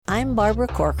I'm Barbara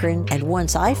Corcoran, and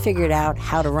once I figured out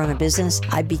how to run a business,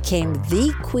 I became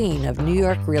the queen of New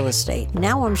York real estate.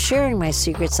 Now I'm sharing my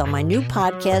secrets on my new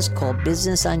podcast called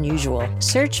Business Unusual.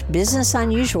 Search Business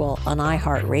Unusual on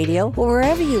iHeartRadio or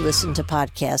wherever you listen to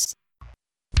podcasts.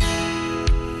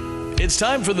 It's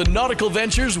time for the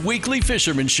Nautical-Ventures Weekly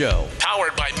Fisherman Show,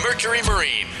 powered by Mercury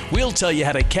Marine. We'll tell you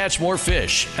how to catch more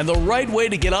fish and the right way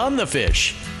to get on the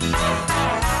fish.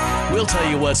 We'll tell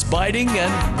you what's biting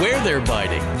and where they're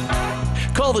biting.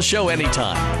 Call the show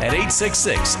anytime at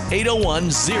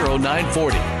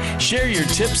 866-801-0940. Share your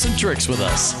tips and tricks with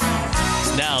us.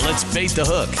 Now let's bait the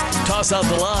hook, toss out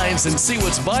the lines, and see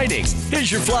what's biting.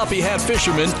 Here's your floppy hat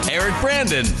fisherman, Eric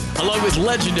Brandon, along with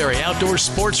legendary outdoor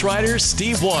sports writer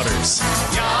Steve Waters.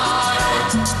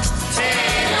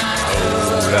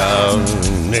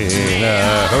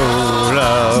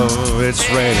 It's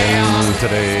raining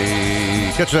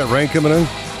today. Catch that rain coming in?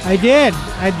 I did.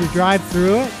 I had to drive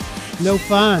through it. No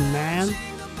fun, man.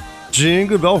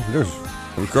 Jingle bell. There's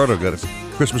Ricardo got it.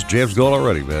 Christmas jams going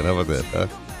already, man. How about that, huh?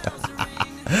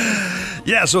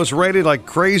 Yeah, so it's raining like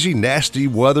crazy, nasty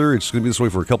weather. It's going to be this way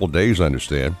for a couple of days, I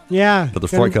understand. Yeah. But the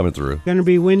front coming through. Going to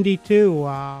be windy, too.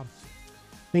 I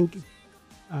think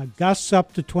gusts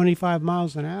up to 25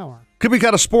 miles an hour. Could be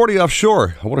kind of sporty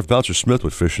offshore. I wonder if Bouncer Smith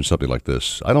would fish in something like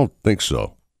this. I don't think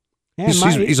so. Yeah,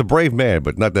 he's a brave man,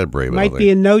 but not that brave. Might be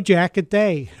a no-jacket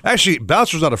day. Actually,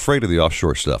 Bouncer's not afraid of the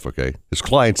offshore stuff, okay? His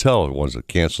clientele are the ones that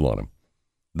cancel on him.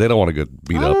 They don't want to get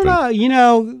beat up. I don't know. You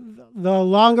know, the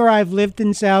longer I've lived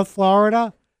in South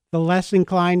Florida, the less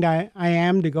inclined I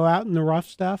am to go out in the rough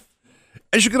stuff.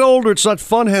 As you get older, it's not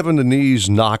fun having the knees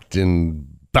knocked and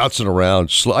bouncing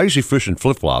around. I usually fish in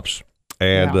flip-flops,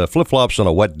 and flip-flops on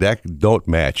a wet deck don't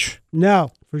match.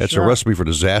 No, That's a recipe for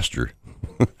disaster.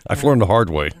 I've learned the hard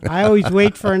way. I always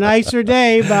wait for a nicer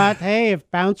day, but hey,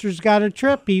 if Bouncer's got a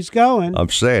trip, he's going. I'm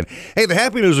saying. Hey, the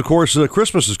happy news, of course,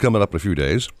 Christmas is coming up in a few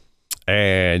days,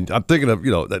 and I'm thinking of,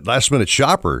 that last-minute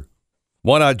shopper.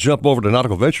 Why not jump over to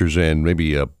Nautical-Ventures and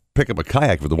maybe pick up a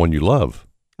kayak for the one you love?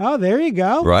 Oh, there you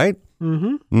go. Right?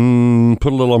 Mm-hmm.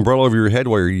 Put a little umbrella over your head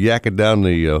while you're yakking down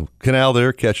the canal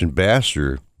there, catching bass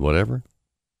or whatever,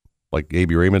 like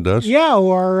A.B. Raymond does. Yeah,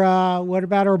 or what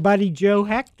about our buddy Joe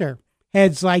Hector?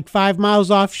 Heads like 5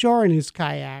 miles offshore in his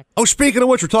kayak. Oh, speaking of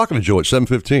which, we're talking to Joe at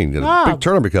 7:15. Big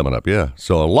tournament coming up, yeah.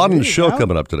 So a lot in the show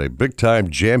coming up today. Big time,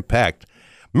 jam-packed.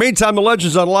 Meantime, the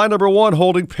Legends on line number one,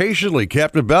 holding patiently.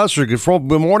 Captain Bouncer, good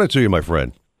morning to you, my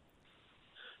friend.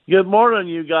 Good morning,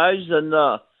 you guys, and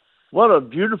what a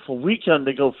beautiful weekend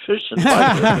to go fishing.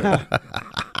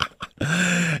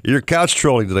 You're couch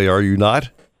trolling today, are you not?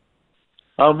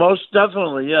 Most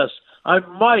definitely, yes. I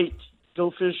might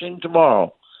go fishing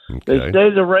tomorrow. Okay. They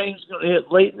say the rain's going to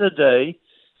hit late in the day.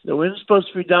 The wind's supposed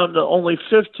to be down to only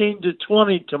 15 to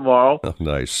 20 tomorrow. Oh,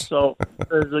 nice. So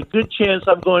there's a good chance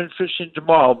I'm going fishing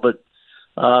tomorrow, but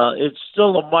it's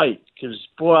still a might because,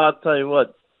 boy, I'll tell you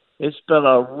what, it's been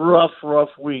a rough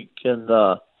week, and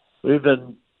we've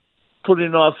been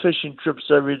putting off fishing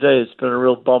trips every day. It's been a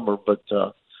real bummer, but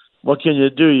what can you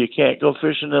do? You can't go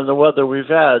fishing in the weather we've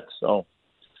had, so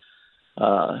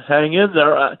hang in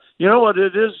there. You know what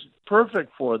it is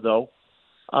perfect for, though?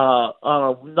 On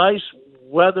a nice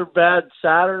weather bad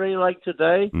Saturday like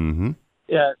today, and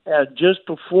just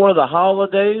before the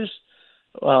holidays,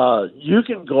 you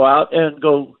can go out and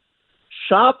go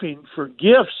shopping for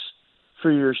gifts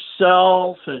for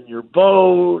yourself and your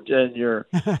boat and your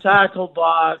tackle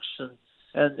box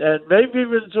and maybe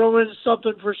even throw in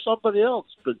something for somebody else.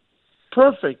 But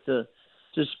perfect to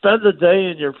spend the day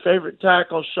in your favorite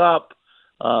tackle shop,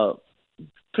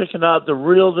 picking out the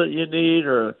reel that you need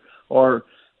or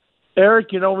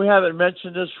Eric, we haven't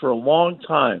mentioned this for a long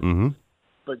time,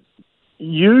 but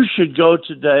you should go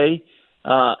today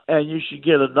and you should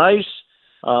get a nice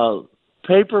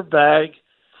paper bag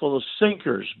full of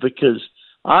sinkers, because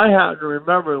I happen to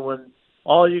remember when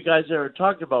all you guys ever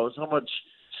talked about was how much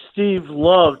Steve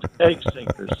loved egg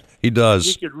sinkers. He does.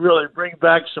 You could really bring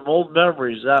back some old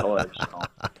memories that way. So.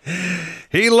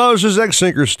 He loves his egg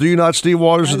sinkers. Do you not, Steve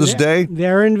Waters, to this day?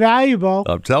 They're invaluable.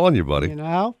 I'm telling you, buddy.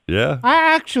 Yeah.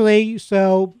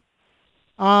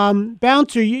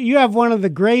 Bouncer, you have one of the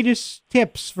greatest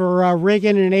tips for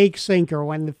rigging an egg sinker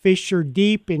when the fish are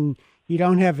deep and you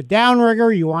don't have a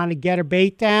downrigger, you want to get a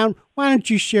bait down. Why don't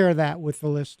you share that with the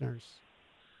listeners?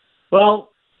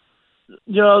 Well,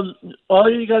 all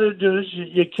you got to do is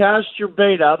you cast your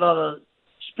bait out on a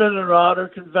spinning rod or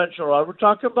conventional rod. We're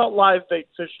talking about live bait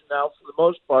fishing now for the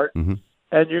most part, and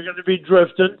you're going to be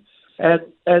drifting,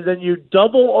 and then you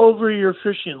double over your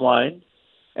fishing line,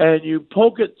 and you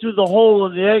poke it through the hole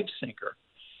in the egg sinker,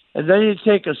 and then you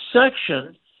take a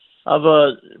section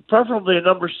of preferably a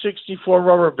number 64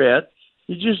 rubber band.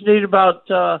 You just need about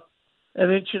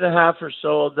an inch and a half or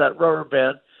so of that rubber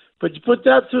band, but you put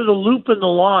that through the loop in the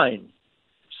line,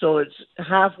 so it's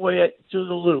halfway through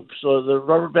the loop. So the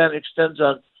rubber band extends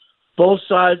on both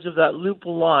sides of that loop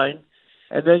of line,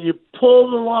 and then you pull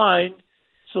the line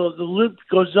so the loop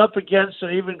goes up against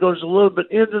and even goes a little bit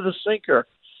into the sinker,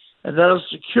 and that'll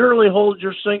securely hold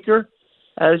your sinker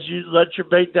as you let your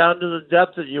bait down to the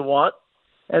depth that you want.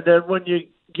 And then when you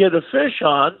get a fish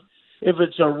on, if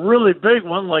it's a really big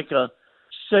one like a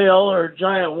sail or a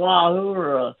giant wahoo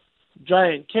or a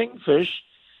giant kingfish,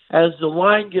 as the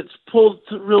line gets pulled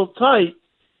real tight,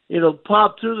 it'll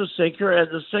pop through the sinker and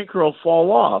the sinker will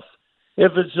fall off.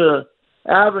 If it's a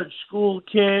average school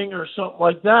king or something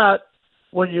like that,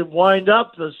 when you wind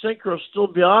up, the sinker will still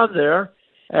be on there,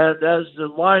 and as the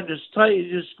line is tight,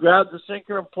 you just grab the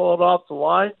sinker and pull it off the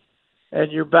line,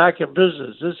 and you're back in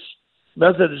business. This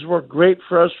method has worked great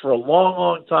for us for a long,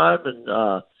 long time,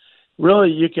 and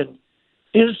really you can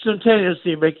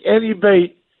instantaneously make any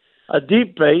bait a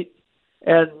deep bait,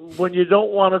 and when you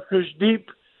don't want to fish deep,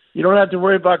 you don't have to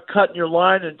worry about cutting your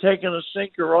line and taking a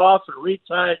sinker off and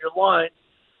retying your line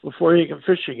before you can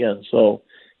fish again. So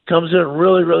it comes in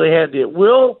really, really handy. It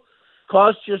will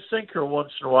cost you a sinker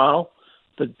once in a while,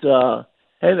 but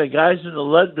hey, the guys in the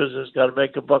lead business got to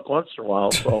make a buck once in a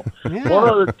while. So one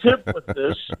other tip with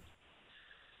this,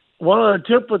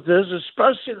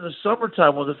 especially in the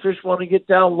summertime when the fish want to get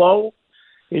down low,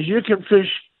 is you can fish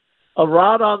a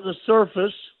rod on the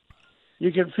surface.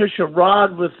 You can fish a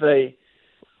rod with a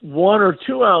 1 or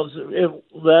 2 ounce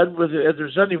lead. If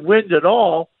there's any wind at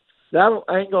all, that'll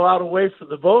angle out away from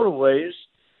the boat a ways,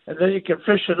 and then you can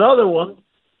fish another one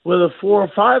with a 4 or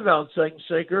 5 ounce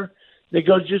sinker that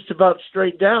goes just about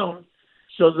straight down,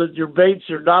 so that your baits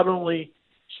are not only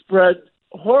spread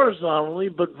horizontally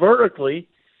but vertically,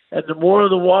 and the more of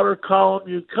the water column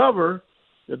you cover,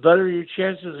 the better your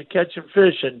chances of catching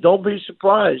fish. And don't be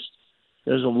surprised.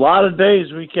 There's a lot of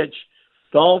days we catch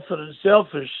dolphin and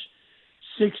sailfish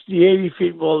 60, 80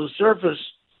 feet below the surface,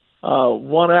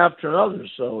 one after another.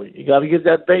 So you got to get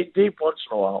that bait deep once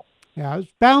in a while. Yeah,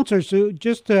 Bouncer, so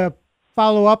just to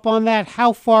follow up on that,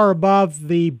 how far above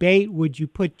the bait would you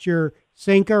put your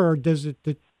sinker, or does it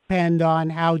depend on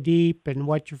how deep and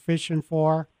what you're fishing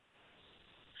for?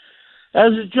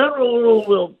 As a general rule,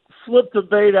 we'll flip the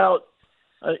bait out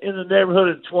in the neighborhood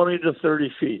of 20 to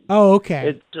 30 feet. Oh,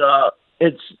 okay.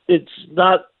 It's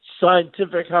not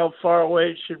scientific how far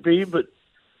away it should be, but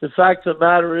the fact of the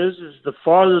matter is the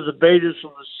farther the bait is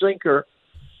from the sinker,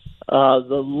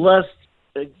 the less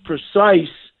precise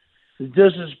the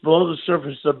distance below the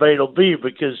surface of the bait will be,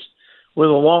 because with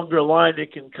a longer line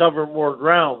it can cover more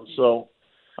ground. So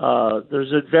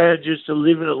there's advantages to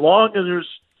leaving it long, and there's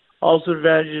also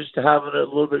advantages to having it a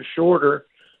little bit shorter,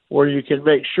 where you can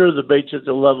make sure the bait's at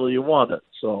the level you want it.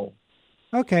 So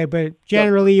okay, but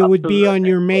generally it would be on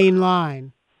your main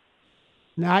line,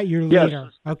 not your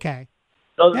leader. Yes. Okay.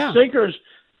 So the sinkers,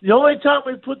 the only time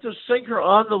we put the sinker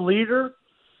on the leader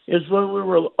is when we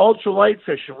were ultralight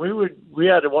fishing. We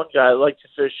had one guy that liked to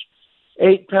fish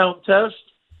 8-pound test,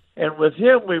 and with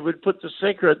him we would put the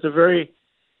sinker at the very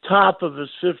top of his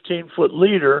 15-foot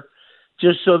leader,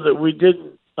 just so that we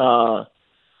didn't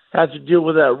have to deal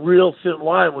with that real thin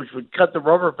line, which would cut the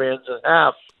rubber bands in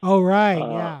half. Oh,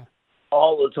 right,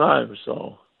 all the time.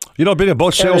 So, you know, being a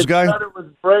boat sales guy, better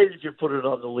with braid if you put it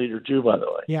on the leader too, by the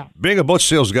way. Yeah. Being a boat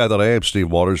sales guy that I am,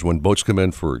 Steve Waters, when boats come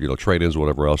in for trade-ins,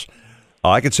 whatever else,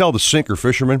 I can tell the sinker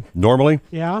fishermen normally.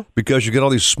 Yeah. Because you get all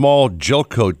these small gel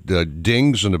coat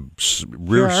dings in the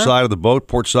rear side of the boat,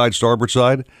 port side, starboard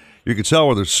side. You can tell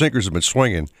where the sinkers have been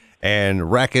swinging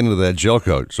and rack into that gel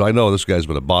coat. So I know this guy's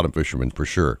been a bottom fisherman for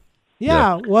sure.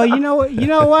 Yeah. Well, you know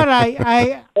what?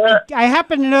 I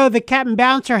happen to know that Captain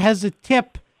Bouncer has a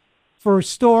tip for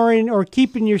storing or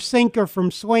keeping your sinker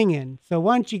from swinging. So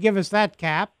why don't you give us that,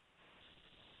 Cap?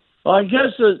 Well, I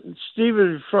guess that Steve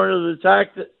is referring to the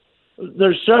fact that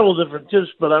there's several different tips,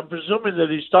 but I'm presuming that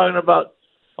he's talking about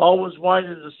always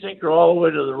winding the sinker all the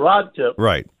way to the rod tip.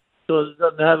 Right. So it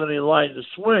doesn't have any line to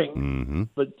swing. Mm-hmm.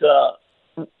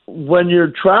 But when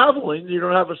you're traveling, you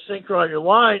don't have a sinker on your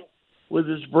line with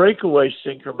this breakaway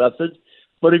sinker method.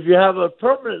 But if you have a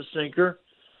permanent sinker,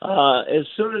 as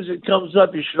soon as it comes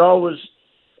up, you should always,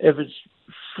 if it's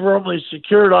firmly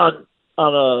secured on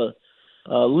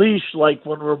a leash, like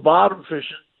when we're bottom fishing,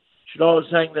 you should always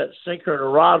hang that sinker in a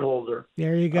rod holder.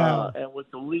 There you go. And with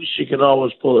the leash, you can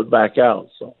always pull it back out.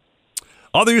 So.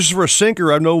 Other uses for a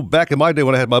sinker, I know back in my day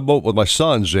when I had my boat with my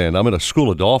sons, and I'm in a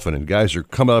school of dolphin, and guys are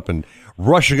coming up and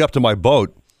rushing up to my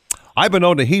boat. I've been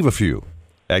known to heave a few.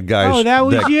 at guys. Oh, that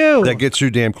was you. That gets too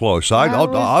damn close. So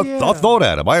I'll throw it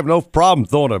at him. I have no problem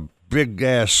throwing a big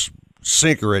ass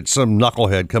sinker at some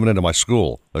knucklehead coming into my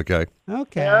school. Okay.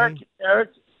 Okay. Eric,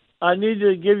 I need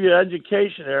to give you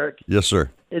education, Eric. Yes, sir.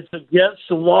 It's against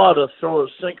the law to throw a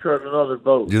sinker at another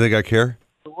boat. Do you think I care?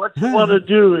 So what you want to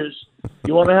do is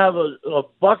you want to have a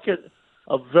bucket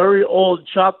of very old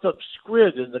chopped up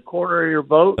squid in the corner of your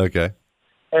boat. Okay.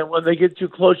 And when they get too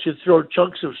close, you throw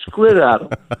chunks of squid at them.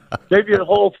 Maybe a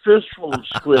whole fistful of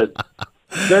squid.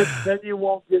 Then you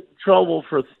won't get in trouble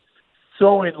for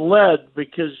throwing lead,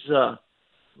 because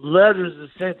lead is the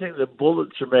same thing that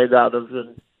bullets are made out of,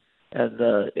 and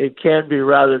it can be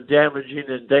rather damaging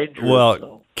and dangerous. Well,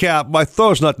 so. Cap, my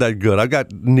throw's not that good. I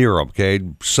got near him, okay?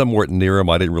 Somewhat near him.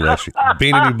 I didn't really actually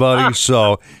beat anybody,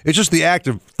 so it's just the act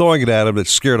of throwing it at him that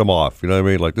scared him off. You know what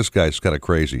I mean? Like, this guy's kind of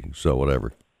crazy, so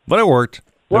whatever. But it worked.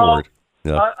 It worked.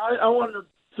 Yeah. I wanted to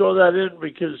throw that in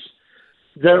because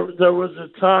there was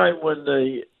a time when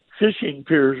the fishing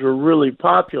piers were really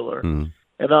popular, and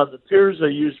on the piers they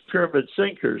used pyramid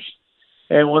sinkers,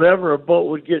 and whenever a boat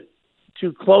would get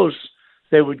too close,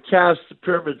 they would cast the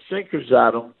pyramid sinkers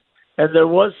at them, and there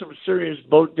was some serious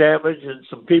boat damage and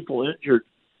some people injured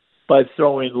by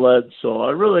throwing lead. So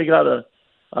I really got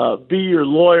to be your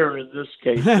lawyer in this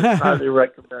case. I highly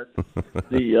recommend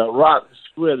the rotten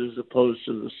squid as opposed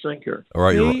to the sinker. All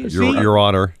right, Your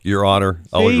Honor.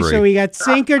 I'll agree. So we got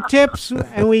sinker tips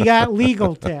and we got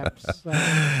legal tips. So.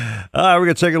 We're going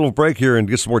to take a little break here and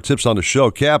get some more tips on the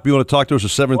show. Cap, you want to talk to us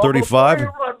at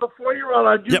 7:35? Before you run,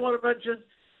 I do want to mention,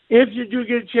 if you do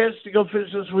get a chance to go fish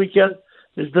this weekend,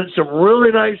 there's been some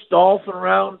really nice dolphin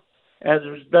around, and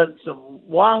there's been some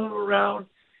wahoo around,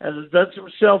 and there's been some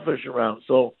sailfish around.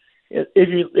 So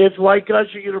if like us,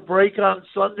 you get a break on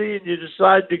Sunday and you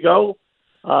decide to go,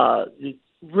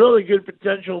 really good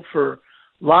potential for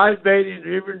live baiting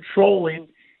or even trolling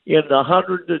in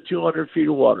 100 to 200 feet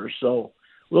of water. So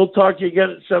we'll talk to you again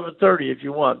at 7:30 if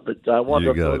you want, but I wanted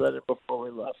to throw that in before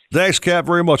we left. Thanks, Cap,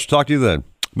 very much. Talk to you then.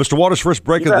 Mr. Waters, first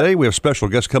break of the day. We have special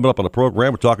guests coming up on the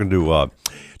program. We're talking to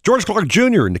George Clark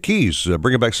Jr. in the Keys,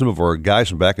 bringing back some of our guys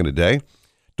from back in the day.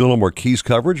 Doing a little more Keys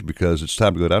coverage because it's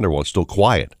time to go down there while it's still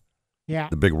quiet. Yeah.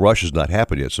 The big rush has not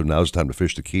happened yet, so now's the time to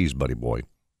fish the Keys, buddy boy.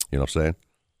 You know what I'm saying?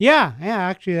 Yeah.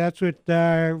 Actually, that's what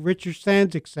Richard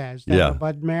Stanzik says.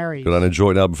 Bud Mary. Go down and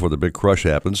enjoy it now before the big crush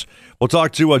happens. We'll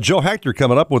talk to Joe Hector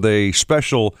coming up with a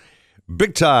special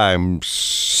big-time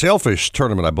sailfish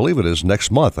tournament, I believe it is,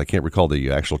 next month. I can't recall the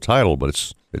actual title,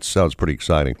 but it sounds pretty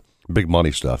exciting. Big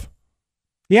money stuff.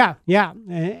 Yeah.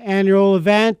 Annual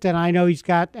event, and I know he's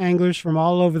got anglers from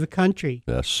all over the country.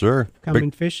 Yes, sir.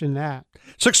 Coming fishing that.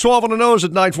 6:12 on the nose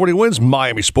at 9:40 wins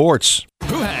Miami Sports.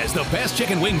 Who has the best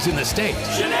chicken wings in the state?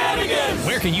 Shenanigans!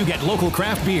 Where can you get local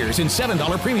craft beers and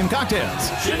 $7 premium cocktails?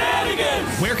 Shenanigans!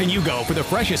 Where can you go for the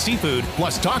freshest seafood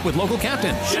plus talk with local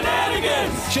captains?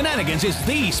 Shenanigans! Shenanigans is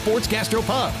the sports gastro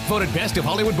pub, voted best of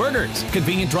Hollywood burgers,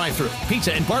 convenient drive-thru,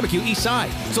 pizza and barbecue east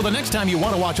side. So the next time you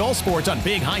want to watch all sports on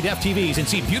big high-def TVs and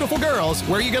see beautiful girls,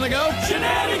 where are you going to go?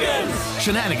 Shenanigans!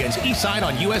 Shenanigans east side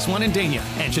on US 1 in Dania,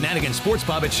 and Shenanigans Sports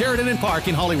Pub at Sheridan and Park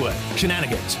in Hollywood.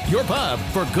 Shenanigans, your pub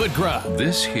for good grub.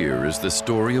 This here is the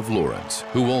story of Lawrence,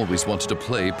 who always wanted to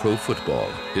play pro football.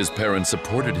 His parents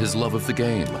supported his love of the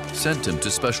game, sent him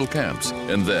to special camps,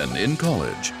 and then, in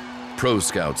college, pro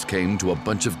scouts came to a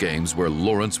bunch of games where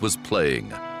Lawrence was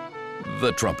playing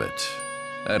the trumpet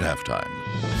at halftime.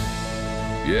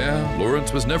 Yeah,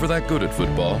 Lawrence was never that good at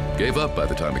football, gave up by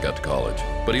the time he got to college.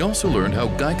 But he also learned how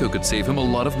Geico could save him a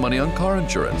lot of money on car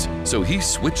insurance, so he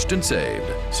switched and saved.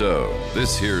 So,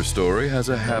 this here story has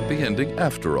a happy ending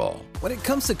after all. When it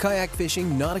comes to kayak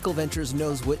fishing, Nautical-Ventures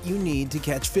knows what you need to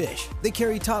catch fish. They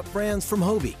carry top brands from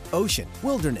Hobie, Ocean,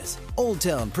 Wilderness, Old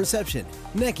Town, Perception,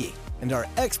 Necky, and are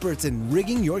experts in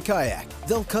rigging your kayak.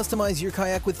 They'll customize your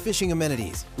kayak with fishing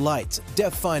amenities, lights,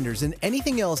 depth finders, and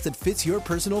anything else that fits your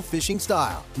personal fishing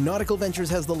style. Nautical-Ventures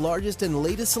has the largest and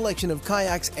latest selection of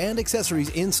kayaks and accessories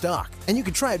in stock, and you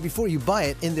can try it before you buy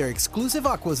it in their exclusive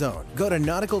Aqua Zone. Go to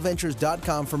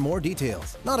nauticalventures.com for more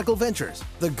details. Nautical Ventures,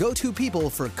 the go-to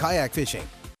people for kayak fishing.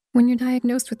 When you're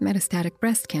diagnosed with metastatic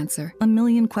breast cancer, a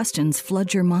million questions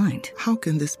flood your mind. How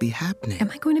can this be happening?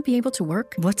 Am I going to be able to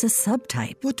work? What's a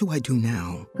subtype? What do I do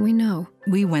now? We know.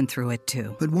 We went through it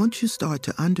too. But once you start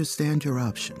to understand your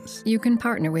options, you can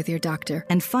partner with your doctor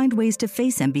and find ways to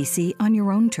face MBC on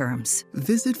your own terms.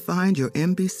 Visit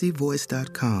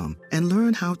findyourmbcvoice.com and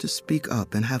learn how to speak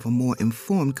up and have a more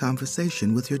informed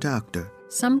conversation with your doctor.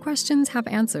 Some questions have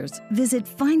answers. Visit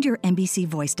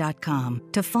findyournbcvoice.com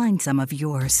to find some of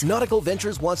yours.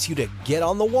 Nautical-Ventures wants you to get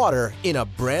on the water in a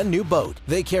brand new boat.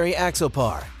 They carry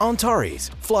Axopar, Antares,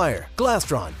 Flyer,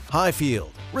 Glastron,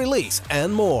 Highfield, Release,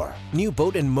 and more. New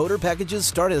boat and motor packages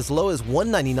start as low as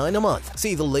 $199 a month.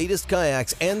 See the latest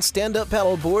kayaks and stand-up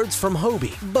paddle boards from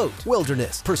Hobie, Boat,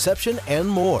 Wilderness, Perception, and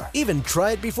more. Even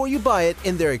try it before you buy it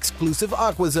in their exclusive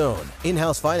Aqua Zone.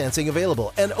 In-house financing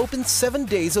available and open 7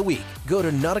 days a week. Go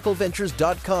to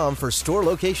Nautical-Ventures.com for store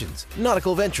locations.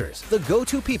 Nautical Ventures, the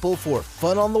go-to people for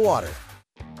fun on the water.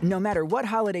 No matter what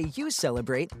holiday you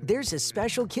celebrate, there's a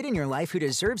special kid in your life who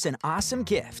deserves an awesome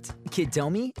gift.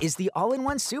 Kidomi is the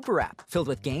all-in-one super app filled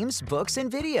with games, books,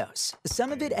 and videos.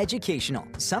 Some of it educational,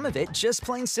 some of it just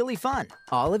plain silly fun.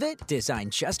 All of it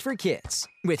designed just for kids.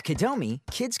 With Kidomi,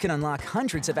 kids can unlock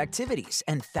hundreds of activities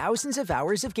and thousands of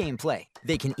hours of gameplay.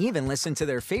 They can even listen to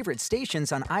their favorite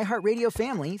stations on iHeartRadio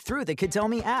Family through the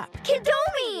Kidomi app.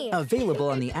 Kidomi! Available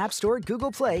on the App Store,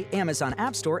 Google Play, Amazon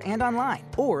App Store, and online,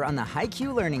 or on the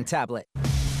HiQ Learning tablet.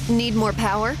 Need more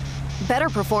power? Better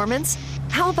performance?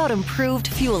 How about improved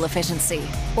fuel efficiency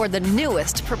or the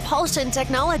newest propulsion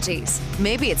technologies?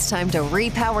 Maybe it's time to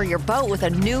repower your boat with a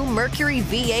new Mercury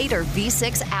V8 or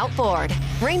V6 outboard.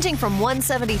 Ranging from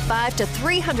 175 to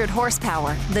 300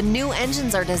 horsepower, the new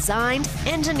engines are designed,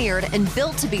 engineered, and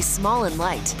built to be small and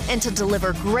light and to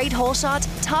deliver great hole shot,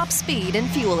 top speed, and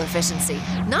fuel efficiency.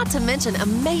 Not to mention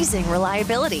amazing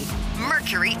reliability.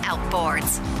 Mercury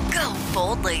Outboards. Go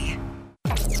boldly.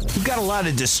 You've got a lot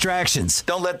of distractions.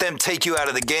 Don't let them take you out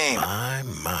of the game.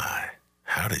 My.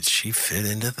 How did she fit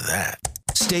into that?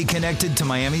 Stay connected to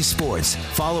Miami sports.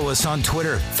 Follow us on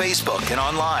Twitter, Facebook, and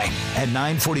online at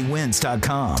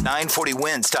 940wins.com.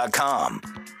 940wins.com.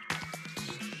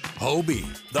 Hobie,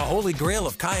 the holy grail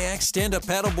of kayaks, stand-up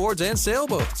paddleboards, and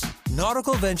sailboats.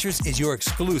 Nautical-Ventures is your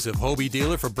exclusive Hobie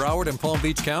dealer for Broward and Palm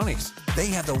Beach counties. They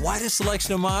have the widest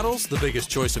selection of models, the biggest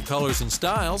choice of colors and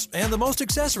styles, and the most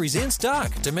accessories in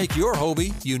stock to make your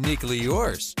Hobie uniquely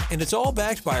yours. And it's all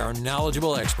backed by our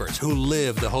knowledgeable experts who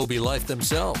live the Hobie life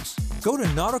themselves. Go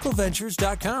to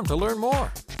Nautical-Ventures.com to learn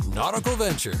more. Nautical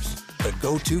Ventures, the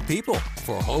go-to people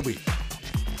for Hobie.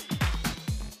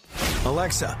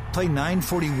 Alexa, play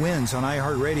 940 Wins on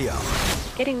iHeartRadio.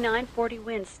 Getting 940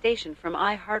 Wins station from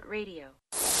iHeartRadio.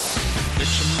 Get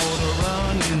your motor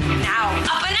running. Now,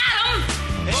 up and at 'em!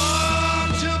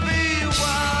 Born to be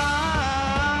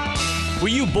wild. Were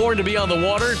you born to be on the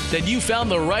water? Then you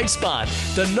found the right spot.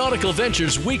 The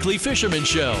Nautical-Ventures Weekly Fisherman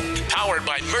Show. Powered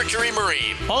by Mercury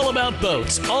Marine. All about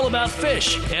boats, all about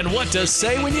fish, and what to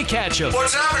say when you catch them.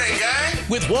 What's happening, gang?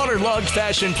 With waterlogged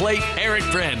fashion plate, Eric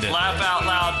Brandon. Laugh out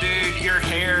loud, dude. Your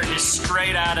hair is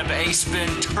straight out of Ace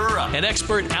Ventura. And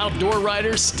expert outdoor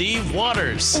rider, Steve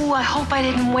Waters. Ooh, I hope I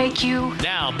didn't wake you.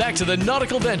 Now, back to the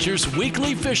Nautical-Ventures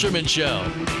Weekly Fisherman Show.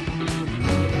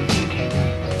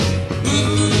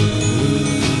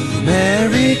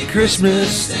 Merry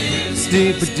Christmas.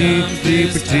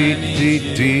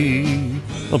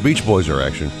 Well, Beach Boys are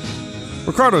action.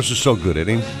 Ricardo's just so good at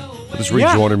him. With this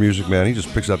rejoiner music, man, he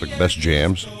just picks out the best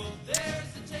jams.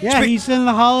 Yeah, he's in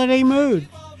the holiday mood.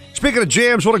 Speaking of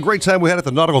jams, what a great time we had at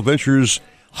the Nautical-Ventures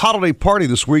holiday party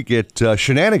this week at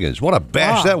Shenanigans. What a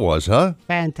bash that was, huh?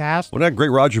 Fantastic. Wasn't that great?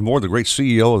 Roger Moore, the great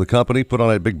CEO of the company, put on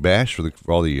that big bash for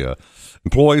all the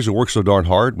employees who work so darn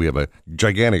hard. We have a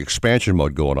gigantic expansion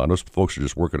mode going on. Those folks are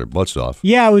just working their butts off.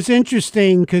 Yeah, it was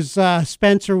interesting because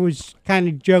Spencer was kind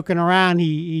of joking around.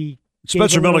 He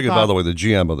Spencer Milligan, by the way, the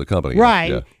GM of the company.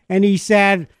 Right. Yeah. And he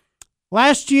said,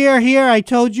 last year here, I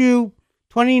told you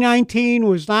 2019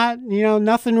 was not,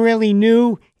 nothing really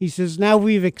new. He says, now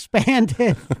we've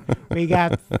expanded. We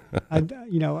got,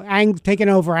 taking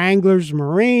over Anglers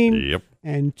Marine. Yep.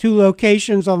 And 2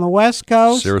 locations on the West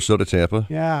Coast. Sarasota, Tampa.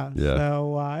 Yeah.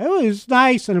 So it was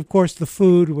nice. And, of course, the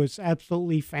food was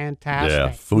absolutely fantastic. Yeah,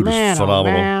 food is phenomenal.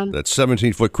 Man. That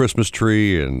 17-foot Christmas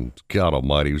tree, and God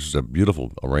almighty, it was a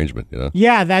beautiful arrangement,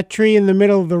 Yeah, that tree in the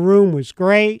middle of the room was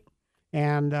great.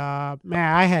 And,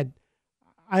 man,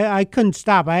 I couldn't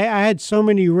stop. I had so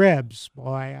many ribs,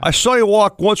 boy. I saw you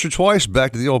walk once or twice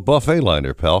back to the old buffet line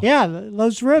there, pal. Yeah,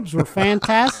 those ribs were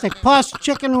fantastic. Plus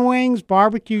chicken wings,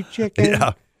 barbecue chicken.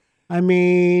 Yeah. I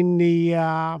mean,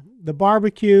 the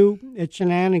barbecue at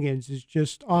Shenanigans is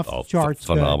just off the charts.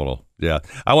 Phenomenal. Good. Yeah.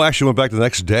 I actually went back the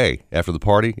next day after the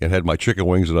party and had my chicken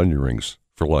wings and onion rings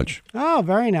for lunch. Oh,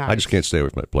 very nice. I just can't stay away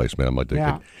from that place, man. I'm addicted.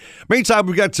 Yeah. Meantime,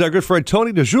 we've got our good friend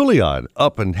Tony DeJulian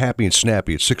up and happy and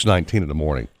snappy at 6:19 in the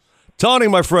morning. Tony,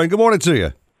 my friend, good morning to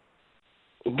you.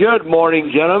 Good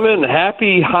morning, gentlemen.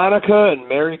 Happy Hanukkah and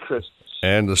Merry Christmas.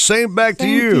 And the same back to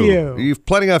you. Are you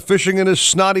planning on fishing in this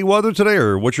snotty weather today,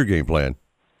 or what's your game plan?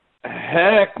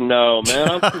 heck no, man.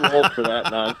 I'm too old for that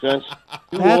nonsense.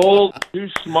 Too old, too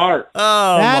smart.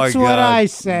 Oh, That's my what God. I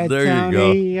said, There Tony. you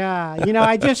go. Yeah.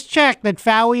 I just checked that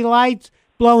Fowey Light's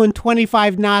blowing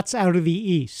 25 knots out of the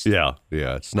east. Yeah,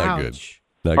 it's not good. Ouch.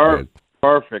 Not good.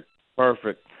 Perfect.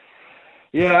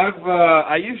 Yeah,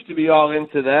 I used to be all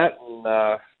into that, and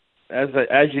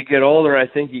as you get older, I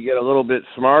think you get a little bit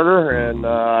smarter, and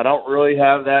I don't really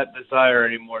have that desire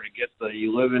anymore to get the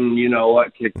you live in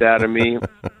you-know-what kicked out of me.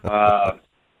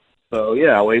 So,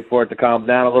 yeah, I'll wait for it to calm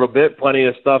down a little bit. Plenty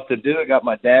of stuff to do. I got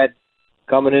my dad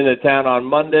coming into town on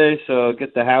Monday, so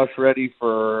get the house ready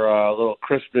for a little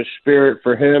Christmas spirit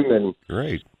for him, and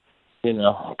great,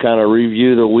 kind of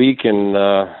review the week and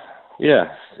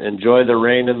enjoy the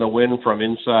rain and the wind from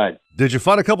inside. Did you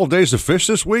find a couple days to fish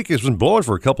this week? It's been blowing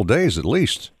for a couple days at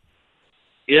least.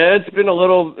 Yeah, it's been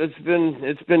nautical,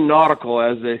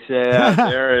 as they say out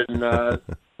there, and the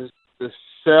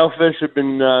sailfish have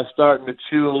been starting to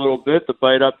chew a little bit. The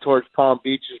bite up towards Palm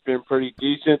Beach has been pretty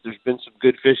decent. There's been some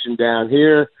good fishing down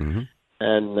here,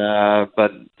 and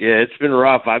but yeah, it's been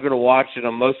rough. I've been watching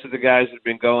them. Most of the guys that have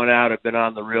been going out have been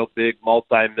on the real big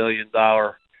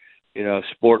multi-million-dollar,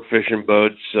 sport fishing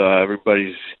boats.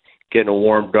 Everybody's getting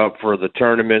warmed up for the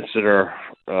tournaments that are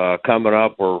coming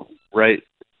up. We're right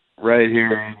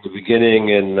here in the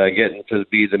beginning and getting to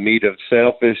be the meat of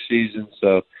sailfish season.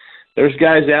 So there's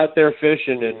guys out there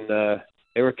fishing, and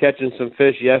they were catching some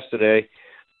fish yesterday,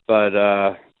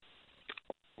 but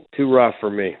too rough for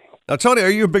me. Now, Tony, are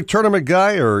you a big tournament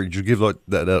guy, or did you give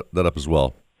that up as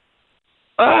well?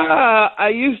 I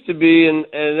used to be, and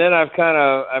then I've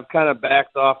kind of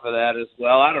backed off of that as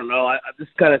well. I don't know. I've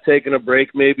just kind of taken a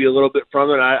break, maybe a little bit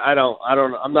from it.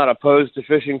 I'm not opposed to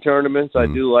fishing tournaments. I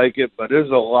do like it, but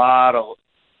there's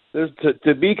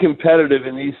to be competitive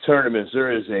in these tournaments.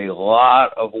 There is a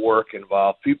lot of work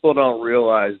involved. People don't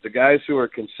realize the guys who are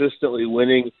consistently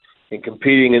winning and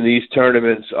competing in these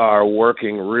tournaments are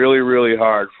working really, really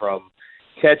hard, from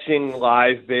catching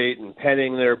live bait and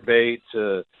penning their bait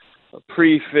to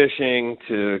pre-fishing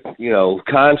to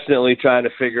constantly trying to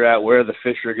figure out where the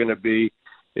fish are going to be.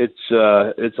 It's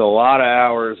a lot of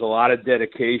hours, a lot of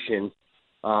dedication,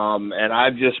 and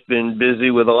I've just been busy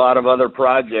with a lot of other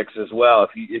projects as well.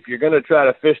 If you're going to try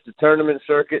to fish the tournament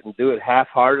circuit and do it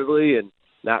half-heartedly and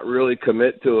not really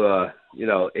commit to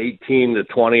 18 to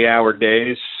 20 hour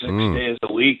days, 6 days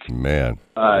a week, man,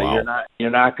 wow. you're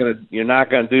not gonna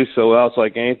do so well. It's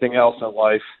like anything else in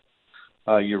life.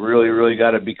 You really, really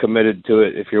got to be committed to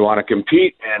it if you want to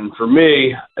compete. And for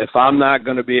me, if I'm not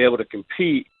going to be able to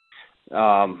compete,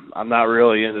 I'm not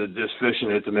really into just fishing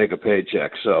it to make a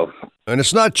paycheck. And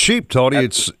it's not cheap, Tony.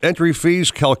 It's entry fees,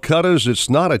 Calcuttas. It's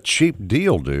not a cheap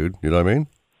deal, dude. You know what I mean?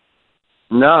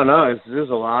 No. There's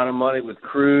a lot of money with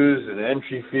crews and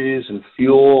entry fees and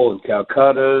fuel and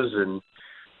Calcuttas and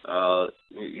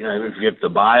if you have to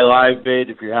buy live bait,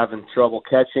 if you're having trouble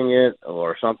catching it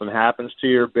or something happens to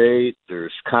your bait,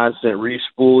 there's constant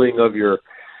respooling of your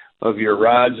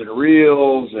rods and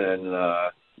reels, and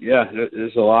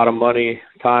there's a lot of money,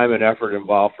 time, and effort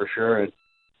involved for sure. And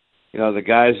the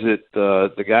guys that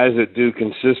do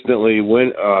consistently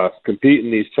compete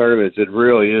in these tournaments, it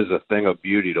really is a thing of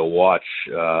beauty to watch.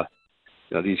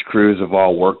 These crews have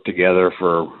all worked together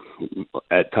for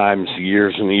at times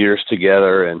years and years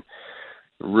together, and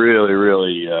really,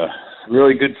 really,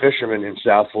 really good fishermen in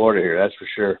South Florida here, that's for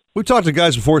sure. We talked to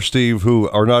guys before, Steve, who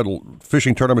are not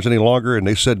fishing tournaments any longer, and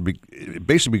they said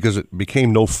basically because it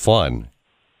became no fun.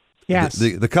 Yes.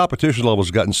 The competition level has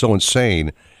gotten so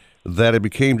insane that it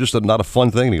became just not a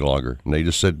fun thing any longer, and they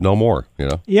just said no more.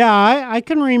 Yeah, I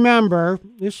can remember.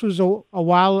 This was a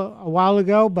while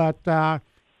ago, but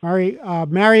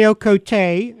Mario Cote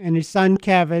and his son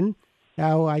Kevin.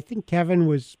 Now I think Kevin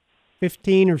was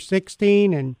 15 or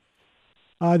 16, and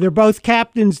they're both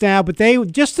captains now. But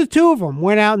just the two of them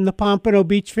went out in the Pompano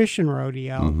Beach Fishing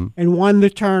Rodeo and won the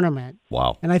tournament.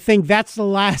 Wow! And I think that's the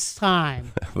last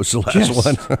time. It was the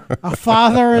last one. A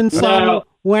father and son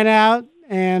went out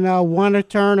and won a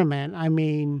tournament. I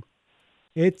mean,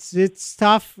 it's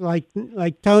tough. Like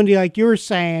Tony, like you were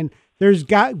saying. There's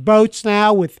got boats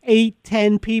now with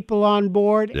 8-10 people on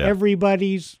board. Yep.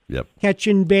 Everybody's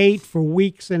catching bait for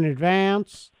weeks in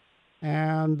advance.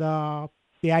 And the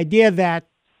idea that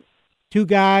two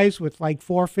guys with like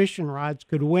 4 fishing rods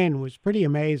could win was pretty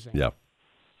amazing. Yeah.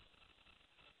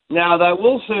 Now, I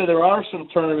will say there are some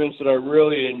tournaments that I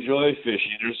really enjoy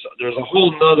fishing. There's a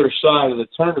whole nother side of the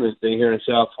tournament thing here in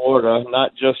South Florida,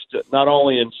 not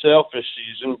only in sailfish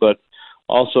season, but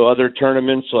also other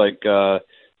tournaments like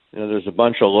There's a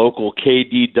bunch of local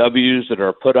KDWs that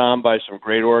are put on by some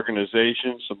great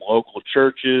organizations, some local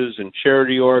churches and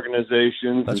charity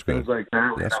organizations and things like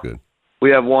that. That's good.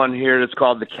 We have one here that's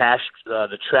called the Trash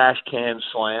Can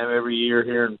Slam every year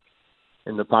here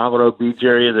in the Pompano Beach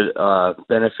area that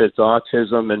benefits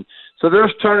autism. And so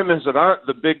there's tournaments that aren't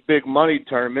the big money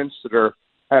tournaments that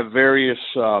have various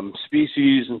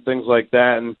species and things like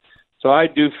that. And so I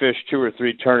do fish 2 or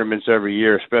 3 tournaments every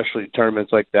year, especially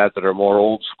tournaments like that are more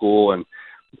old school and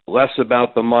less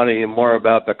about the money and more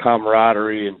about the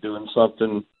camaraderie and doing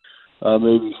something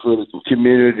maybe for the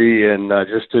community and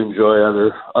just to enjoy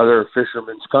other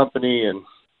fishermen's company. And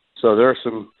so there are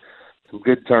some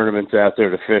good tournaments out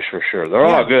there to fish for sure. They're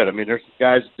all good. I mean, there's some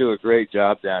guys that do a great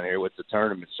job down here with the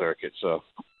tournament circuit. So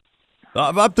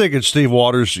I'm thinking, Steve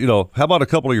Waters, how about a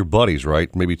couple of your buddies,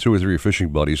 right? Maybe 2 or 3 of your fishing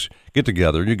buddies get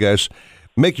together and you guys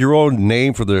make your own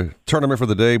name for the tournament for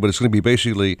the day, but it's going to be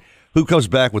basically who comes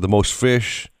back with the most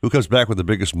fish, who comes back with the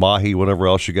biggest mahi, whatever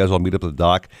else. You guys all meet up at the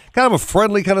dock. Kind of a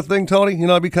friendly kind of thing, Tony.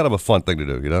 It'd be kind of a fun thing to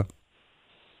do,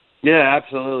 Yeah,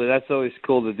 absolutely. That's always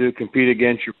cool to do. Compete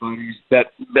against your buddies,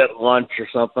 bet lunch or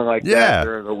something like that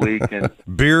during the week, and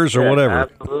beers or whatever.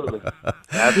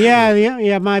 Absolutely.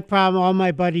 Yeah. My problem, all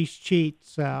my buddies cheat.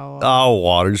 So. Oh,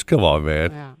 Waters, come on,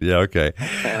 man. Yeah, okay.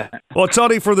 Well,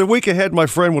 Tony, for the week ahead, my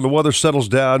friend, when the weather settles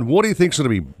down, what do you think's going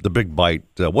to be the big bite?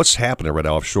 What's happening right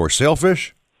now offshore?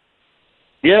 Sailfish?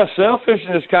 Yeah,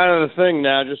 sailfishing is kind of the thing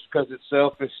now, just because it's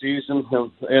sailfish season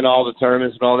in all the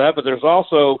tournaments and all that. But there's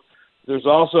also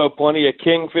plenty of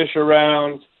kingfish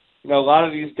around. A lot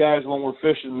of these guys, when we're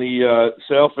fishing the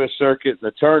sailfish circuit and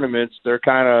the tournaments, they're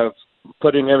kind of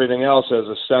putting everything else as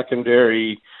a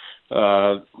secondary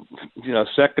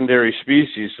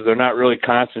species. So they're not really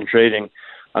concentrating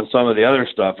on some of the other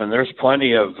stuff. And there's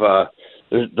plenty of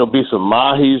there'll be some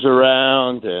mahis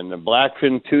around, and the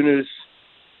blackfin tunas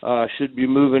should be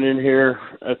moving in here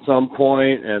at some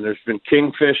point. And there's been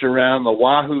kingfish around. The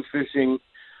wahoo fishing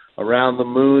around the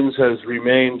moons has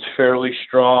remained fairly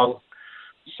strong.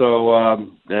 So,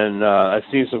 I've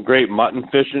seen some great mutton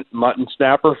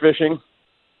snapper fishing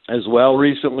as well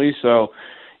recently. So,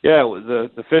 yeah,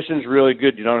 the fishing's really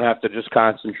good. You don't have to just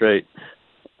concentrate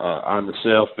on the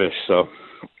sailfish. So,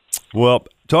 well,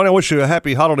 Tony, I wish you a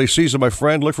happy holiday season, my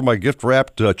friend. Look for my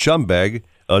gift-wrapped chum bag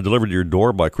delivered to your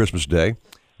door by Christmas Day.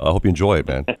 I hope you enjoy it,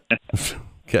 man.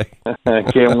 Okay.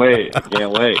 Can't wait.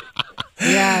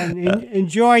 Yeah,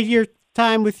 enjoy your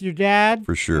time with your dad.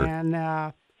 For sure. And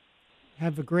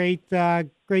have a great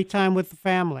time with the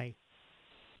family.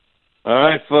 All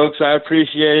right, folks. I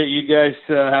appreciate it. You guys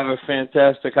have a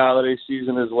fantastic holiday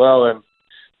season as well. And,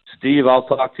 Steve, I'll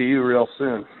talk to you real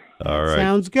soon. All right.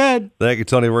 Sounds good. Thank you,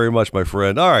 Tony, very much, my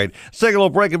friend. All right. Let's take a little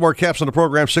break and more caps on the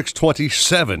program.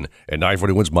 6:27 at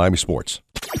 940 Wins Miami Sports.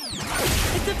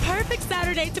 It's a perfect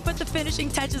Saturday to put the finishing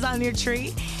touches on your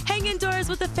tree. Hang indoors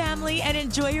with the family and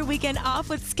enjoy your weekend off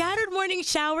with scattered morning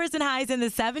showers and highs in the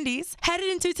 70s. Headed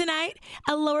into tonight,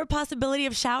 a lower possibility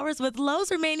of showers with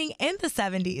lows remaining in the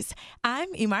 70s.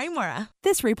 I'm Imari Mora.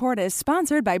 This report is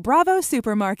sponsored by Bravo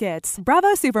Supermarkets.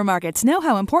 Bravo Supermarkets know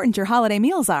how important your holiday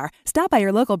meals are. Stop by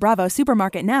your local Bravo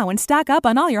Supermarket now and stock up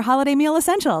on all your holiday meal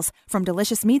essentials. From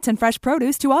delicious meats and fresh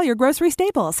produce to all your grocery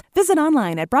staples. Visit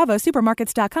online at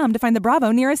bravosupermarkets.com to find the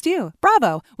Bravo nearest you.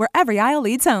 Bravo, where every aisle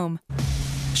leads home.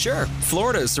 Sure,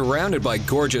 Florida is surrounded by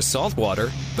gorgeous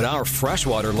saltwater, but our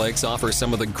freshwater lakes offer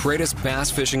some of the greatest bass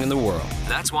fishing in the world.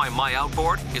 That's why my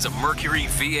outboard is a Mercury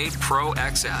V8 Pro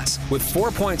XS. With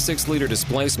 4.6-liter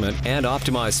displacement and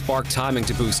optimized spark timing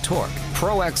to boost torque,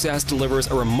 Pro XS delivers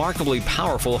a remarkably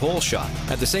powerful hole shot.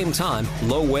 At the same time,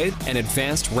 low weight and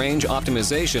advanced range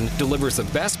optimization delivers the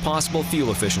best possible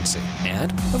fuel efficiency.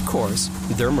 And, of course,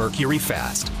 they're Mercury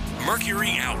fast.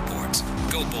 Mercury outboards.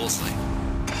 Go Bullsley.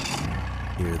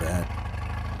 Hear that?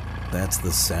 That's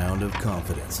the sound of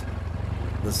confidence.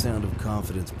 The sound of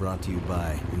confidence brought to you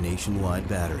by Nationwide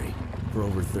Battery. For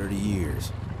over 30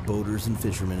 years, boaters and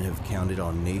fishermen have counted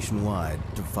on Nationwide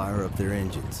to fire up their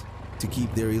engines, to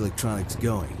keep their electronics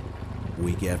going,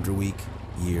 week after week,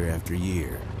 year after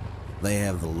year. They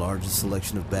have the largest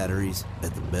selection of batteries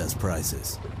at the best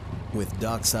prices, with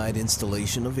dockside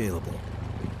installation available.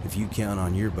 If you count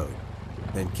on your boat,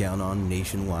 then count on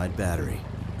Nationwide Battery.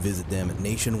 Visit them at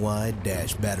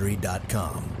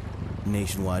nationwide-battery.com.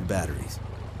 Nationwide Batteries,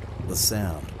 the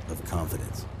sound of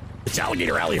confidence. It's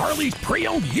Alligator Alley Harley's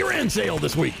pre-owned year-end sale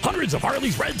this week. Hundreds of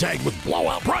Harleys red tagged with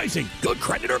blowout pricing. Good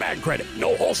credit or bad credit.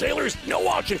 No wholesalers, no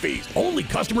auction fees. Only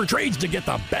customer trades to get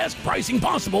the best pricing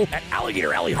possible at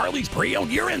Alligator Alley Harley's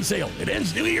pre-owned year-end sale. It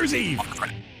ends New Year's Eve.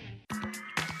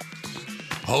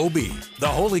 Hobie, the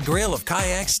holy grail of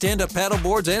kayaks, stand-up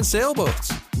paddleboards, and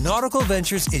sailboats.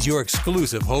 Nautical-Ventures is your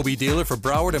exclusive Hobie dealer for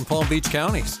Broward and Palm Beach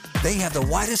counties. They have the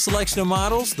widest selection of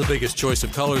models, the biggest choice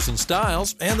of colors and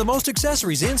styles, and the most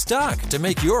accessories in stock to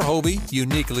make your Hobie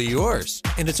uniquely yours.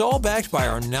 And it's all backed by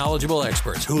our knowledgeable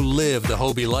experts who live the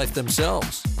Hobie life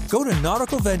themselves. Go to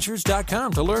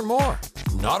Nautical-Ventures.com to learn more.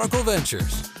 Nautical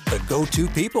Ventures, the go-to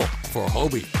people for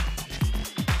Hobie.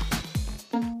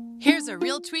 Here's a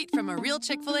real tweet from a real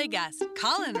Chick-fil-A guest.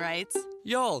 Colin writes,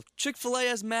 Yo, Chick-fil-A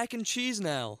has mac and cheese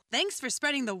now. Thanks for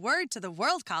spreading the word to the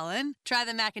world, Colin. Try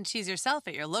the mac and cheese yourself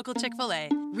at your local Chick-fil-A.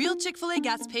 Real Chick-fil-A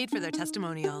guests paid for their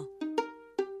testimonial.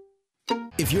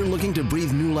 If you're looking to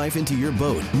breathe new life into your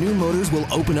boat, new motors will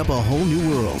open up a whole new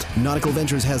world.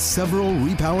 Nautical-Ventures has several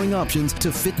repowering options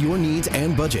to fit your needs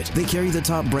and budget. They carry the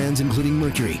top brands including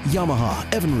Mercury, Yamaha,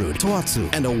 Evinrude, Tohatsu,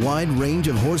 and a wide range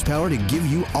of horsepower to give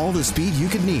you all the speed you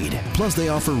could need. Plus, they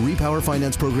offer repower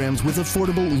finance programs with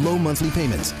affordable, low monthly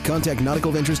payments. Contact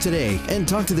Nautical-Ventures today and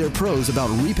talk to their pros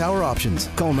about repower options.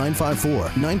 Call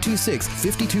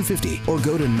 954-926-5250 or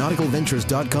go to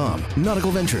nauticalventures.com.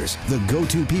 Nautical Ventures, the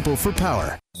go-to people for power.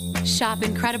 Shop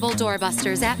incredible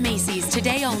doorbusters at Macy's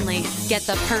today only. Get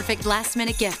the perfect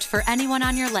last-minute gift for anyone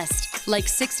on your list, like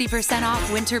 60%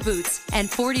 off winter boots and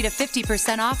 40 to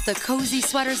 50% off the cozy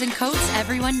sweaters and coats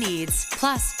everyone needs.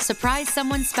 Plus, surprise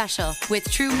someone special with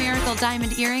true miracle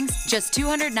diamond earrings, just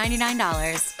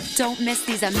 $299. Don't miss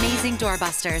these amazing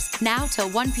doorbusters, now till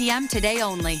 1 p.m. today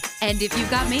only. And if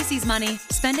you've got Macy's money,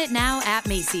 spend it now at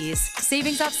Macy's.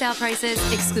 Savings off sale prices,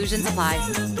 exclusions apply.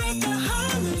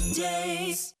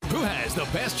 Who has the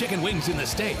best chicken wings in the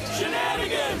state?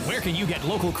 Shenanigans! Where can you get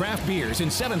local craft beers and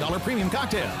 $7 premium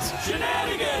cocktails?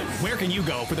 Shenanigans! Where can you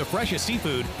go for the freshest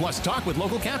seafood, plus talk with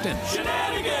local captains?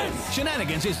 Shenanigans!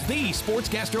 Shenanigans is the sports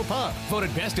gastro pub,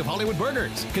 voted best of Hollywood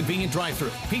burgers, convenient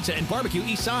drive-thru, pizza, and barbecue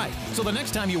east side. So the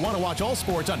next time you want to watch all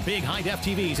sports on big high-def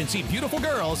TVs and see beautiful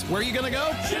girls, where are you going to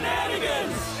go?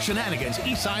 Shenanigans! Shenanigans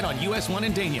east side on US 1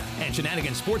 in Dania, and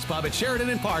Shenanigans Sports Pub at Sheridan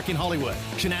and Park in Hollywood.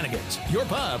 Shenanigans, your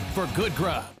pub for good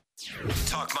grub.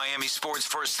 Talk Miami sports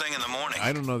first thing in the morning.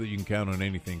 I don't know that you can count on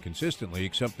anything consistently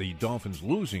except the Dolphins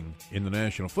losing in the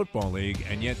National Football League,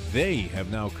 and yet they have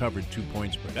now covered 2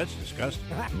 points, but that's disgusting.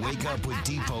 Wake up with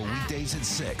Depot weekdays at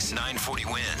 6. 940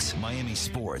 wins. Miami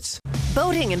Sports.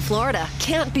 Boating in Florida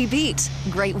can't be beat.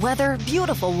 Great weather,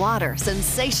 beautiful water,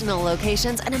 sensational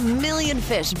locations, and a million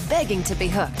fish begging to be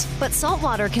hooked. But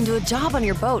saltwater can do a job on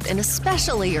your boat and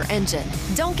especially your engine.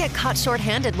 Don't get caught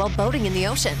short-handed while boating in the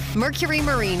ocean. Mercury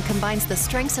Marine combines the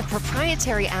strengths of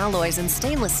proprietary alloys and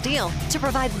stainless steel to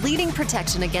provide leading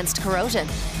protection against corrosion.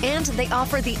 And they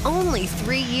offer the only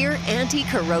 3-year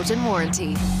anti-corrosion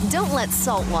warranty. Don't let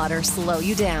saltwater slow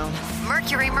you down.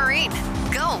 Mercury Marine.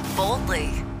 Go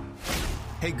boldly.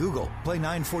 Hey Google, play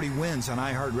 940 Wins on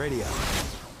iHeartRadio.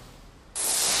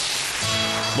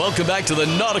 Welcome back to the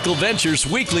Nautical Ventures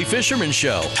Weekly Fisherman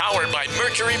Show, powered by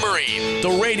Mercury Marine, the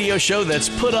radio show that's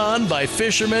put on by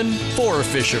fishermen for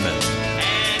fishermen.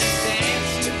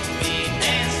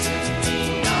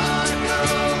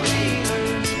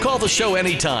 Call the show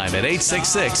anytime at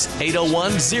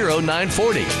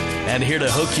 866-801-0940. And here to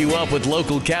hook you up with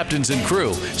local captains and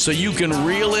crew so you can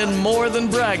reel in more than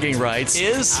bragging rights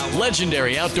is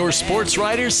legendary outdoor sports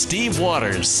writer Steve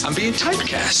Waters. I'm being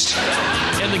typecast.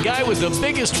 And the guy with the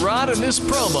biggest rod in this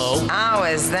promo. Oh,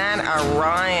 is that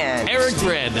Orion? Eric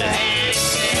Brandon.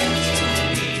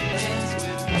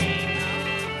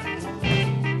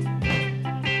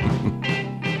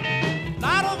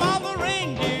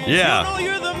 Yeah.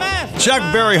 Chuck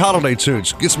Berry holiday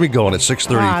tunes gets me going at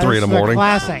 6:33 in the morning.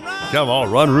 Classic. Come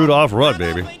on, run, Rudolph, run,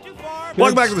 baby.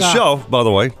 Welcome back to the show, by the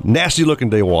way. Nasty looking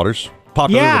day, Waters.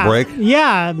 Popped under the break.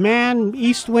 Yeah, man.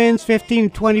 East winds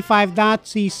 15 to 25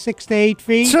 knots, east 6 to 8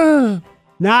 feet.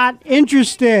 Not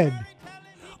interested.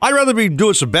 I'd rather be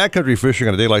doing some backcountry fishing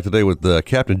on a day like today with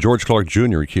Captain George Clark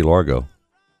Jr. in Key Largo.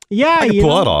 Yeah, I can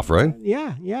pull that off, right?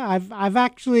 Yeah. I've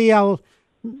actually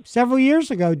several years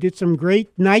ago did some great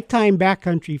nighttime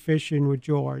backcountry fishing with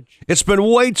George. It's been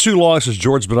way too long since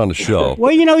George's been on the show.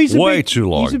 Well, he's way too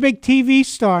long. He's a big TV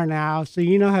star now, so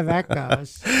you know how that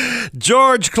goes.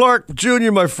 George Clark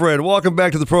Jr., my friend, welcome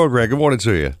back to the program. Good morning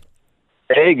to you.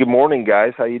 Hey, good morning,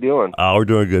 guys. How you doing? Oh, we're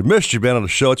doing good. Missed you, been on the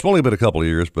show. It's only been a couple of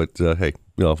years, but hey,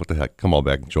 what the heck? Come on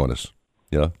back and join us.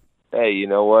 Hey, you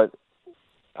know what?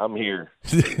 I'm here.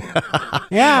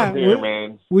 Yeah. I'm here,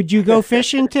 man. Would you go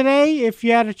fishing today if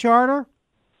you had a charter?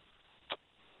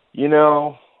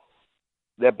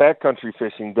 That backcountry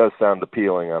fishing does sound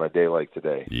appealing on a day like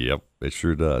today. Yep, it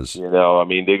sure does. They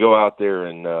go out there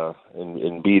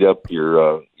and beat up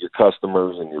your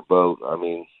customers and your boat.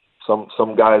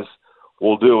 Some guys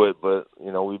will do it, but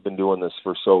we've been doing this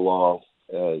for so long,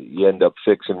 you end up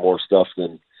fixing more stuff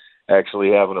than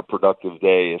actually having a productive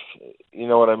day. If you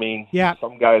know what I mean. Yeah.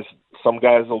 Some guys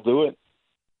will do it.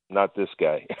 Not this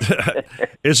guy.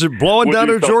 Is it blowing We'll down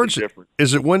do there, something George? different.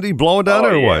 Is it windy blowing down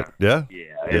there or what? Yeah.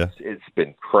 It's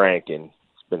been cranking.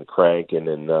 It's been cranking,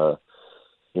 and the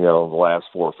last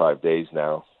 4 or 5 days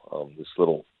now, this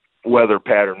little weather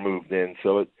pattern moved in.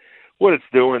 So what it's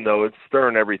doing though, it's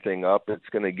stirring everything up. It's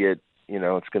going to get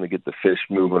the fish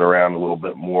moving around a little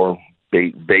bit more.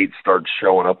 Bait starts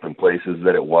showing up in places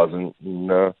that it wasn't,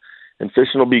 and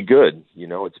fishing will be good.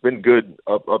 It's been good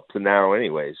up to now,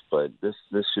 anyways. But this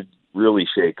should really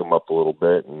shake them up a little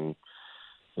bit and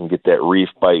get that reef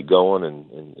bite going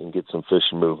and get some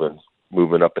fish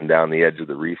moving up and down the edge of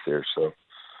the reef there. So,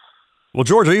 well,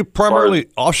 George, are you primarily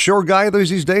offshore guy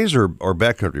these days or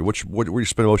backcountry? Where you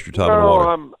spend most of your time in the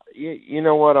water? You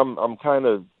know what? I'm kind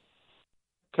of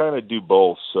do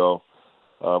both. So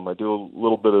I do a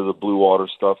little bit of the blue water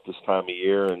stuff this time of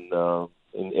year, and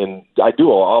I do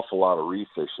an awful lot of reef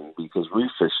fishing because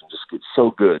reef fishing just gets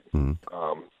so good.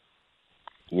 Mm-hmm.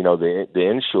 The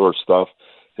inshore stuff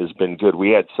has been good. We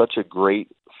had such a great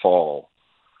fall.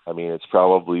 I mean, it's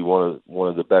probably one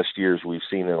of the best years we've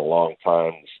seen in a long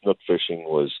time. Snook fishing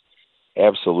was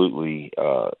absolutely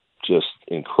just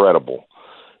incredible,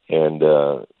 and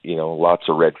lots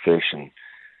of redfish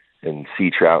and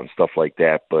sea trout and stuff like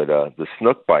that. But the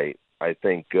snook bite, I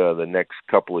think the next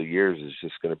couple of years is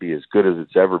just going to be as good as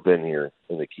it's ever been here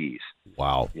in the Keys.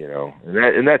 Wow.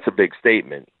 And that's a big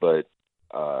statement, but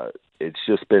it's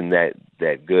just been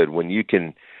that good. When you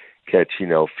can catch,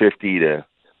 50 to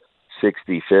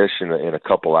 60 fish in a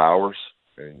couple hours,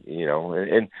 and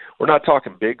we're not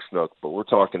talking big snook, but we're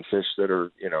talking fish that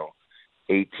are,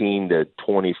 18 to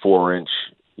 24 inch,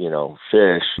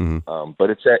 fish. Mm-hmm. But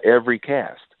it's at every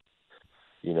cast.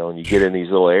 And you get in these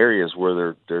little areas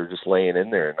where they're just laying in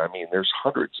there, and I mean, there's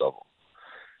hundreds of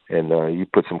them. And you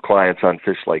put some clients on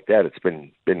fish like that, it's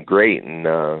been great, and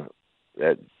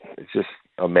that it's just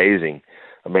amazing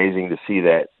to see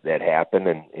that happen.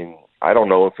 And I don't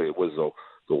know if it was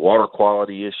the water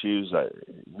quality issues.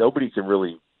 Nobody can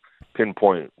really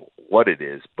pinpoint what it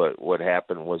is, but what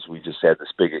happened was we just had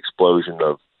this big explosion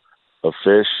of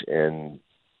fish, and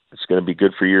it's going to be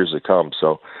good for years to come.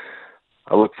 So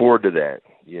I look forward to that.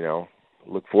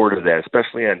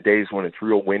 Especially on days when it's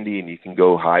real windy and you can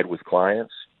go hide with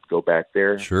clients, go back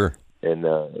there, sure, and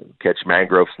catch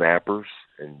mangrove snappers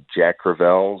and jack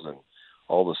crevalles and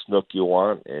all the snook you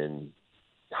want, and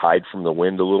hide from the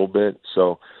wind a little bit.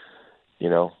 So,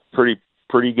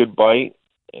 pretty good bite,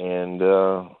 and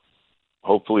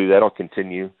hopefully that'll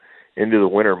continue into the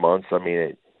winter months. I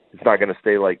mean, it's not going to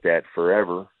stay like that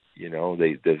forever.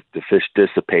 The fish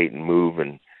dissipate and move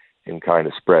and kind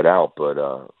of spread out, but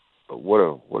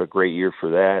what a great year for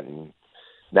that. And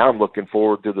now I'm looking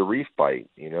forward to the reef bite.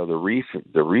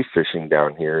 The reef fishing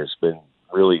down here has been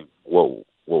really what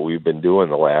we've been doing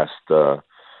the last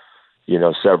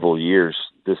several years.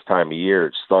 This time of year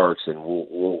it starts, and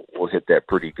we'll hit that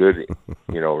pretty good,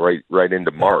 right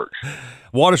into March.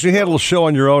 Waters, you handle a show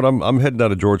on your own. I'm heading down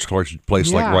to George Clark's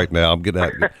place like right now. I'm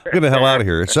getting the hell out of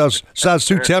here. It sounds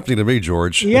too tempting to me,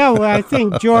 George. Yeah, well, I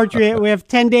think, George, we have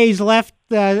 10 days left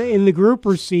in the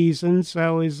grouper season.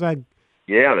 So is that's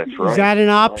right. Is that an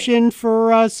option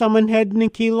for someone heading to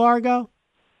Key Largo?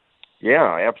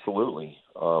 Yeah, absolutely.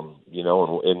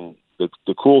 And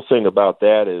the cool thing about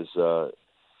that is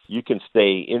you can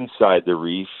stay inside the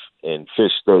reef and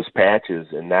fish those patches,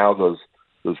 and now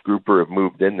those grouper have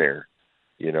moved in there.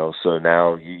 So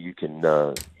now you can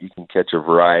catch a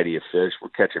variety of fish. We're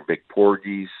catching big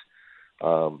porgies.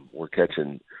 We're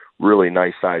catching really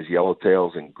nice sized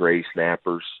yellowtails and gray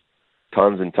snappers,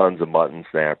 tons and tons of mutton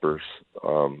snappers.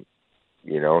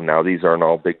 Now these aren't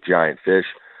all big giant fish,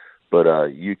 but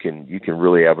you can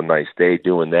really have a nice day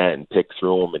doing that and pick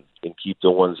through them and keep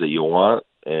the ones that you want,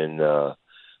 and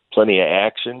plenty of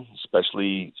action,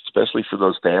 especially for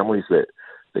those families that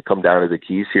come down to the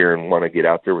Keys here and want to get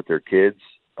out there with their kids.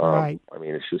 Right. I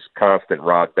mean, it's just constant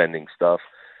rod bending stuff.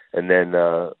 And then,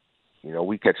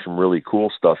 we catch some really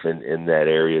cool stuff in that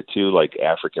area too, like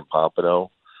African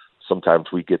pompano.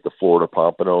 Sometimes we get the Florida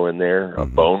pompano in there,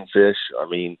 bonefish. I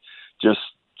mean, just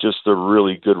a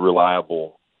really good,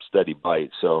 reliable, steady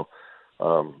bite. So,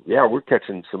 we're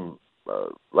catching some,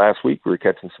 last week we were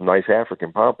catching some nice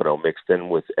African pompano mixed in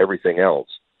with everything else,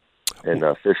 and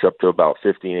fish up to about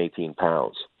 15, 18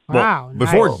 pounds. Wow.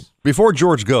 Well, before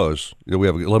George goes, we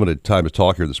have a limited time to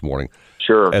talk here this morning.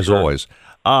 Sure. As always.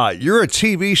 You're a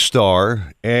TV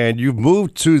star, and you've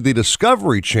moved to the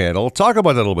Discovery Channel. Talk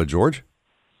about that a little bit, George.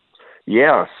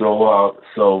 Yeah.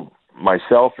 So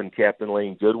myself and Captain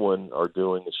Lane Goodwin are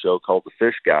doing a show called The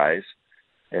Fish Guys,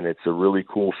 and it's a really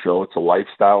cool show. It's a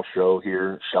lifestyle show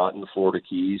here, shot in the Florida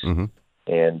Keys, and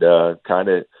kind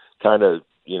of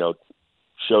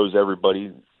shows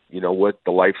everybody what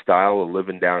the lifestyle of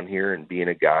living down here and being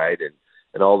a guide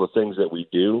and all the things that we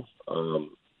do.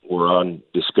 We're on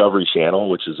Discovery Channel,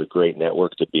 which is a great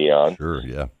network to be on. Sure,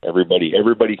 yeah.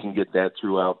 Everybody can get that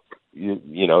throughout the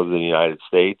United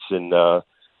States, and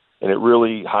it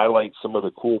really highlights some of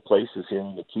the cool places here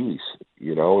in the Keys.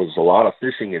 There's a lot of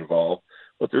fishing involved,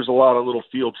 but there's a lot of little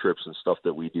field trips and stuff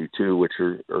that we do too, which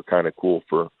are kind of cool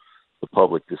for the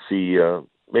public to see.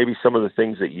 Maybe some of the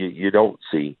things that you don't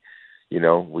see.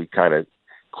 We kind of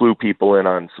clue people in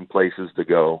on some places to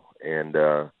go, and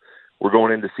we're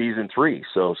going into season 3.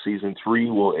 So season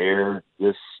 3 will air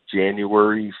this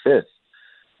January 5th,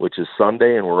 which is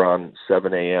Sunday, and we're on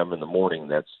 7 a.m. in the morning.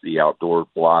 That's the outdoor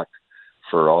block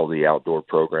for all the outdoor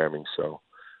programming. So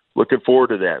looking forward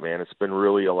to that, man. It's been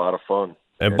really a lot of fun.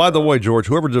 And by the way, George,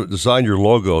 whoever designed your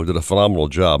logo did a phenomenal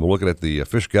job. I'm looking at the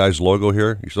Fish Guys logo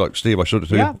here. You saw, Steve, I showed it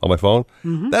to you on my phone.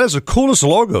 Mm-hmm. That is the coolest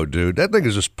logo, dude. That thing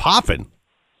is just popping.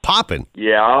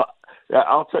 Yeah,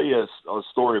 I'll tell you a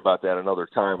story about that another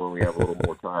time when we have a little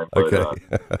more time. But Okay.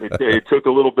 it took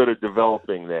a little bit of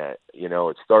developing that.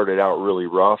 It started out really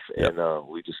rough, and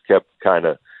we just kept kind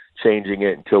of changing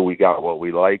it until we got what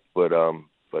we liked. But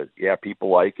yeah,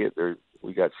 people like it.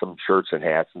 We got some shirts and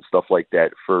hats and stuff like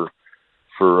that for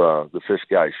the Fish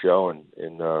Guys show, and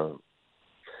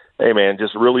hey, man,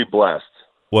 just really blessed.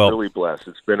 Really blessed.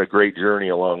 It's been a great journey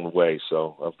along the way.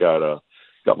 So I've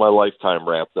got my lifetime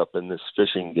wrapped up in this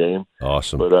fishing game.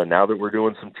 Awesome. But now that we're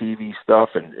doing some TV stuff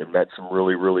and met some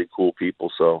really, really cool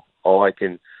people, so all I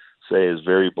can say is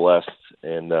very blessed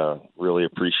and really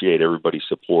appreciate everybody's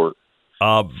support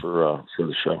for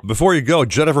the show. Before you go,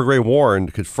 Jennifer Gray Warren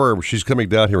confirmed she's coming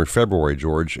down here in February,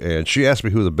 George, and she asked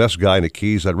me who the best guy in the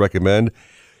Keys I'd recommend.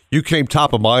 You came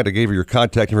top of mind. I gave her your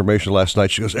contact information last night.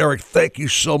 She goes, Eric, thank you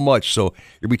so much. So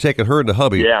you'll be taking her and the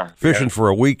hubby fishing for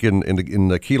a week in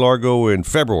the Key Largo in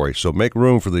February. So make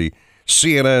room for the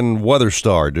CNN weather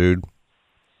star, dude.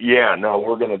 Yeah, no,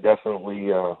 we're going to definitely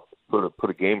put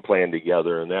a game plan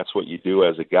together, and that's what you do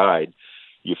as a guide.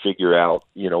 You figure out,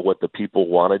 what the people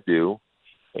want to do,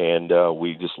 and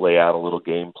we just lay out a little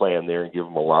game plan there and give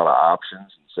them a lot of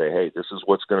options and say, hey, this is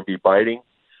what's going to be biting.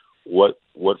 What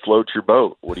floats your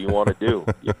boat? What do you want to do?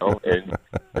 And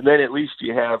then at least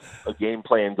you have a game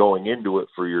plan going into it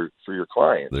for your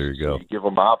clients. There you go. So you give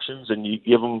them options, and you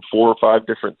give them 4 or 5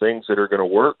 different things that are going to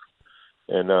work,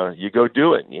 and you go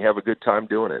do it, and you have a good time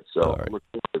doing it. So I look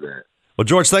forward to that. Well,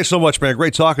 George, thanks so much, man.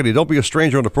 Great talking to you. Don't be a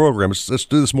stranger on the program. Let's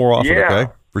do this more often, okay?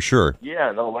 For sure.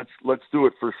 Yeah, no, let's do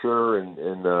it for sure,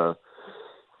 and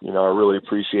I really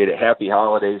appreciate it. Happy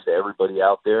holidays to everybody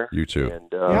out there. You too. And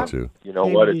you too. You know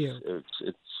what?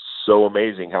 It's so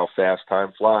amazing how fast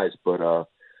time flies, but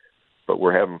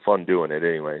we're having fun doing it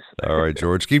anyways. All right,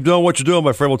 George. Keep doing what you're doing,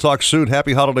 my friend. We'll talk soon.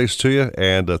 Happy holidays to you,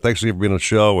 and thanks again for being on the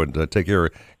show, and take care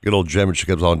of good old Jem when she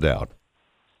comes on down.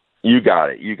 You got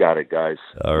it, guys.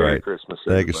 All Merry right. Christmas,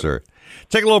 Thank you, sir.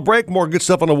 Take a little break. More good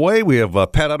stuff on the way. We have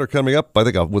Pat Utter coming up, I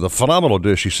think, with a phenomenal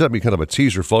dish. She sent me kind of a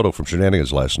teaser photo from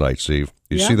Shenanigans last night, Steve.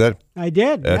 Did you see that? I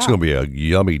did. That's going to be a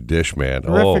yummy dish, man.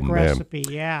 Terrific man. recipe,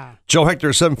 yeah. Joe Hector,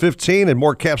 7:15, and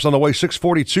more caps on the way,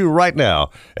 6:42 right now,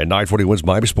 and 9:40 wins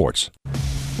Miami Sports.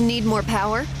 Need more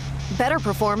power? Better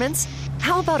performance?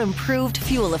 How about improved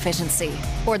fuel efficiency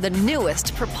or the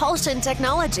newest propulsion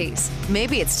technologies?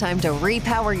 Maybe it's time to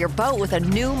repower your boat with a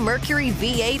new Mercury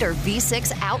V8 or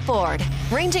V6 outboard.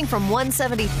 Ranging from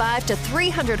 175 to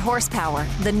 300 horsepower,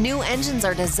 the new engines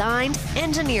are designed,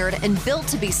 engineered, and built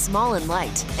to be small and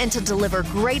light and to deliver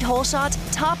great hole shot,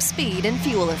 top speed, and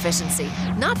fuel efficiency.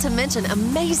 Not to mention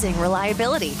amazing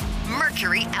reliability.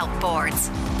 Mercury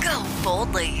Outboards. Go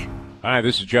boldly. Hi,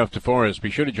 this is Jeff DeForest. Be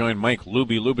sure to join Mike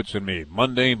Lubitz and me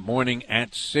Monday morning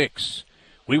at 6.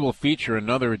 We will feature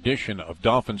another edition of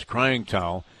Dolphins Crying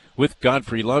Towel with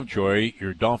Godfrey Lovejoy,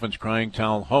 your Dolphins Crying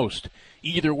Towel host.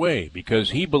 Either way, because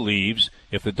he believes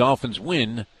if the Dolphins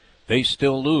win, they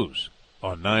still lose.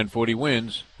 On 940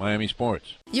 Wins, Miami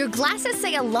Sports. Your glasses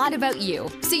say a lot about you,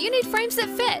 so you need frames that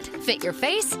fit your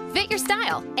face, fit your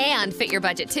style, and fit your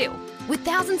budget too. With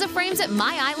thousands of frames at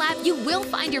My Eye Lab, you will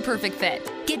find your perfect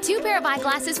fit. Get 2 pair of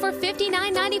eyeglasses for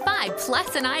 $59.95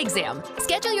 plus an eye exam.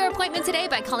 Schedule your appointment today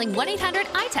by calling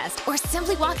 1-800-EYE-TEST or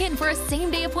simply walk in for a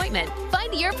same-day appointment.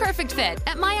 Find your perfect fit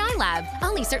at My Eye Lab.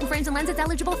 Only certain frames and lenses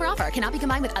eligible for offer. Cannot be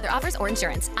combined with other offers or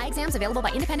insurance. Eye exams available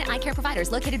by independent eye care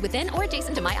providers located within or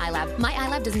adjacent to My Eye Lab. My Eye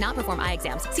Lab does not perform eye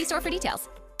exams. See store for details.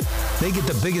 They get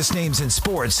the biggest names in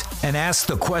sports and ask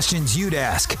the questions you'd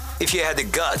ask if you had the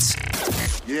guts.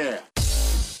 Yeah.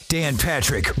 Dan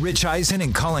Patrick, Rich Eisen,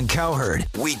 and Colin Cowherd.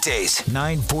 Weekdays,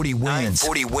 940 wins.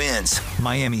 940 wins.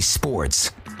 Miami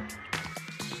Sports.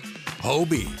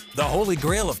 Hobie, the holy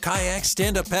grail of kayaks,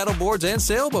 stand-up paddleboards, and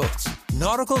sailboats.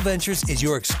 Nautical-Ventures is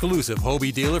your exclusive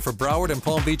Hobie dealer for Broward and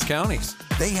Palm Beach counties.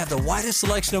 They have the widest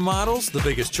selection of models, the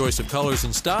biggest choice of colors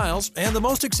and styles, and the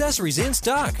most accessories in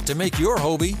stock to make your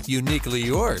Hobie uniquely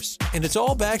yours. And it's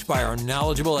all backed by our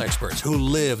knowledgeable experts who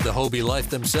live the Hobie life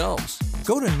themselves.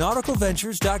 Go to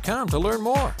Nautical-Ventures.com to learn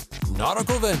more.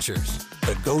 Nautical Ventures,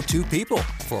 the go-to people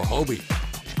for Hobie.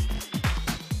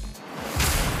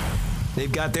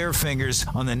 They've got their fingers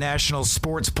on the national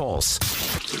sports pulse.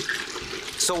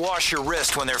 So wash your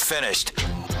wrist when they're finished.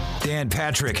 Dan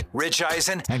Patrick, Rich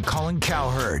Eisen, and Colin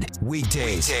Cowherd.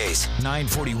 Weekdays,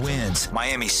 940 wins.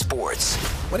 Miami Sports.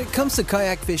 When it comes to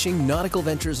kayak fishing, Nautical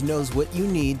Ventures knows what you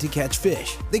need to catch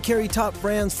fish. They carry top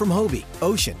brands from Hobie,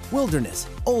 Ocean, Wilderness,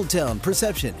 Old Town,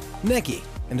 Perception, Necky,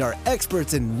 and are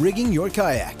experts in rigging your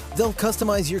kayak. They'll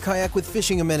customize your kayak with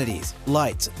fishing amenities,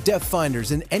 lights, depth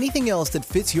finders, and anything else that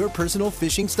fits your personal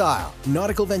fishing style.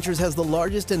 Nautical Ventures has the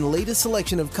largest and latest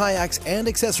selection of kayaks and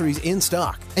accessories in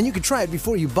stock, and you can try it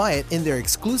before you buy it in their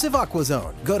exclusive Aqua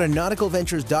Zone. Go to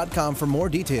nauticalventures.com for more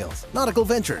details. Nautical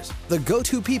Ventures, the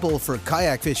go-to people for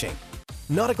kayak fishing.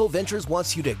 Nautical Ventures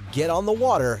wants you to get on the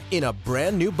water in a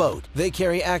brand new boat. They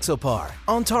carry Axopar,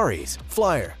 Antares,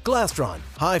 Flyer, Glastron,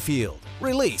 Highfield,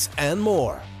 Release, and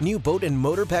more. New boat and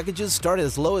motor packages start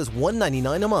as low as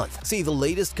 $199 a month. See the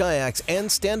latest kayaks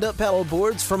and stand-up paddle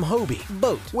boards from Hobie,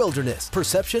 Boat, Wilderness,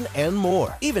 Perception, and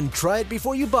more. Even try it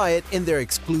before you buy it in their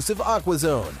exclusive Aqua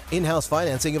Zone. In-house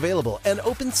financing available and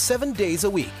open 7 days a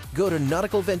week. Go to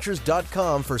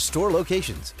nauticalventures.com for store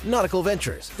locations. Nautical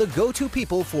Ventures, the go-to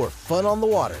people for fun on the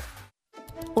water.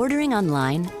 Ordering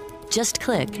online? Just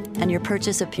click and your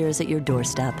purchase appears at your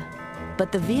doorstep.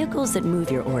 But the vehicles that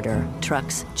move your order,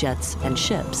 trucks, jets, and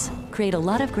ships, create a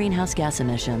lot of greenhouse gas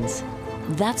emissions.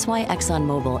 That's why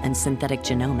ExxonMobil and Synthetic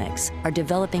Genomics are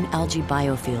developing algae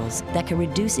biofuels that can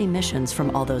reduce emissions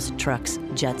from all those trucks,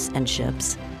 jets, and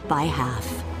ships by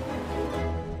half.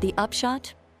 The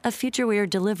upshot? A future where your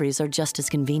deliveries are just as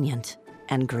convenient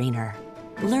and greener.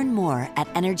 Learn more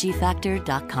at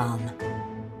energyfactor.com.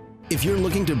 If you're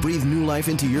looking to breathe new life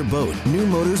into your boat, new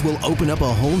motors will open up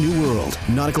a whole new world.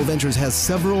 Nautical Ventures has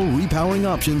several repowering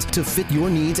options to fit your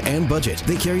needs and budget.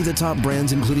 They carry the top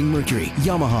brands including Mercury,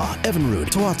 Yamaha, Evinrude,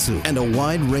 Tohatsu, and a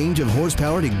wide range of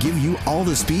horsepower to give you all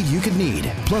the speed you could need.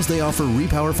 Plus, they offer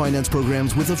repower finance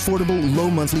programs with affordable, low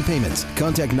monthly payments.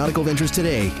 Contact Nautical Ventures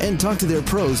today and talk to their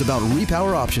pros about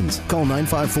repower options. Call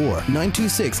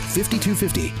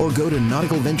 954-926-5250 or go to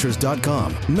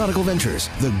nauticalventures.com. Nautical Ventures,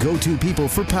 the go-to people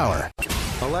for power.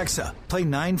 Alexa, play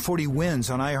 940 wins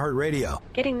on iHeartRadio.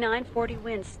 Getting 940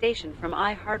 wins station from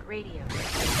iHeartRadio.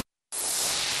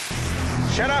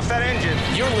 Shut off that engine.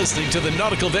 You're listening to the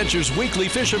Nautical Ventures Weekly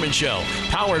Fisherman Show,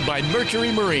 powered by Mercury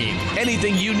Marine.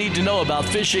 Anything you need to know about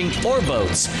fishing or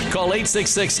boats, call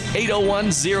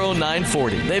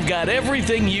 866-801-0940. They've got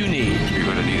everything you need. You're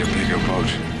going to need a bigger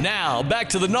boat. Now, back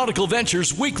to the Nautical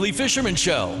Ventures Weekly Fisherman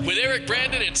Show with Eric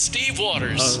Brandon and Steve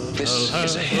Waters. This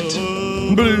is a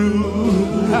hit. Blue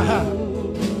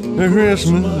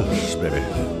Christmas, baby,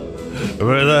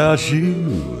 without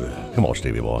you. Come on,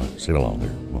 Stevie boy, sing along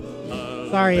here.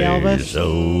 Sorry, Elvis.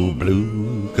 So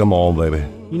blue. Come on, baby.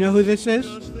 You know who this is?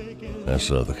 That's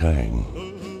the King.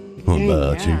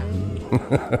 Without you.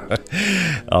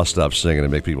 I'll stop singing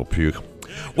and make people puke.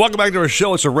 Welcome back to our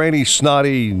show. It's a rainy,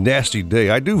 snotty, nasty day.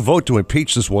 I do vote to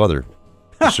impeach this weather,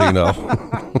 so you know.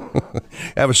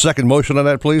 Have a second motion on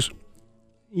that, please?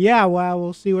 Yeah, well,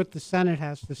 we'll see what the Senate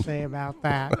has to say about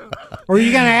that. Or are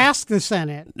you going to ask the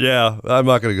Senate? Yeah, I'm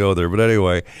not going to go there. But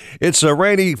anyway, it's a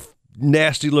rainy,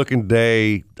 nasty-looking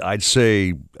day. I'd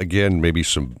say, again, maybe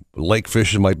some lake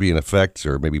fishing might be in effect,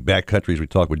 or maybe backcountry, as we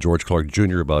talked with George Clark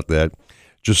Jr. about that.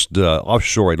 Just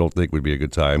offshore, I don't think would be a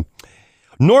good time.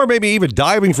 Nor maybe even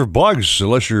diving for bugs,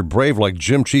 unless you're brave like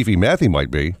Jim Chiefy Matthew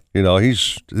might be. You know,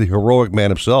 he's the heroic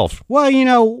man himself. Well, you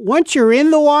know, once you're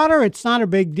in the water, it's not a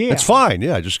big deal. It's fine,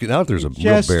 yeah. Just getting out there's a real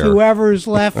just bear. Whoever's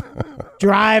left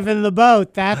driving the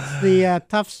boat. That's the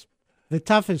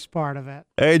toughest part of it.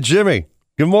 Hey, Jimmy.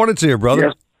 Good morning to you, brother.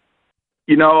 Yes.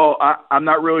 You know, I'm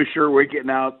not really sure we're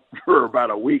getting out for about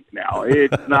a week now.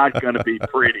 It's not going to be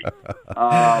pretty.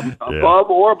 Above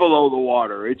or below the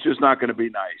water, it's just not going to be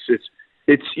nice.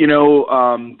 It's you know,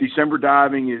 December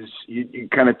diving is you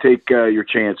kind of take your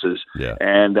chances. Yeah.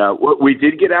 And what we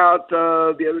did get out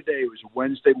the other day, it was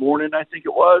Wednesday morning, I think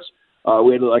it was.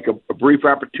 We had like a brief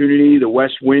opportunity. The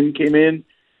west wind came in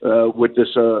with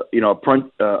this,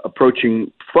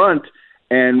 approaching front,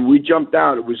 and we jumped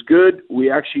out. It was good. We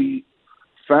actually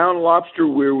found lobster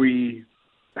where we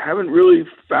haven't really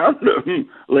found them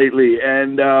lately,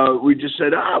 and we just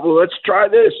said, well, let's try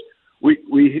this.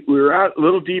 We were out a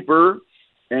little deeper,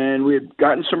 and we had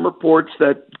gotten some reports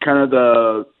that kind of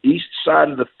the east side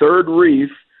of the third reef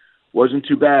wasn't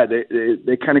too bad.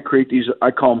 They kind of create these,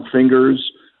 I call them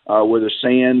fingers, where the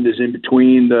sand is in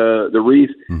between the reef,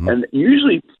 and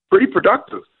usually pretty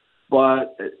productive,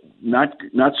 but not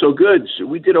so good. So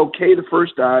we did okay the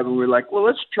first dive, and we were like, well,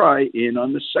 let's try in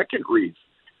on the second reef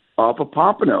off of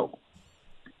Pompano,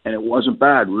 and it wasn't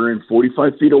bad. We were in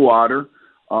 45 feet of water.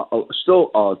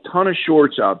 Still a ton of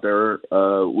shorts out there,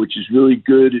 which is really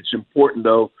good. It's important,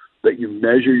 though, that you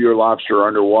measure your lobster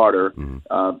underwater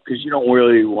because you don't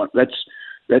really want –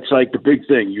 that's like the big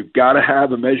thing. You've got to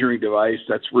have a measuring device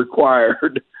that's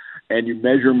required, and you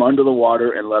measure them under the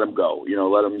water and let them go.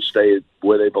 Let them stay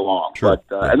where they belong. Sure.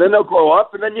 But and then they'll grow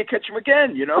up, and then you catch them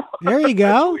again. There you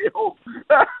go.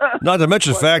 Not to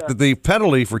mention the fact that the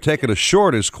penalty for taking a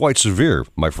short is quite severe,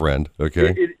 my friend.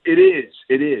 Okay. It is.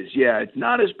 It is. Yeah, it's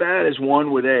not as bad as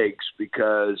one with eggs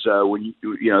because when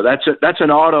that's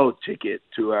an auto ticket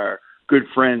to our good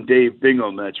friend Dave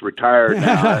Bingham that's retired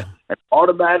now.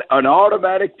 An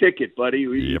automatic ticket, buddy.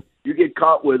 You get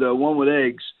caught with one with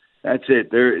eggs, that's it.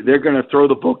 They're going to throw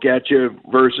the book at you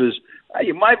versus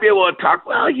you might be able to talk.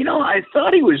 Well, I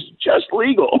thought he was just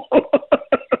legal.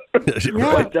 But,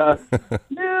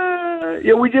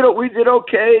 we did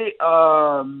okay.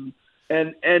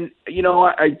 And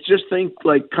I just think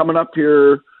like coming up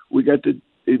here, we got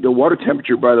the water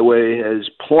temperature, by the way, has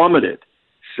plummeted.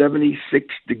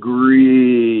 76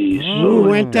 degrees. Oh,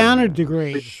 went down a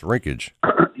degree. Shrinkage.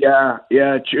 Yeah,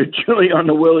 chilly on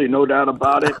the willy, no doubt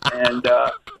about it. And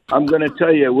I'm going to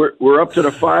tell you, we're up to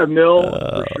the 5 mil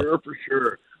for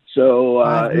sure. So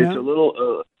it's a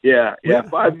little,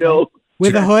 5 mil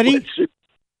with a hoodie.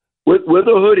 With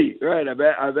a hoodie, right?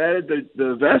 I've added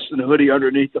the vest and the hoodie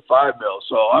underneath the 5 mil,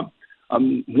 so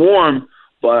I'm warm.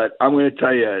 But I'm going to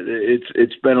tell you,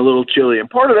 it's been a little chilly, and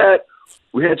part of that.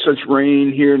 We had such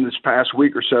rain here in this past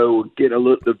week or so.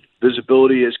 The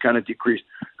visibility has kind of decreased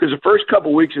because the first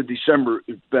couple of weeks of December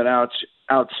has been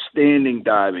outstanding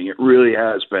diving. It really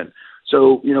has been.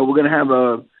 So we're going to have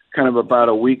a kind of about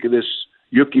a week of this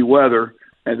yucky weather,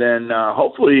 and then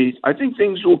hopefully I think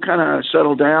things will kind of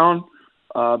settle down.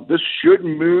 This should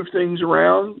move things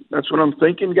around. That's what I'm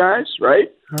thinking, guys.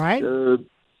 Right? Right.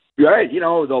 Right.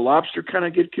 The lobster kind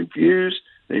of get confused.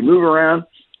 They move around.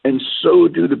 And so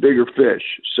do the bigger fish.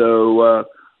 So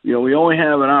we only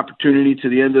have an opportunity to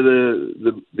the end of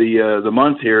the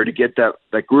month here to get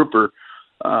that grouper.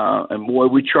 And boy,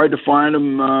 we tried to find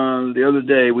them the other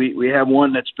day. We have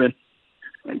one that's been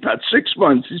about 6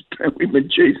 months. We've been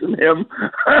chasing him.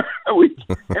 we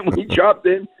dropped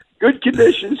in good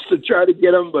conditions to try to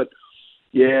get him, but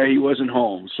yeah, he wasn't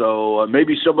home. So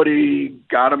maybe somebody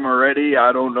got him already.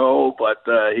 I don't know, but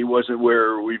he wasn't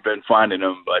where we've been finding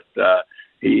him. But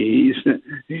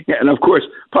and of course,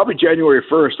 probably January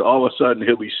 1st, all of a sudden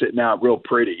he'll be sitting out real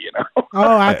pretty,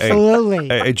 Oh, absolutely.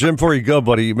 Hey, Jim, before you go,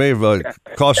 buddy, you may have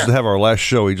caused us to have our last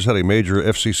show. He just had a major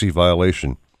FCC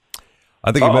violation.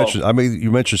 I think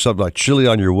you mentioned something like chili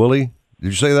on your willy. Did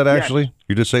you say that actually? Yes.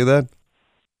 You did say that?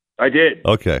 I did.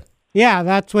 Okay. Yeah,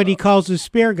 that's what he calls his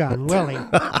spear gun, Willie.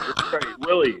 Right,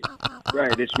 Willie.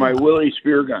 Right, it's my Willie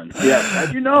spear gun. Yes,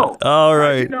 how'd you know? All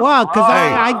right. Well, because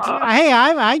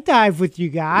I dive with you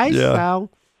guys, so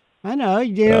I know.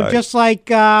 Just like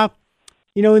in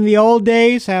the old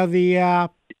days, how the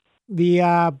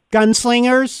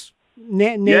gunslingers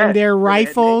named their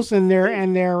rifles and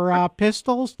their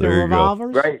pistols, their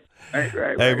revolvers. Right.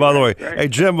 Hey, by the way, hey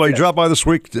Jim, you dropped by this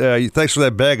week. Thanks for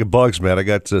that bag of bugs, man. I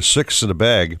got 6 in a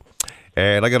bag.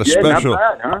 And I got a special.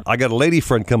 Not bad, huh? I got a lady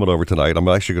friend coming over tonight. I'm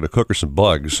actually going to cook her some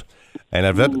bugs, and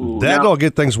if that'll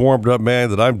get things warmed up, man,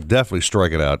 that I'm definitely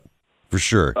striking out for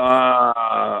sure.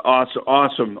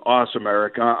 Awesome,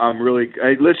 Eric. I'm really.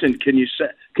 Hey, listen, can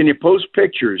you post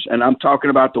pictures? And I'm talking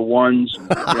about the ones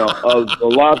of the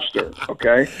lobster.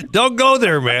 Okay. Don't go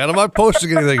there, man. I'm not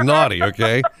posting anything naughty.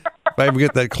 Okay. If I even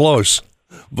get that close.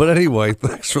 But anyway,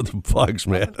 thanks for the bugs,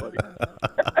 man.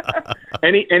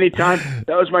 Anytime.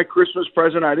 That was my Christmas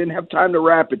present. I didn't have time to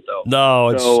wrap it, though. No,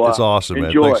 it's awesome, man.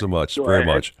 Enjoy. Thanks so much. Very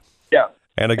much. Yeah.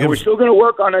 And we're still going to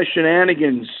work on a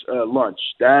shenanigans lunch.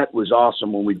 That was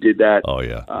awesome when we did that. Oh,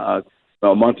 yeah.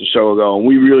 A month or so ago, and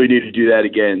we really need to do that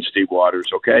again, Steve Waters,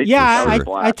 okay? Yeah,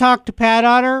 I talked to Pat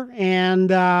Otter,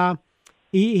 and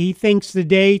he thinks the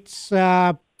dates,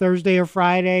 Thursday or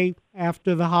Friday,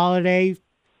 after the holiday,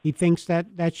 he thinks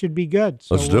that should be good.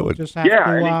 So Let's do it. Just have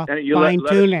to and you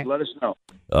fine-tune it. let us know.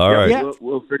 All right. Yeah.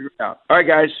 We'll figure it out. All right,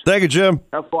 guys. Thank you, Jim.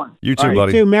 Have fun. You too, All right.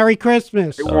 buddy. You too. Merry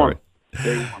Christmas. Stay warm.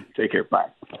 Stay warm. Take care. Bye.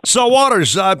 So,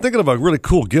 Waters, I'm thinking of a really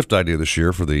cool gift idea this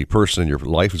year for the person in your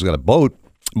life who's got a boat.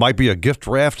 Might be a gift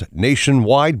wrapped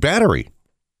nationwide battery.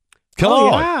 Come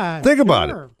on. Yeah, Think about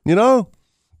it. You know,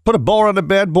 put a bow on the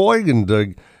bad boy, and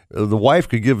the wife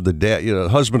could give the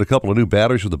husband a couple of new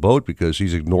batteries for the boat because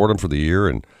he's ignored them for the year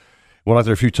and went out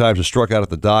there a few times and struck out at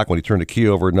the dock. When he turned the key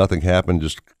over, nothing happened.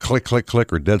 Just click, click,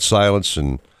 click, or dead silence.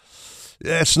 And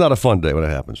it's not a fun day when it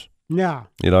happens. No.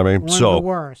 You know what I mean? One of the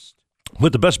worst.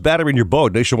 With the best battery in your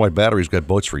boat, Nationwide Battery's got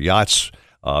boats for yachts,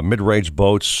 mid-range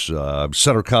boats,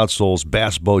 center consoles,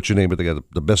 bass boats, you name it. They got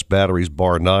the best batteries,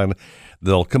 bar none.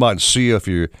 They'll come out and see if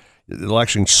they'll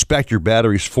actually inspect your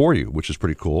batteries for you, which is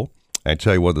pretty cool, and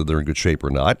tell you whether they're in good shape or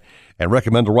not, and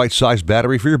recommend the right size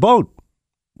battery for your boat.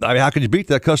 I mean, how can you beat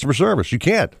that customer service? You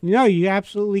can't. No, you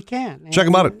absolutely can't. Check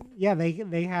them out. Yeah,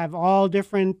 they have all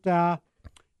different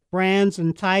brands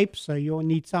and types, so you'll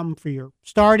need something for your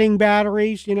starting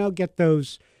batteries. Get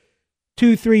those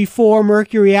 2, 3, 4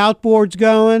 Mercury outboards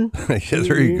going. Yeah,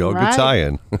 there you go. Right? Good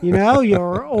tie-in. If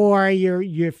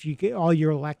you get all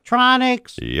your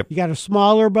electronics. Yep. You got a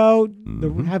smaller boat.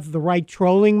 Have the right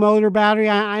trolling motor battery.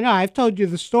 I know. I've told you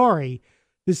the story.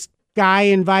 This guy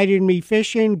invited me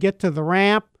fishing. Get to the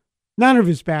ramp. None of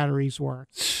his batteries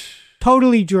worked.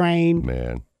 Totally drained.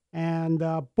 Man. And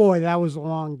boy, that was a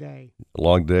long day. A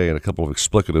long day and a couple of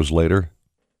explicatives later,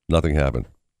 nothing happened.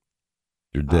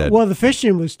 You're dead. Well, the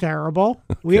fishing was terrible.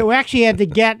 We actually had to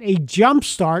get a jump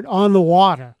start on the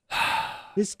water.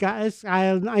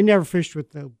 I never fished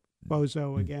with the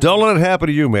bozo again. Don't let it happen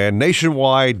to you, man.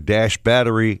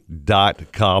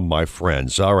 Nationwide-battery.com, my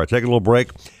friends. All right, take a little break.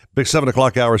 Big 7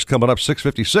 o'clock hour is coming up,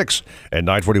 6:56, and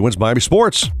 940 Wins Miami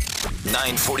Sports.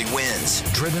 940 Wins.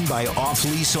 Driven by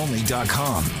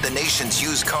offleaseonly.com. The nation's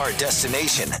used car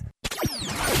destination.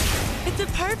 It's a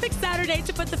perfect Saturday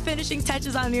to put the finishing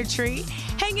touches on your tree.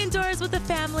 Hang indoors with the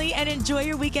family and enjoy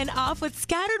your weekend off with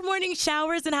scattered morning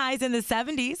showers and highs in the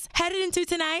 70s. Headed into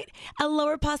tonight, a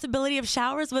lower possibility of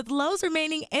showers with lows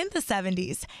remaining in the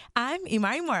 70s. I'm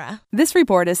Imari Mora. This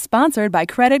report is sponsored by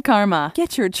Credit Karma.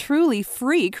 Get your truly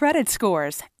free credit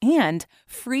scores and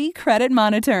free credit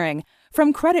monitoring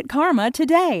from Credit Karma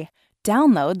today.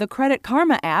 Download the Credit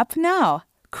Karma app now.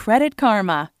 Credit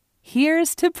Karma.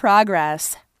 Here's to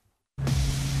progress.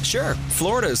 Sure,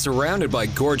 Florida is surrounded by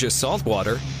gorgeous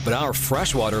saltwater, but our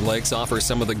freshwater lakes offer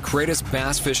some of the greatest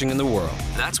bass fishing in the world.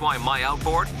 That's why my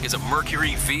outboard is a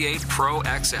Mercury V8 Pro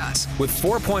XS. With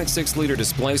 4.6-liter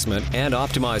displacement and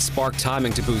optimized spark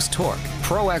timing to boost torque,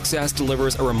 Pro XS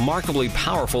delivers a remarkably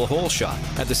powerful hole shot.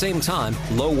 At the same time,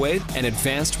 low weight and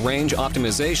advanced range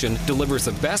optimization delivers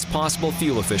the best possible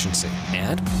fuel efficiency.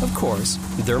 And, of course,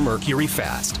 they're Mercury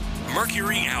fast.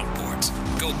 Mercury Outboards.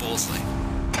 Go Bullsley.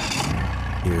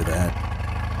 Hear that?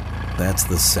 That's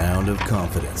the sound of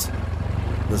confidence.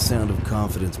 The sound of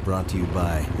confidence brought to you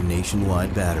by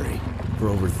Nationwide Battery. For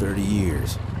over 30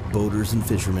 years, boaters and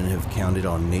fishermen have counted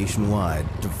on Nationwide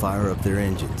to fire up their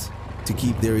engines, to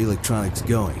keep their electronics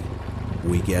going,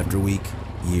 week after week,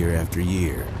 year after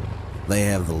year. They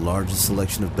have the largest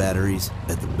selection of batteries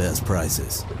at the best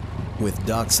prices, with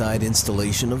dockside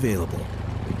installation available.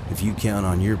 If you count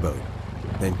on your boat,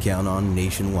 then count on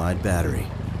Nationwide Battery.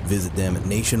 Visit them at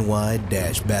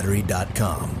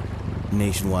nationwide-battery.com.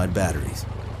 Nationwide Batteries,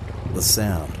 the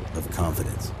sound of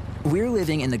confidence. We're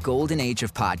living in the golden age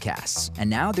of podcasts, and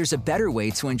now there's a better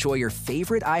way to enjoy your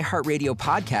favorite iHeartRadio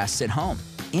podcasts at home.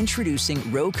 Introducing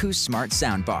Roku Smart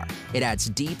Soundbar. It adds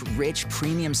deep, rich,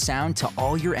 premium sound to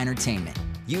all your entertainment.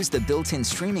 Use the built-in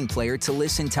streaming player to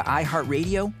listen to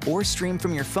iHeartRadio or stream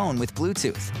from your phone with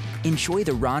Bluetooth. Enjoy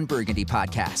the Ron Burgundy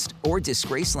podcast or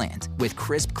Disgraceland with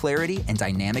crisp clarity and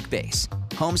dynamic bass.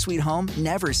 Home Sweet Home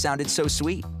never sounded so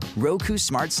sweet. Roku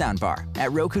Smart Soundbar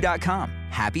at Roku.com.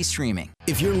 Happy streaming.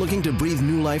 If you're looking to breathe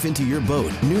new life into your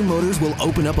boat, new motors will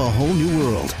open up a whole new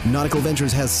world.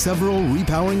 Nautical-Ventures has several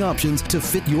repowering options to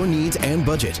fit your needs and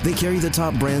budget. They carry the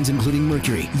top brands including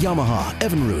Mercury, Yamaha,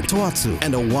 Evinrude, Tohatsu,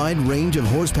 and a wide range of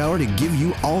horsepower to give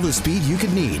you all the speed you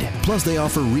could need. Plus, they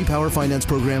offer repower finance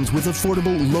programs with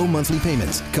affordable, low monthly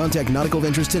payments. Contact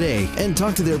Nautical-Ventures today and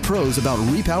talk to their pros about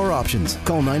repower options.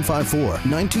 Call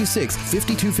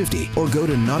 954-926-5250 or go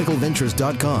to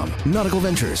nauticalventures.com. Nautical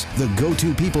Ventures, the go-to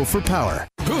people for power.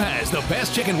 Who has the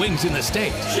best chicken wings in the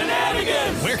state? Shenanigans!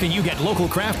 Shenanigans! Where can you get local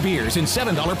craft beers and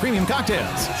 $7 premium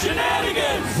cocktails?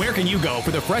 Shenanigans! Where can you go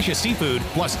for the freshest seafood,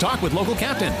 plus talk with local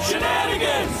captains?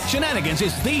 Shenanigans! Shenanigans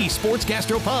is the sports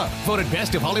gastro pub, voted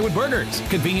best of Hollywood burgers,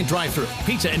 convenient drive-thru,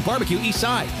 pizza and barbecue east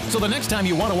side. So the next time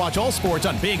you want to watch all sports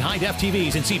on big high-def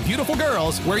TVs and see beautiful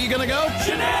girls, where are you going to go?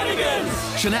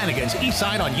 Shenanigans! Shenanigans east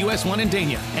side on US 1 in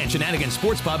Dania, and Shenanigans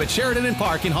Sports Pub at Sheridan and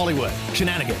Park in Hollywood.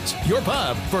 Shenanigans, your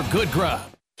pub for good grub.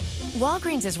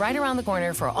 Walgreens is right around the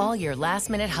corner for all your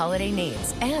last-minute holiday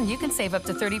needs. And you can save up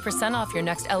to 30% off your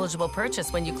next eligible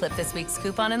purchase when you clip this week's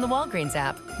coupon in the Walgreens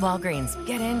app. Walgreens,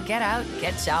 get in, get out,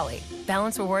 get jolly.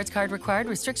 Balance rewards card required.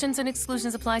 Restrictions and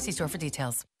exclusions apply. See store for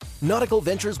details.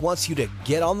 Nautical-Ventures wants you to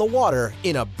get on the water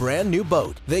in a brand new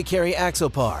boat. They carry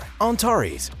Axopar,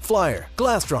 Antares, Flyer,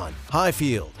 Glastron,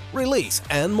 Highfield, Release,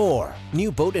 and more.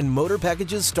 New boat and motor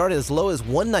packages start as low as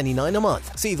 $199 a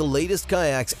month. See the latest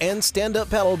kayaks and stand-up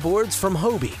paddle boards from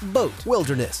Hobie, Boat,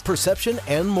 Wilderness, Perception,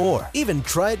 and more. Even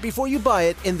try it before you buy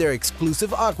it in their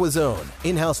exclusive Aqua Zone.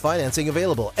 In-house financing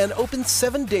available and open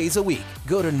 7 days a week.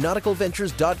 Go to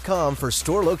nauticalventures.com for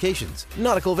store locations.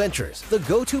 Nautical Ventures, the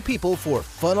go-to people for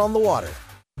fun on the water.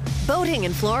 Boating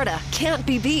in Florida can't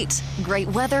be beat. Great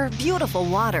weather, beautiful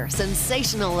water,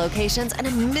 sensational locations, and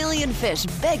a million fish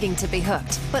begging to be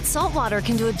hooked. But saltwater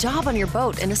can do a job on your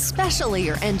boat and especially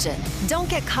your engine. Don't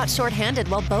get caught short-handed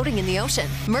while boating in the ocean.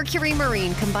 Mercury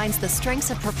Marine combines the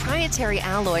strengths of proprietary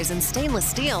alloys and stainless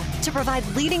steel to provide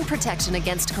leading protection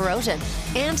against corrosion.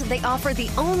 And they offer the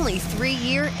only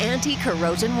 3-year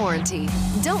anti-corrosion warranty.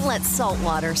 Don't let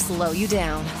saltwater slow you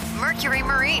down. Mercury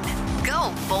Marine.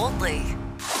 Go boldly.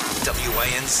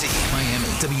 WINC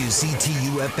Miami,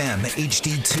 WCTU FM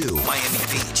HD2 Miami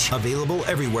Beach. Available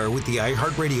everywhere with the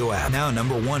iHeartRadio app. Now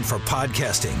 #1 for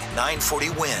podcasting.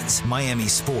 940 Wins, Miami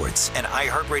Sports, and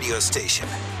iHeartRadio station.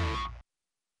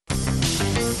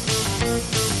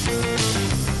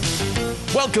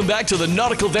 Welcome back to the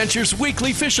Nautical-Ventures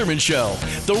Weekly Fisherman Show,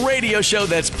 the radio show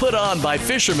that's put on by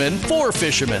fishermen for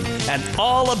fishermen and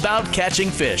all about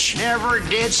catching fish. Never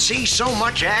did see so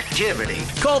much activity.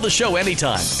 Call the show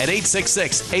anytime at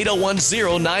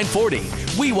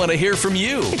 866-801-0940. We want to hear from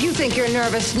you. If you think you're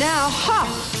nervous now,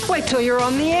 wait till you're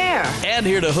on the air. And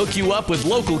here to hook you up with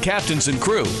local captains and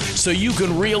crew so you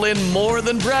can reel in more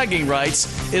than bragging rights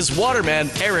is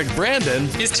waterman Eric Brandon.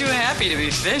 He's too happy to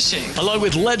be fishing. Along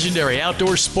with legendary outdoor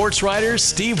sports writer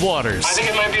Steve Waters. I think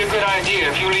it might be a good idea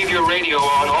if you leave your radio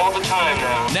on all the time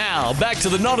now. Now, back to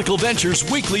the Nautical-Ventures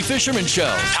Weekly Fisherman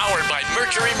Show. Powered by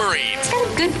Mercury Marine. It's got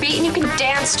a good beat and you can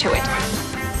dance to it.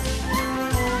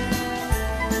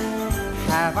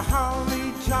 Have a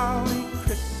holly jolly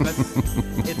Christmas.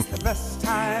 It's the best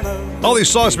time of All these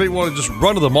songs make me want to just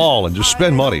run to the mall and just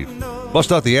spend money.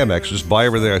 Bust out the Amex, just buy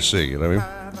everything I see. You know what I mean?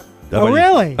 Oh,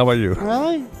 really? How about you?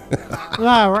 Really?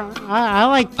 Well, I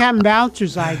like Captain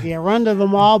Bouncer's idea. Run to the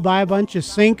mall, buy a bunch of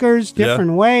sinkers,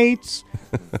 different weights,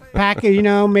 pack it,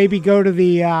 maybe go to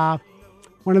the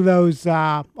one of those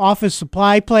office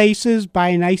supply places, buy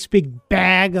a nice big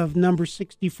bag of number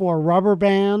 64 rubber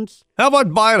bands. How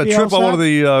about buying a trip on one of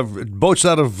the boats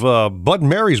out of Bud and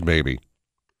Mary's, maybe?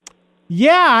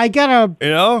 Yeah, I got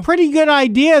a pretty good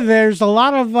idea. There's a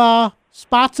lot of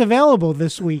spots available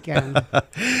this weekend.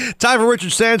 Time for Richard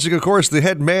Stanczyk, of course, the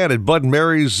head man at Bud and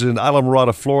Mary's in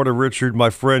Islamorada, Florida. Richard, my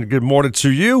friend, good morning to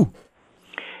you.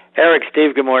 Eric,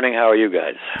 Steve, good morning. How are you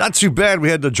guys? Not too bad. We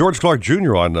had George Clark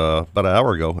Jr. on about an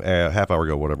hour ago, half hour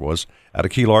ago, whatever it was, out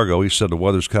of Key Largo. He said the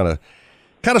weather's kind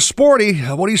of sporty.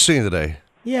 What are you seeing today?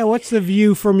 Yeah, what's the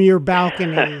view from your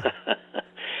balcony?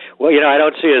 Well, I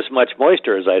don't see as much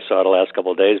moisture as I saw the last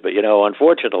couple of days, but,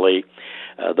 unfortunately,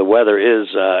 the weather is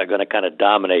going to kind of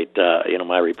dominate,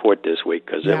 my report this week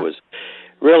because it was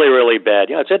really, really bad.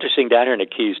 It's interesting down here in the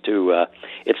Keys, too.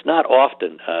 It's not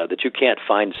often that you can't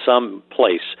find some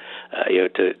place,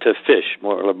 to fish,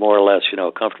 more or less,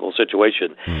 a comfortable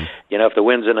situation. Mm. If the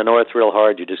wind's in the north real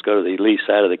hard, you just go to the lee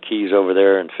side of the Keys over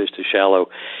there and fish the shallow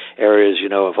areas,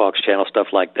 of Hawks Channel, stuff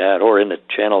like that, or in the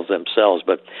channels themselves.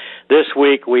 But this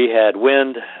week we had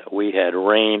wind, we had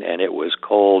rain, and it was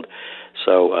cold.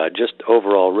 So just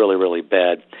overall really, really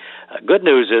bad. Good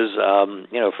news is,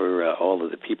 for all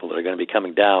of the people that are going to be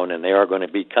coming down, and they are going to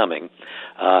be coming,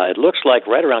 it looks like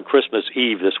right around Christmas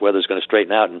Eve this weather's going to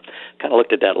straighten out, and kind of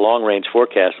looked at that long-range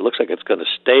forecast. It looks like it's going to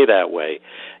stay that way,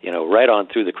 right on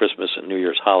through the Christmas and New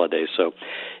Year's holidays. So,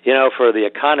 for the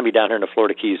economy down here in the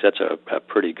Florida Keys, that's a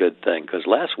pretty good thing, because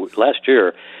last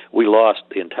year we lost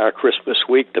the entire Christmas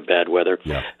week to bad weather.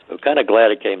 Yeah. So kind of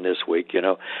glad it came this week,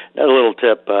 Another little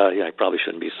tip, I probably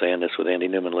shouldn't be saying this with Andy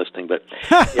Newman listening, but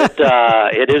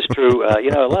it is true.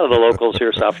 A lot of the locals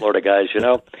here, South Florida guys,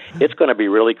 it's going to be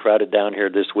really crowded down here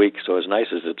this week. So as nice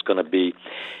as it's going to be,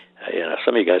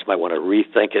 some of you guys might want to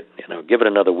rethink it. Give it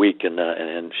another week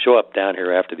and show up down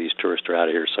here after these tourists are out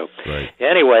of here. So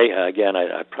anyway, again,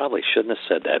 I probably shouldn't have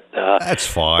said that. That's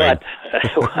fine. But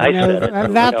I said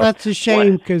it. That's a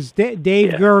shame because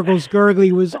Dave Gurgles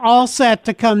Gurgley was all set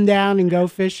to come down and go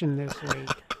fishing this week.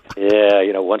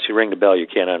 Yeah, once you ring the bell, you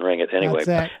can't unring it. Anyway,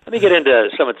 let me get into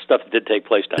some of the stuff that did take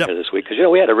place down here this week, because,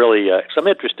 we had a really, some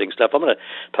interesting stuff. I'm going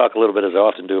to talk a little bit, as I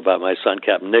often do, about my son,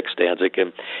 Captain Nick Stanzik,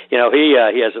 and, he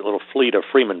has a little fleet of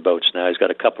Freeman boats now. He's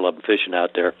got a couple of them fishing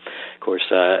out there. Of course,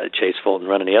 Chase Fulton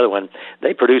running the other one.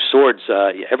 They produce swords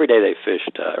every day they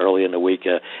fished early in the week.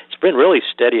 It's been really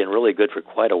steady and really good for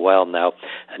quite a while now.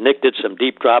 Nick did some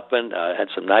deep dropping, had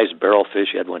some nice barrel fish.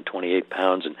 He had one 28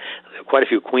 pounds, and quite a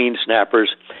few queen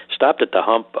snappers. Stopped at the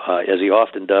hump, as he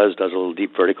often does a little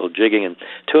deep vertical jigging, and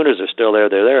tunas are still there.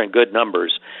 They're there in good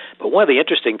numbers. But one of the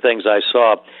interesting things I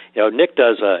saw, Nick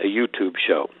does a YouTube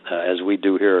show, as we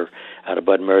do here out of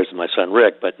Bud and Mary's with my son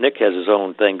Rick, but Nick has his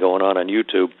own thing going on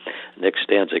YouTube, Nick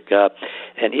Stanzik.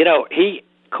 And, he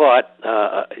caught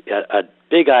a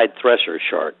big-eyed thresher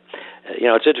shark.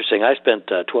 It's interesting. I spent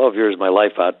 12 years of my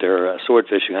life out there sword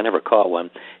fishing. I never caught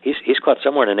one. He's caught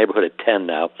somewhere in the neighborhood of 10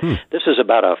 now. This is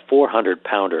about a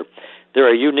 400-pounder.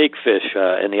 They're a unique fish,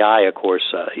 and the eye, of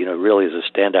course, really is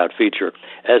a standout feature,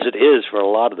 as it is for a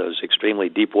lot of those extremely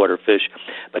deep-water fish.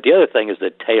 But the other thing is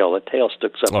the tail. The tail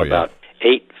sticks up about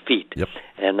 8 feet. Yep.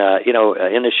 And,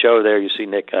 in the show there, you see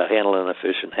Nick handling the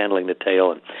fish and handling the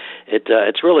tail. And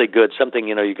it's really good, something,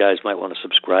 you guys might want to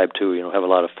subscribe to, have a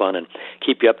lot of fun and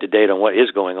keep you up to date on what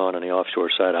is going on the offshore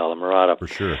side of Islamorada. For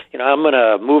sure. I'm going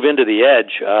to move into the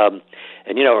edge.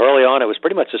 And, early on, it was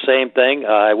pretty much the same thing.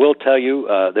 I will tell you,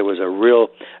 there was a real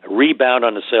rebound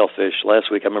on the sailfish. Last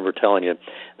week, I remember telling you,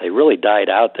 they really died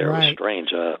out there. Right. It was strange.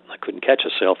 I couldn't catch a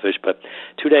sailfish, but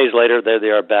 2 days later, there they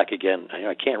are back again.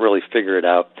 I can't really figure it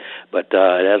out, but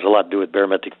it has a lot to do with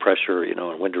barometric pressure,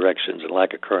 and wind directions and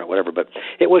lack of current, whatever. But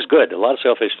it was good. A lot of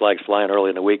sailfish flags flying early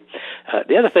in the week.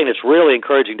 The other thing that's really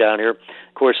encouraging down here,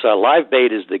 of course, live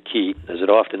bait is the key, as it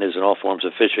often is in all forms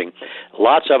of fishing.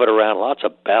 Lots of it around, lots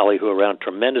of ballyhoo around,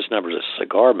 tremendous numbers of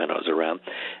cigar minnows around.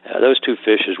 Those two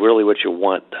fish is really what you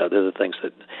want. They're the things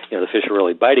that, the fish are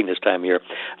really biting this time of year.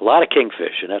 A lot of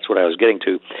kingfish, and that's what I was getting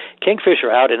to. Kingfish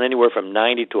are out in anywhere from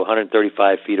 90 to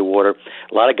 135 feet of water.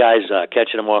 A lot of guys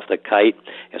catching them off the kite,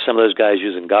 and some of those guys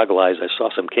using goggle eyes. I saw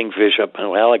some kingfish up.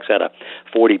 Alex had a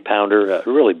 40-pounder,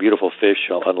 really beautiful fish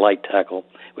on light tackle.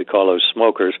 We call those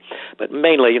smokers, but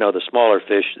mainly, the smaller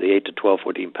fish, the 8 to 12,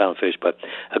 14-pound fish, but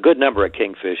a good number of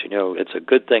kingfish. It's a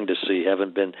good thing to see.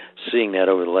 Haven't been seeing that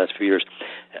over the last few years.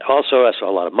 Also, I saw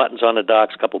a lot of muttons on the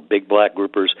docks, a couple big black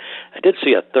groupers. I did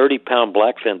see a 30-pound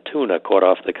blackfin tuna caught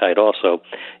off the kite also.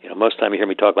 Most of the time you hear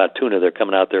me talk about tuna, they're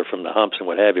coming out there from the humps and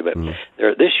what have you, but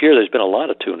this year there's been a lot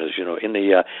of tunas, in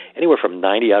the anywhere from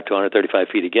 90 out to 135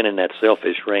 feet, again in that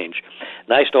sailfish range.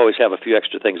 Nice to always have a few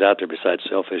extra things out there besides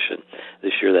sailfish, and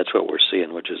this year that's what we're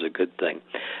seeing, which is a good thing.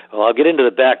 Well, I'll get into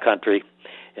the backcountry,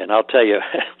 and I'll tell you,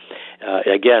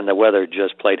 again, the weather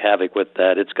just played havoc with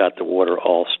that. It's got the water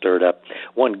all stirred up.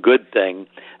 One good thing,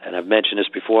 and I've mentioned this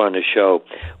before on the show,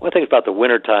 one thing about the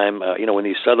wintertime, when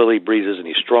these southerly breezes and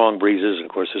these strong breezes, and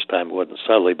of course this time it wasn't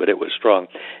southerly, but it was strong,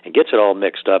 and gets it all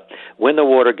mixed up, when the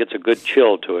water gets a good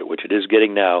chill to it, which it is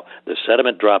getting now, the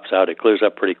sediment drops out, it clears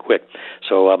up pretty quick.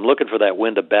 So I'm looking for that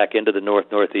wind to back into the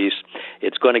north-northeast.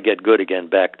 It's going to get good again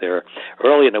back there.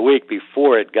 Early in the week,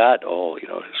 before it got all,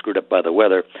 screwed up by the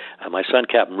weather, my son,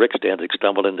 Captain Rick Stanzik,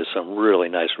 stumbled into some really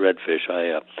nice redfish.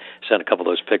 I sent a couple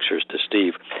of those pictures to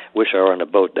Steve. Wish I were on the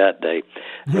boat that day.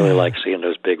 Really like seeing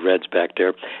those big reds back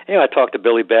there. Anyway, I talked to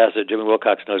Billy Bassett, Jimmy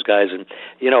Wilcox, and those guys, and,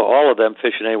 all of them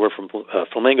fishing anywhere from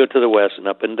Flamingo to the west and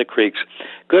up into the creeks.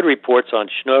 Good reports on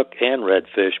snook and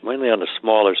redfish, mainly on the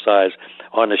smaller size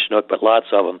on the snook, but lots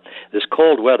of them. This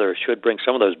cold weather should bring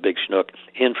some of those big snook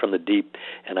in from the deep,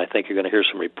 and I think you're going to hear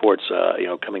some reports,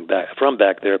 coming back from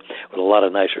back there with a lot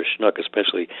of nicer snook,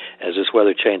 especially as this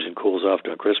weather changes and cools off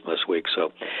during Christmas week.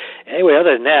 So anyway,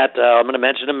 other than that, I'm going to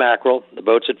mention the mackerel. The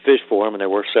boats that fished for them, and there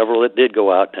were several that did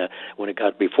go out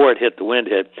before it hit, the wind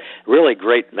hit. Really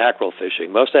great mackerel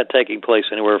fishing. Most of that taking place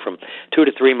anywhere from 2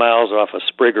 to 3 miles off of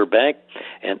Sprigger Bank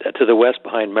and to the west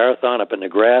behind Marathon up in the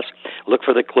grass. Look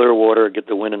for the clear water, get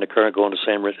the wind and the current going the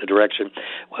same direction.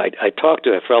 I talked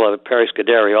to a fellow, Perry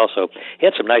Scuderi, also. He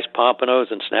had some nice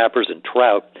pompanos and snappers and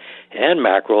trout. and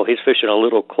mackerel. He's fishing a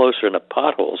little closer in the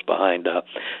potholes behind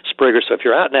Sprigger. So if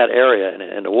you're out in that area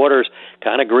and the water's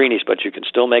kind of greenish, but you can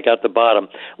still make out the bottom,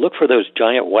 look for those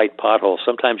giant white potholes.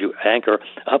 Sometimes you anchor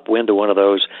upwind to one of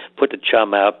those, put the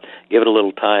chum out, give it a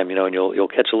little time, and you'll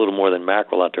catch a little more than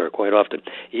mackerel out there quite often.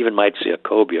 Even might see a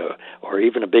cobia or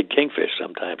even a big kingfish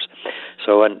sometimes.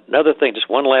 So another thing, just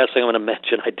one last thing I'm going to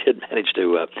mention, I did manage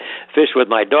to fish with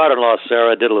my daughter-in-law,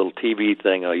 Sarah. Did a little TV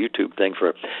thing, a YouTube thing for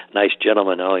a nice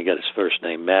gentleman. I only got his first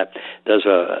name, Matt. Does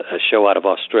a show out of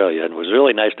Australia, and it was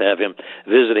really nice to have him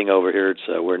visiting over here. It's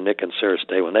where Nick and Sarah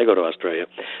stay when they go to Australia.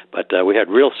 But we had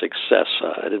real success.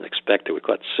 I didn't expect it. We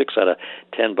caught 6 out of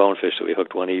 10 bonefish that we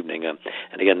hooked one evening.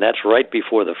 And again, that's right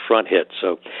before the front hit.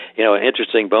 So,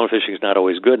 interesting, bonefishing is not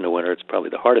always good in the winter. It's probably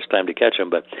the hardest time to catch them,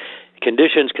 but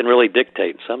conditions can really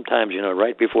dictate. Sometimes,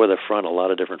 right before the front, a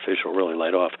lot of different fish will really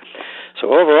light off. So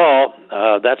overall,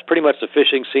 that's pretty much the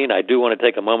fishing scene. I do want to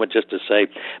take a moment just to say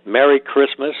Merry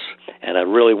Christmas and a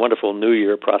really wonderful New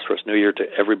Year, prosperous New Year to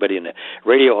everybody in the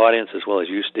radio audience, as well as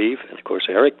you, Steve, and of course,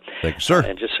 Eric. Thank you, sir.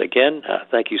 And just again,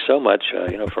 thank you so much,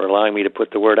 for allowing me to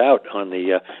put the word out on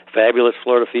the fabulous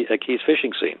Florida Keys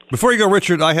fishing scene. Before you go,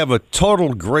 Richard, I have a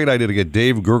total great idea to get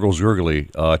Dave Gurgles Gurgly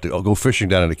to go fishing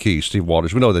down in the Keys. Steve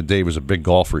Waters. We know that Dave is a big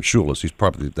golfer at Shoeless. He's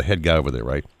probably the head guy over there,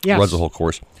 right? Yes. Runs the whole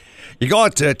course. You go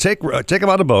out, take him out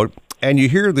of the boat, and you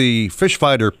hear the fish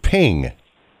finder ping.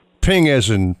 Ping as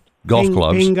in golf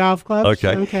clubs. Ping golf clubs?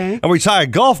 Okay. And we tie a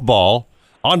golf ball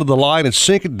onto the line and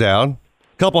sink it down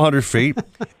a couple hundred feet,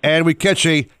 and we catch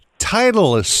a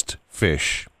Titleist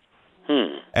fish.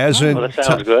 As in, that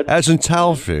sounds good. As in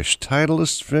towelfish.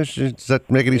 Titleist fish? Does that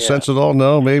make any sense at all?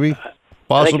 No, maybe?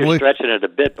 I think Possibly. you're stretching it a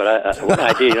bit, but one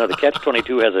idea, the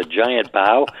Catch-22 has a giant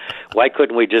bow. Why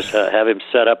couldn't we just have him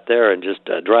set up there and just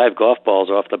drive golf balls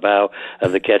off the bow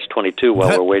of the Catch-22 while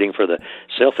we're waiting for the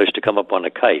sailfish to come up on the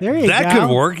kite? That could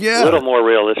work, yeah. A little more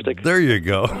realistic. There you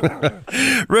go.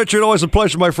 Richard, always a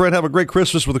pleasure, my friend. Have a great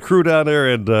Christmas with the crew down there,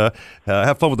 and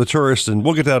have fun with the tourists, and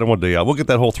we'll get down there one day. We'll get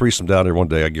that whole threesome down there one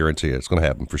day, I guarantee you. It's going to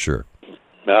happen for sure.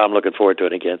 I'm looking forward to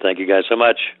it again. Thank you guys so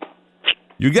much.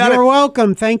 You're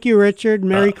welcome. Thank you, Richard.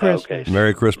 Merry Christmas. Okay.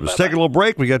 Merry Christmas. Take a little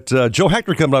break. We got Joe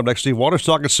Hector coming up next. Steve Waters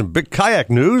talking some big kayak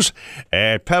news.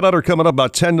 And Pat Utter coming up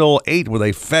about 10:08 with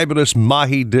a fabulous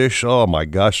mahi dish. Oh, my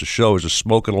gosh. The show is just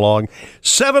smoking along.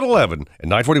 7-11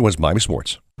 and 941's Miami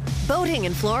Sports. Boating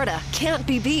in Florida can't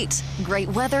be beat. Great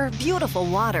weather, beautiful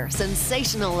water,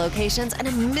 sensational locations, and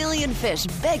a million fish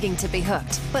begging to be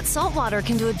hooked. But saltwater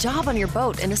can do a job on your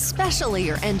boat and especially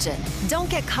your engine. Don't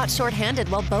get caught short-handed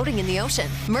while boating in the ocean.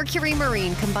 Mercury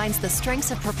Marine combines the strengths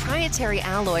of proprietary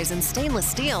alloys and stainless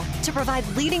steel to provide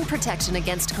leading protection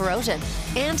against corrosion.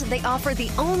 And they offer the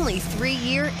only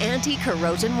 3-year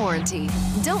anti-corrosion warranty.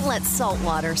 Don't let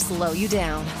saltwater slow you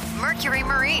down. Mercury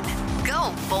Marine.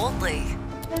 Go boldly.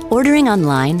 Ordering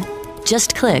online?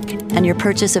 Just click and your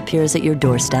purchase appears at your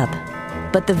doorstep.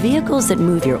 But the vehicles that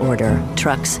move your order,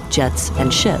 trucks, jets,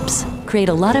 and ships, create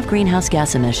a lot of greenhouse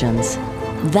gas emissions.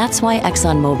 That's why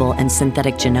ExxonMobil and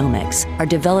Synthetic Genomics are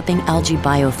developing algae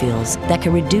biofuels that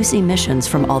can reduce emissions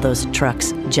from all those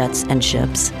trucks, jets, and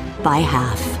ships by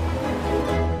half.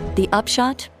 The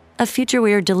upshot? A future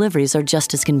where your deliveries are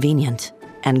just as convenient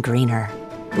and greener.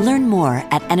 Learn more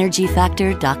at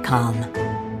energyfactor.com.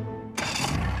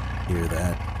 Hear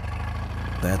that?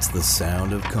 That's the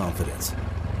sound of confidence.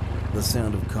 The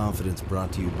sound of confidence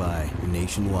brought to you by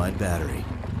Nationwide Battery.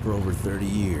 For over 30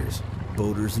 years,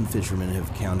 boaters and fishermen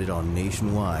have counted on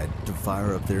Nationwide to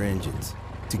fire up their engines,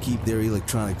 to keep their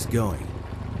electronics going,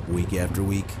 week after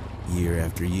week, year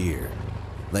after year.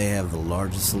 They have the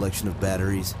largest selection of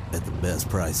batteries at the best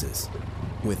prices,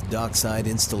 with dockside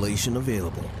installation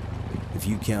available. If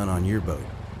you count on your boat,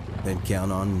 then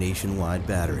count on Nationwide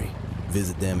Battery.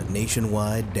 Visit them at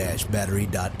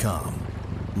nationwide-battery.com.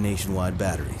 Nationwide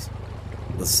Batteries,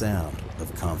 the sound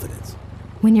of confidence.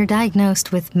 When you're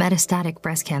diagnosed with metastatic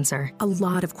breast cancer, a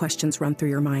lot of questions run through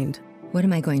your mind. What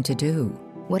am I going to do?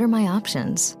 What are my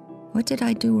options? What did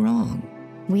I do wrong?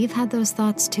 We've had those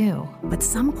thoughts too. But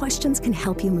some questions can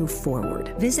help you move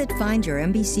forward. Visit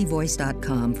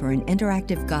findyourmbcvoice.com for an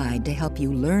interactive guide to help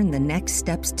you learn the next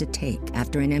steps to take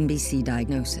after an MBC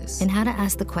diagnosis. And how to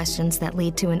ask the questions that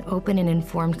lead to an open and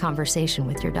informed conversation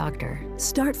with your doctor.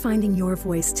 Start finding your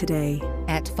voice today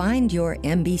at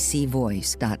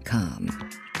findyourmbcvoice.com.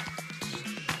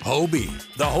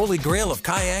 Hobie, the holy grail of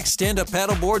kayaks, stand-up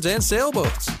paddleboards, and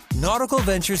sailboats.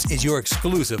 Nautical-Ventures is your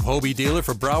exclusive Hobie dealer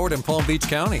for Broward and Palm Beach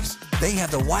counties. They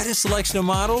have the widest selection of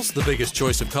models, the biggest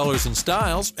choice of colors and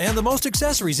styles, and the most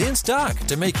accessories in stock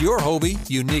to make your Hobie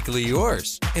uniquely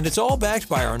yours. And it's all backed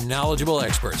by our knowledgeable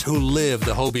experts who live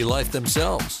the Hobie life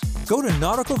themselves. Go to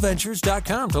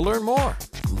Nautical-Ventures.com to learn more.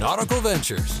 Nautical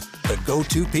Ventures, the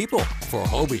go-to people for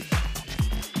Hobie.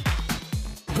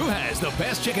 Who has the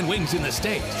best chicken wings in the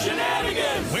state?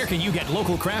 Shenanigans! Where can you get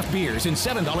local craft beers and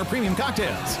 $7 premium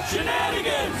cocktails?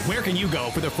 Shenanigans! Where can you go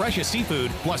for the freshest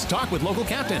seafood plus talk with local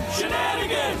captains?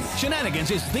 Shenanigans! Shenanigans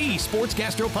is the sports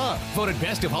gastro pub, voted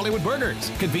best of Hollywood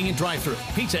burgers, convenient drive-thru,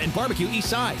 pizza and barbecue east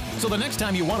side. So the next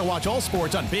time you want to watch all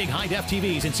sports on big high-def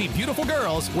TVs and see beautiful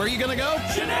girls, where are you going to go?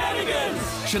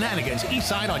 Shenanigans! Shenanigans east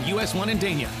side on US 1 in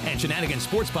Dania, and Shenanigans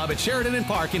Sports Pub at Sheridan and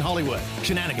Park in Hollywood.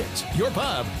 Shenanigans, your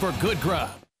pub for good grub.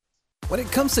 When it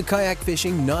comes to kayak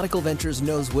fishing, Nautical-Ventures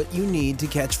knows what you need to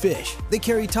catch fish. They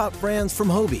carry top brands from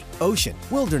Hobie, Ocean,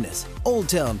 Wilderness, Old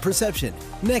Town, Perception,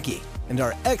 Necky, and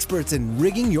are experts in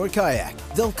rigging your kayak.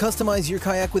 They'll customize your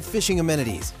kayak with fishing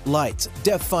amenities, lights,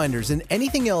 depth finders, and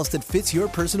anything else that fits your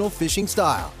personal fishing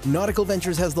style.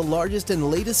 Nautical-Ventures has the largest and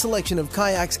latest selection of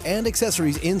kayaks and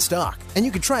accessories in stock, and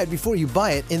you can try it before you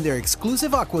buy it in their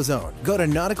exclusive Aqua Zone. Go to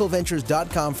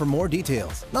Nautical-Ventures.com for more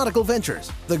details. Nautical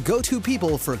Ventures, the go-to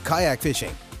people for kayak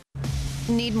fishing.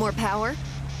 Need more power?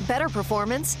 Better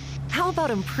performance? How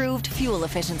about improved fuel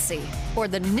efficiency or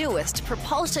the newest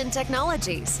propulsion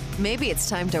technologies? Maybe it's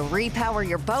time to repower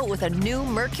your boat with a new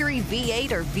Mercury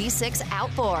V8 or V6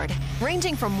 outboard.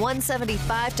 Ranging from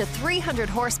 175 to 300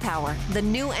 horsepower, the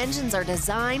new engines are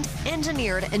designed,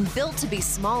 engineered, and built to be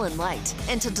small and light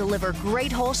and to deliver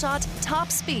great hole shot, top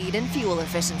speed, and fuel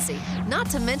efficiency. Not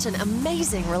to mention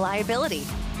amazing reliability.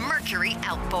 Mercury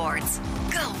Outboards.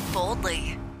 Go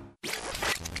boldly.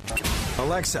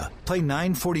 Alexa, play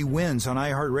 940 Wins on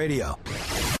iHeartRadio.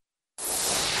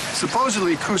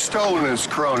 Supposedly, Cousteau and his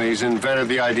cronies invented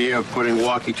the idea of putting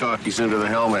walkie-talkies into the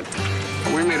helmet.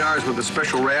 We made ours with a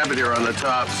special rabbit ear on the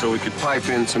top so we could pipe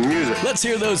in some music. Let's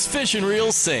hear those fish and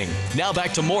reels sing. Now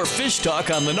back to more fish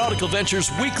talk on the Nautical Ventures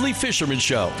Weekly Fisherman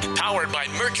Show. Powered by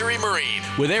Mercury Marine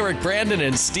with Eric Brandon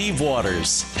and Steve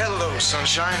Waters. Hello,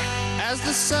 sunshine. As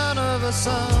the son of a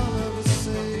sailor.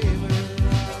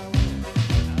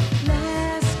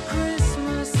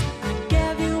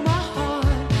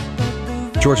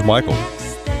 George Michael.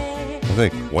 I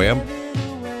think. Wham.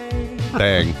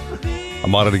 Bang.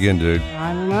 I'm on it again, dude.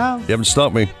 I don't know. You haven't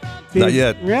stumped me. Not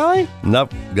yet. Really?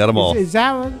 Nope. Got them all. Is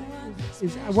that what?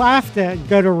 Well, I have to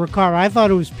go to Ricardo. I thought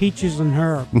it was Peaches and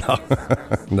Herb. No.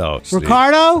 No. Steve.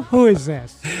 Ricardo? Who is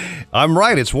this? I'm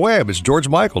right. It's Wham. It's George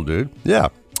Michael, dude. Yeah.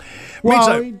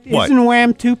 Well, isn't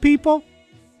Wham two people?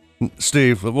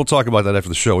 Steve, we'll talk about that after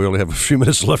the show. We only have a few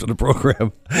minutes left in the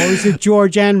program. Or is it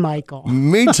George and Michael?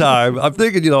 Meantime, I'm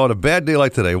thinking, on a bad day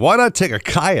like today, why not take a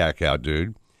kayak out,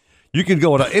 dude? You can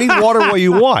go in any waterway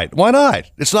you want. Why not?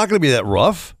 It's not going to be that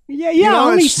rough. Yeah,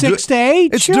 only 6 to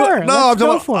 8. Sure, let's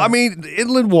go for it. I mean,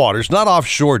 inland waters, not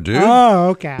offshore, dude. Oh,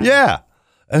 okay. Yeah.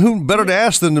 And who better to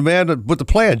ask than the man with the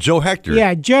plan, Joe Hector?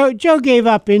 Yeah, Joe gave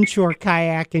up inshore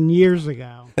kayaking years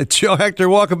ago. Joe Hector,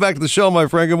 welcome back to the show, my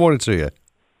friend. Good morning to you.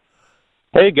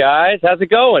 Hey, guys. How's it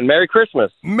going? Merry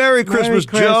Christmas. Merry Christmas,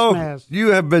 Joe. You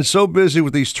have been so busy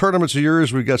with these tournaments of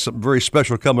yours. We've got something very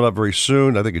special coming up very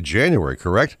soon, I think in January,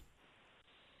 correct?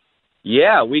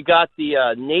 Yeah, we got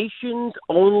the nation's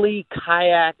only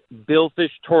kayak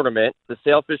billfish tournament, the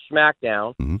Sailfish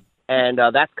Smackdown, and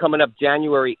that's coming up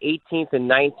January 18th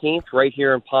and 19th right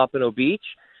here in Pompano Beach,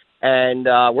 and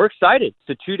we're excited.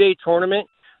 It's a 2-day tournament.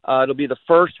 It'll be the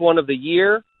first one of the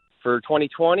year for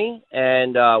 2020,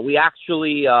 and we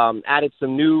actually added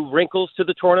some new wrinkles to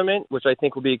the tournament, which I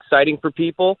think will be exciting for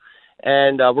people.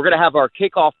 And we're going to have our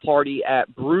kickoff party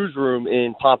at Brews Room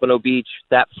in Pompano Beach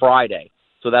that Friday.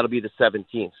 So that'll be the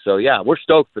 17th. So, yeah, we're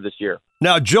stoked for this year.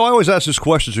 Now, Joe, I always ask this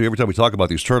question to you every time we talk about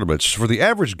these tournaments. For the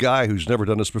average guy who's never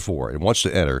done this before and wants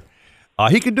to enter,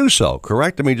 he can do so,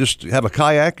 correct? I mean, just have a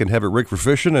kayak and have it rigged for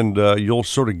fishing, and you'll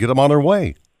sort of get them on their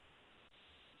way.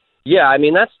 Yeah, I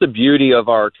mean, that's the beauty of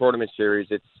our tournament series.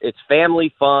 It's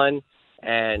family fun,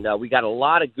 and we got a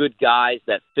lot of good guys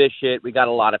that fish it. We got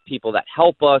a lot of people that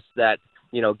help us that,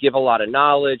 give a lot of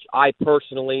knowledge. I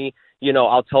personally,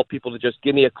 I'll tell people to just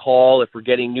give me a call if we're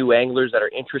getting new anglers that are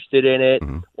interested in it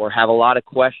or have a lot of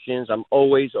questions. I'm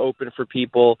always open for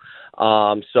people.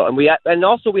 And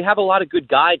also we have a lot of good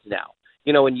guides now.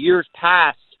 In years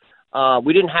past,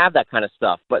 we didn't have that kind of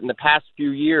stuff, but in the past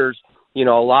few years, a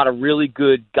lot of really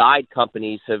good guide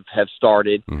companies have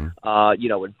started, in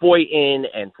Boynton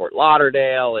and Fort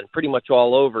Lauderdale and pretty much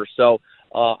all over. So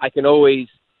I can always,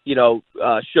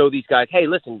 show these guys, hey,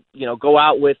 listen, go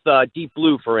out with Deep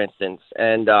Blue, for instance,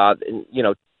 and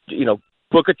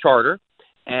book a charter,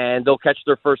 and they'll catch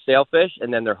their first sailfish,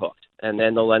 and then they're hooked. And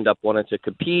then they'll end up wanting to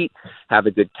compete, have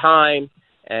a good time.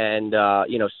 And,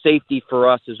 safety for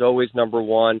us is always number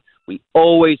one. We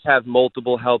always have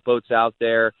multiple help boats out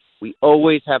there. We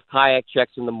always have kayak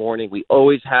checks in the morning. We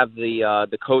always have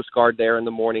the Coast Guard there in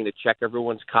the morning to check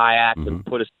everyone's kayaks and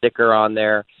put a sticker on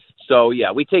there. So,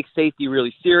 yeah, we take safety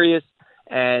really serious.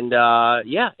 And,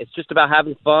 it's just about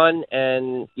having fun.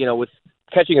 And, with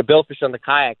catching a billfish on the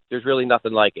kayak, there's really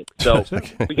nothing like it. So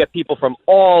we get people from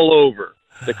all over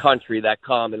the country that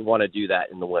come and want to do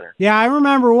that in the winter. Yeah, I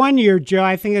remember one year, Joe,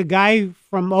 I think a guy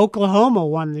from Oklahoma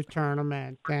won the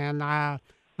tournament. And I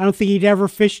don't think he'd ever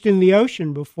fished in the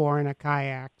ocean before in a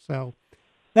kayak. So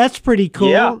that's pretty cool.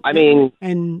 Yeah, I mean,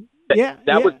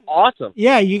 that was awesome.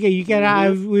 Yeah, you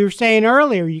get we were saying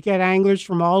earlier, you get anglers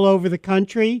from all over the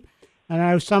country. And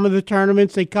I know some of the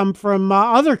tournaments, they come from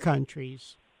other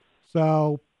countries.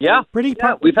 So we've had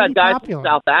guys from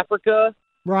South Africa,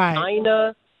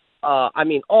 China,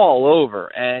 all over.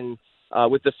 And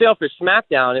with the Sailfish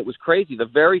Smackdown, it was crazy. The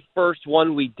very first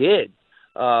one we did,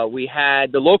 we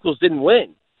had the locals didn't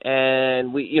win.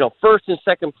 And we, first and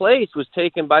second place was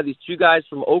taken by these two guys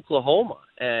from Oklahoma,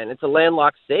 and it's a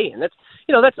landlocked state, and that's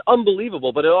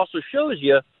unbelievable. But it also shows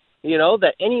you,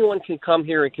 that anyone can come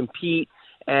here and compete,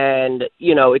 and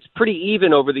it's pretty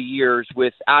even over the years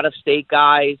with out-of-state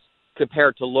guys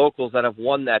compared to locals that have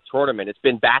won that tournament. It's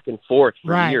been back and forth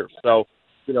for years, so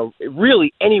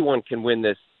really anyone can win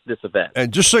this event.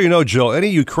 And just so you know, Joe, any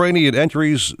Ukrainian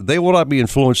entries, they will not be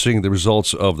influencing the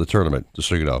results of the tournament. Just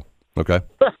so you know. Okay.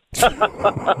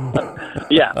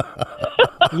 Yeah.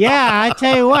 Yeah, I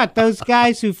tell you what, those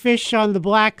guys who fish on the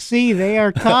Black Sea, they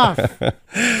are tough.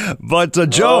 But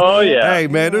Joe, hey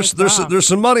man, there's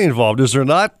some money involved, is there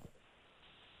not?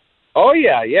 Oh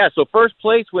yeah. So first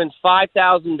place wins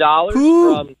 $5,000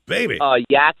 from baby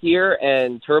Yak here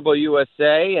and Turbo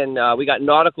USA, and we got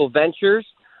Nautical-Ventures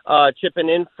chipping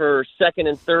in for second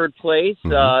and third place,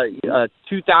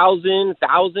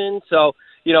 $2,000. So.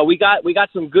 We got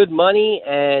some good money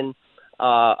and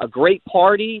a great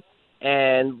party,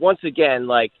 and once again,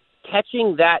 like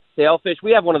catching that sailfish.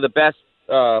 We have one of the best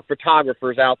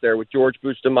photographers out there with George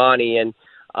Bustamante, and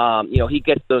he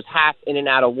gets those half in and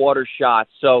out of water shots.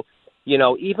 So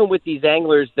even with these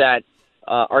anglers that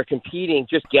are competing,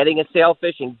 just getting a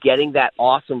sailfish and getting that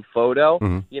awesome photo,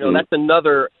 that's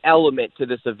another element to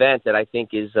this event that I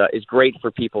think is great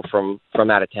for people from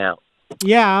out of town.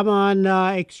 Yeah, I'm on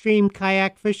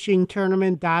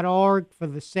extremekayakfishingtournament.org for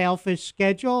the sailfish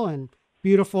schedule, and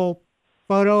beautiful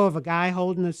photo of a guy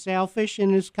holding a sailfish in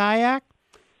his kayak.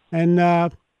 And,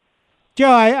 Joe,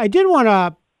 I did want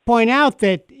to point out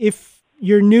that if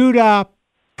you're new to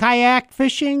kayak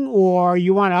fishing or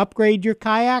you want to upgrade your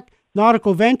kayak,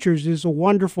 Nautical-Ventures is a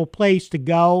wonderful place to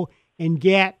go and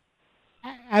get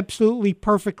absolutely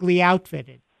perfectly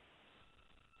outfitted.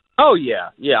 Oh,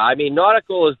 yeah. I mean,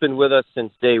 Nautical has been with us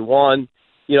since day one.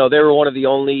 They were one of the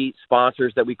only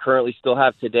sponsors that we currently still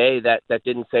have today that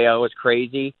didn't say I was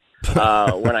crazy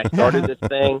when I started this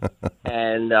thing.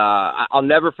 And I'll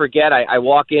never forget, I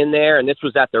walk in there, and this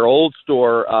was at their old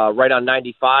store right on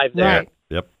 95 there. Right.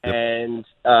 Yep. And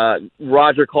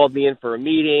Roger called me in for a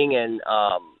meeting, and,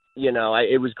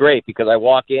 it was great because I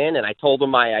walk in, and I told him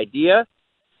my idea,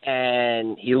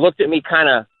 and he looked at me kind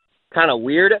of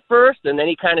weird at first, and then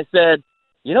he kind of said,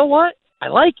 "You know what? I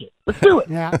like it. Let's do it."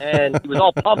 Yeah. And he was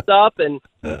all pumped up, and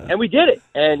we did it.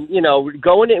 And we're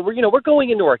going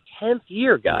into our 10th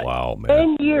year, guys. Wow,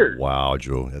 man. 10 years. Wow,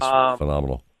 Joe, that's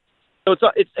phenomenal.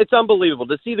 So it's unbelievable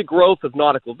to see the growth of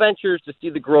Nautical-Ventures, to see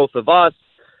the growth of us,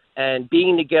 and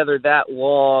being together that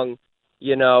long.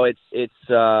 It's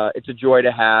a joy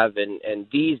to have, and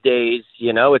these days,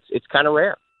 it's kind of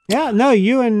rare. Yeah, no,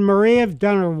 you and Maria have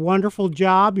done a wonderful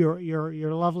job.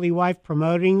 Your lovely wife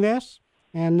promoting this.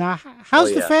 And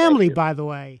how's the family, by the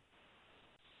way?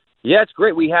 Yeah, it's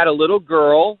great. We had a little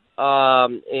girl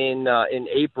in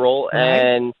April,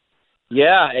 and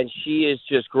she is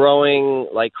just growing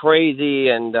like crazy,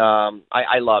 and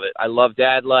I love it. I love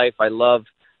dad life. I love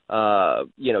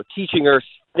teaching her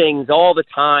things all the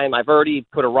time. I've already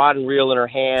put a rod and reel in her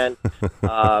hand.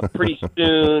 Pretty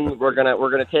soon we're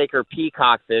gonna take her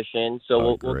peacock fishing,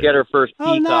 so we'll get her first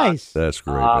peacock. Oh, nice. That's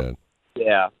great, man.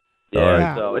 Yeah.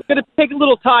 Right. So it's gonna take a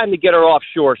little time to get her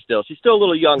offshore. Still, she's still a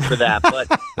little young for that, but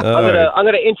I'm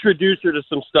gonna introduce her to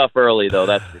some stuff early, though.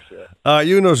 That's for sure.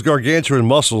 You and those gargantuan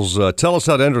muscles. Tell us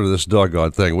how to enter this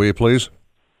doggone thing, will you please?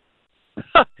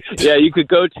 Yeah, you could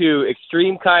go to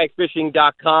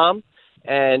extremekayakfishing.com,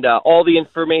 and all the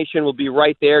information will be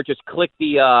right there. Just click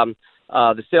the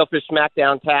Sailfish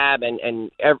Smackdown tab, and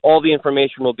all the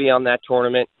information will be on that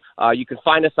tournament. You can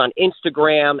find us on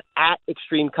Instagram at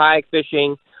Extreme Kayak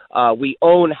Fishing. We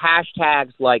own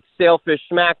hashtags like Sailfish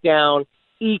Smackdown,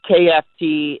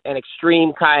 EKFT, and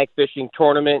Extreme Kayak Fishing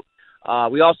Tournament.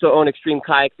 We also own Extreme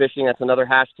Kayak Fishing. That's another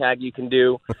hashtag you can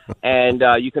do. And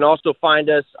you can also find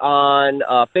us on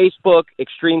Facebook,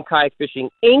 Extreme Kayak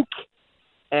Fishing Inc.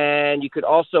 And you could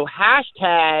also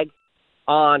hashtag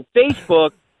on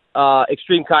Facebook,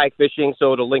 Extreme Kayak Fishing,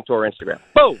 so it'll link to our Instagram.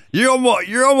 Boom!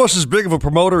 You're almost as big of a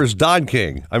promoter as Don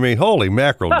King. I mean, holy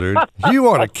mackerel, dude. You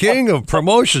are the king of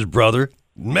promotions, brother.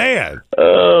 Man.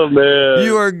 Oh, man.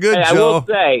 You are good, hey, Joe. I will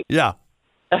say. Yeah.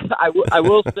 I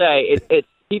will say, it's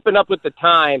keeping up with the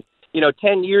time.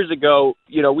 10 years ago,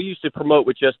 we used to promote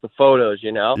with just the photos,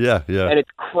 Yeah, yeah. And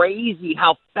it's crazy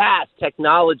how fast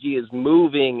technology is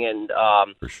moving. And,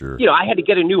 for sure. I had to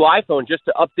get a new iPhone just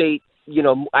to update.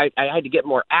 I had to get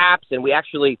more apps, and we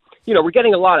actually, we're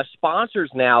getting a lot of sponsors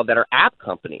now that are app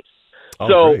companies. Oh,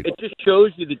 so great. it just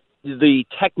shows you the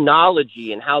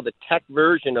technology and how the tech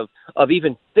version of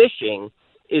even fishing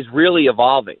is really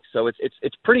evolving. So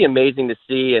it's pretty amazing to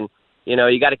see, and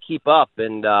you got to keep up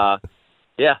and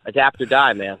adapt or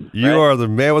die, man. You are the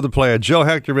man with the plan. Joe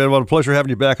Hector, man, what a pleasure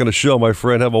having you back on the show, my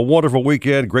friend. Have a wonderful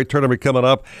weekend. Great tournament coming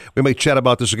up. We may chat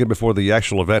about this again before the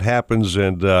actual event happens.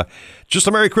 And just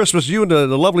a Merry Christmas to you and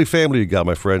the lovely family you got,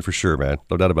 my friend, for sure, man.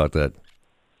 No doubt about that.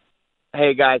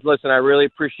 Hey, guys, listen, I really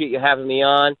appreciate you having me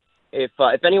on. If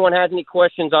anyone has any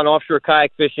questions on offshore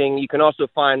kayak fishing, you can also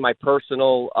find my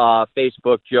personal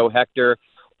Facebook, Joe Hector,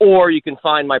 or you can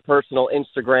find my personal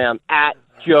Instagram at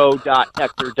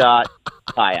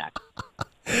joe.hector.kayak.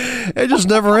 It just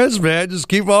never ends, man. Just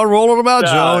keep on rolling them out,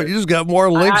 Joe. You just got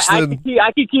more links than...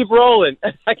 I could keep rolling.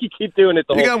 I could keep doing it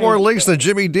the whole You got time. more links than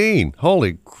Jimmy Dean.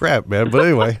 Holy crap, man. But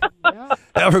anyway,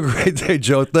 have a great day,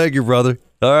 Joe. Thank you, brother.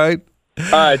 All right?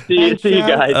 All right, see you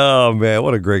guys. Oh, man,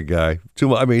 what a great guy.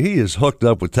 I mean, he is hooked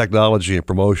up with technology and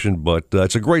promotion, but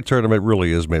it's a great tournament,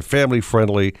 really is, man.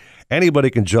 Family-friendly. Anybody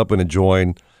can jump in and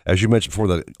join. As you mentioned before,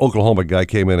 the Oklahoma guy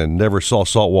came in and never saw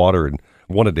salt water and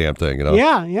won a damn thing,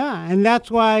 Yeah, and that's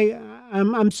why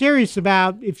I'm serious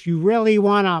about if you really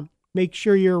want to make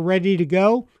sure you're ready to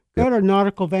go to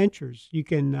Nautical-Ventures. You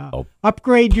can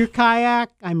upgrade your kayak.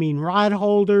 I mean, rod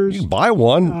holders. You can buy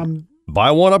one.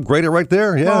 Buy one, upgrade it right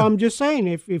there. Yeah. Well, I'm just saying,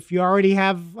 if you already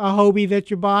have a Hobie that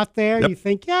you bought there, you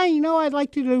think, I'd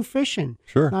like to do fishing.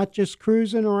 Sure. Not just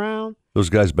cruising around. Those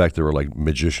guys back there are like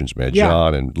magicians, man. Yeah.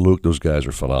 John and Luke, those guys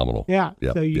are phenomenal. Yeah.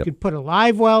 Yep. So you could put a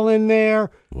live well in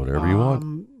there. Whatever you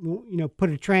want. Put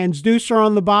a transducer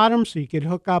on the bottom so you could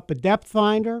hook up a depth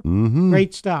finder. Mm-hmm.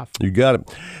 Great stuff. You got it.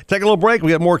 Take a little break.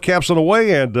 We got more caps on the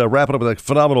way and wrap it up with a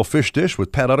phenomenal fish dish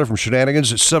with Pat Utter from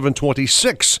Shenanigans at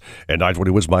 7:26 and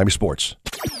 920 Wins Miami Sports.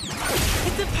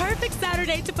 It's a perfect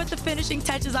Saturday to put the finishing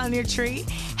touches on your tree.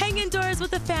 Hang indoors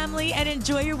with the family and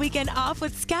enjoy your weekend off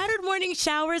with scattered morning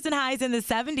showers and highs in the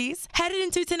 70s. Headed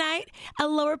into tonight, a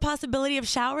lower possibility of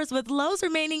showers with lows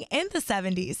remaining in the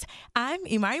 70s. I'm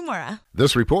Imari Mora.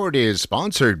 This report is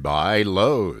sponsored by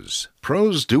Lowe's.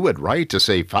 Pros do it right to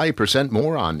save 5%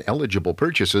 more on eligible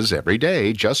purchases every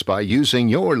day just by using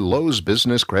your Lowe's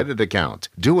Business Credit account.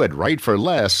 Do it right for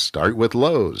less. Start with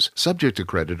Lowe's. Subject to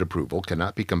credit approval,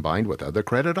 cannot be combined with other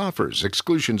credit offers.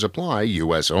 Exclusions apply.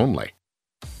 U.S. only.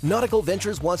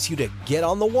 Nautical-Ventures wants you to get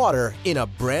on the water in a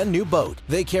brand new boat.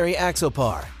 They carry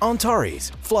Axopar,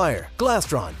 Antares, Flyer,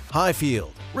 Glastron,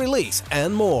 Highfield, Release,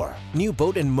 and more. New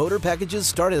boat and motor packages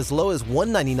start as low as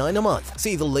 $199 a month.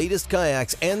 See the latest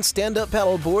kayaks and stand-up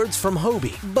paddle boards from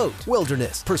Hobie, Boat,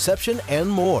 Wilderness, Perception, and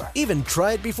more. Even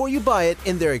try it before you buy it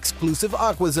in their exclusive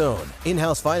Aqua Zone.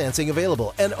 In-house financing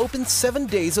available and open 7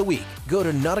 days a week. Go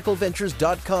to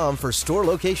Nautical-Ventures.com for store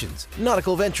locations.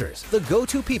 Nautical Ventures, the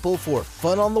go-to people for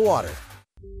fun on the water.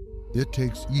 It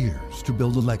takes years to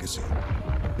build a legacy.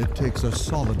 It takes a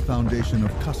solid foundation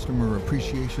of customer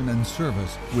appreciation and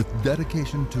service with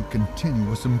dedication to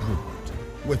continuous improvement.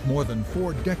 With more than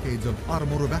 4 decades of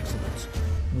automotive excellence,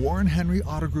 Warren Henry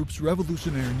Auto Group's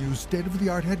revolutionary new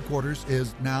state-of-the-art headquarters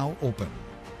is now open.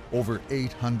 Over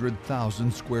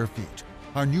 800,000 square feet.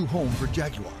 Our new home for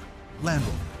Jaguar, Land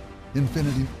Rover,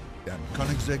 Infiniti, and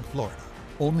Koenigsegg, Florida.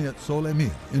 Only at Sole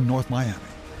Mil in North Miami.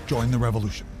 Join the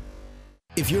revolution.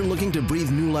 If you're looking to breathe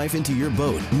new life into your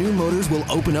boat, new motors will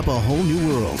open up a whole new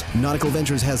world.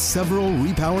 Nautical-Ventures has several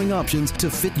repowering options to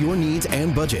fit your needs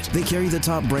and budget. They carry the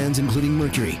top brands including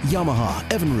Mercury, Yamaha,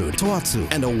 Evinrude, Tohatsu,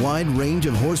 and a wide range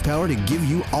of horsepower to give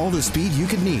you all the speed you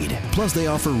could need. Plus, they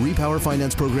offer repower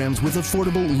finance programs with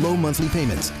affordable, low monthly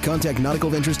payments. Contact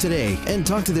Nautical-Ventures today and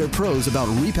talk to their pros about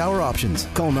repower options.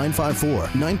 Call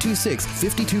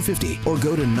 954-926-5250 or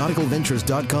go to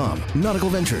nauticalventures.com. Nautical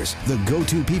Ventures, the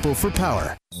go-to people for power.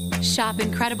 Shop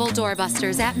incredible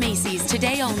doorbusters at Macy's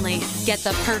today only. Get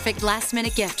the perfect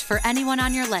last-minute gift for anyone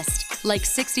on your list. like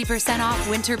 60% off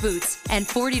winter boots and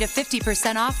 40 to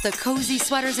 50% off the cozy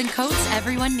sweaters and coats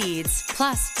everyone needs.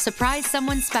 Plus, surprise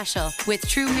someone special with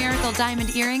true Miracle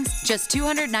Diamond earrings, just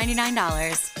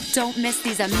 $299. Don't miss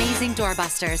these amazing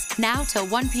doorbusters, now till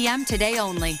 1 p.m. today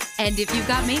only. And if you've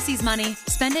got Macy's money,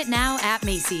 spend it now at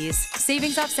Macy's.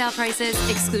 Savings off sale prices,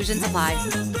 exclusions apply.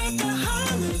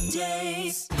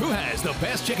 Who has the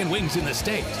best chicken wings in the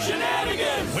state?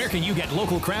 Shenanigans! Where can you get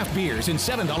local craft beers and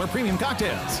 $7 premium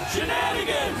cocktails?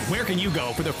 Shenanigans! Where can you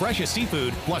go for the freshest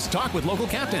seafood, plus talk with local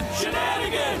captains?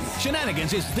 Shenanigans!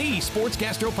 Shenanigans is the sports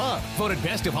gastro pub, voted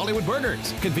best of Hollywood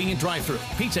burgers, convenient drive-thru,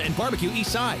 pizza and barbecue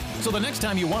east side. So the next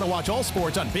time you want to watch all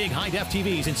sports on big high-def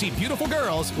TVs and see beautiful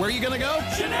girls, where are you going to go?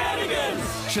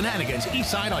 Shenanigans! Shenanigans east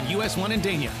side on US 1 in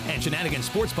Dania, and Shenanigans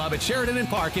Sports Pub at Sheridan and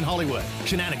Park in Hollywood.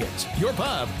 Shenanigans, your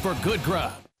pub for good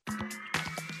grub.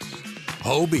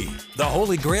 Hobie, the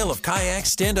holy grail of kayaks,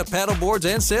 stand-up paddleboards,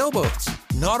 and sailboats.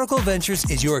 Nautical-Ventures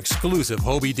is your exclusive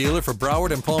Hobie dealer for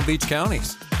Broward and Palm Beach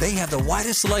counties. They have the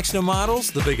widest selection of models,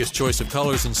 the biggest choice of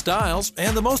colors and styles,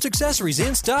 and the most accessories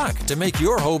in stock to make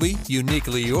your Hobie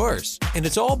uniquely yours. And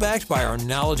it's all backed by our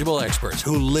knowledgeable experts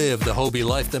who live the Hobie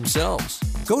life themselves.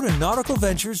 Go to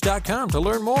Nautical-Ventures.com to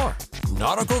learn more.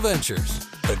 Nautical Ventures,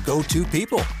 the go-to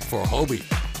people for Hobie.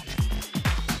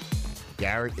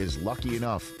 Garrett is lucky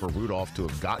enough for Rudolph to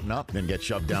have gotten up, then get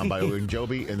shoved down by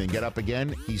Ogunjobi, and then get up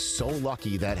again. He's so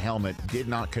lucky that helmet did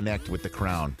not connect with the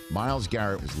crown. Myles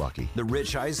Garrett is lucky. The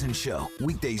Rich Eisen Show,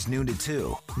 weekdays noon to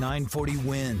 2, 940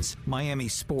 wins, Miami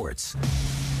Sports.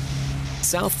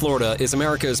 South Florida is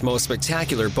America's most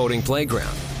spectacular boating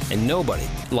playground, and nobody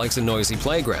likes a noisy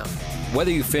playground.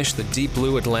 Whether you fish the deep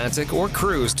blue Atlantic or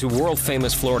cruise to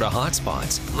world-famous Florida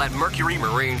hotspots, let Mercury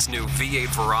Marine's new V8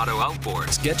 Verado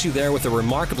outboards get you there with a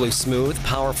remarkably smooth,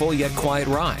 powerful, yet quiet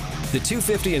ride. The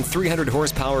 250 and 300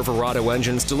 horsepower Verado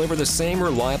engines deliver the same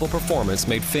reliable performance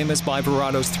made famous by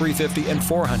Verado's 350 and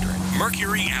 400.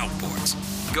 Mercury Outboards.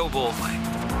 Go boldly.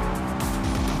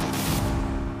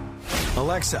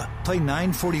 Alexa, play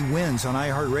 940 wins on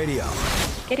iHeartRadio.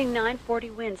 Getting 940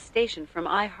 wins station from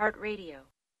iHeartRadio.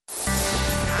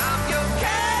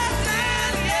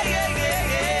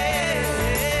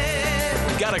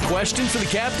 Got a question for the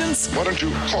captains? Why don't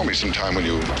you call me sometime when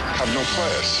you have no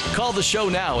class? Call the show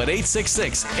now at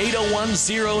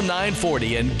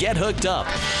 866-801-0940 and get hooked up.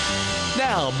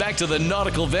 Now, back to the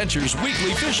Nautical-Ventures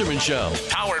Weekly Fisherman Show,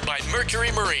 powered by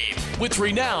Mercury Marine, with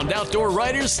renowned outdoor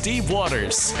writer Steve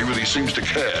Waters. He really seems to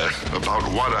care about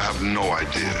what I have no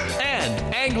idea.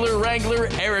 And angler wrangler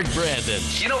Eric Brandon.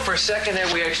 You know, for a second there,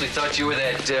 we actually thought you were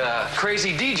that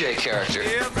crazy DJ character.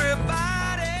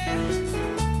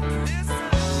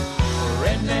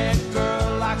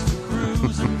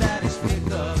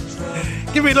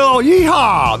 Give me a little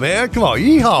yeehaw, man. Come on,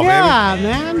 yeehaw, yeah, baby.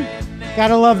 Yeah, man.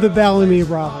 Gotta love the Bellamy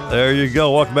brothers. There you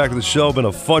go. Welcome back to the show. Been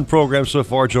a fun program so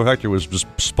far. Joe Hector was just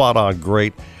spot on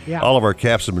great. Yeah. All of our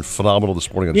caps have been phenomenal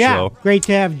this morning on the show. Great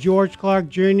to have George Clark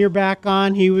Jr. back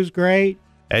on. He was great.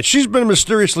 And she's been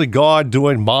mysteriously gone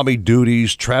doing mommy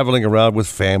duties, traveling around with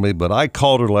family. But I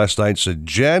called her last night and said,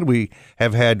 Jen, we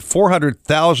have had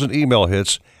 400,000 email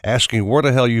hits asking where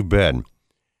the hell you've been.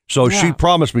 So she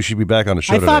promised me she'd be back on the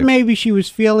show today. I thought maybe she was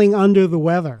feeling under the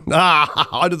weather.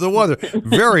 Under the weather.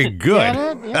 Very good. Get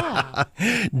it? Yeah.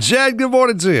 Jen, good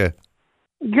morning to you.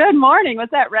 Good morning.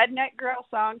 What's that Redneck Girl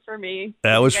song for me?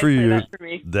 That was for you.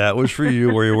 That was for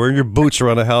you, where you're wearing your boots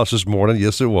around the house this morning.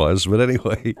 Yes, it was. But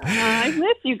anyway. I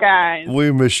miss you guys.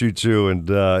 We miss you too. And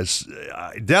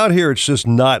down here, it's just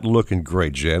not looking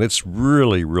great, Jen. It's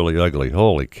really, really ugly.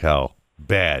 Holy cow.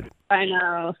 Bad. I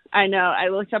know. I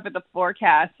looked up at the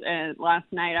forecast and last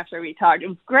night after we talked. It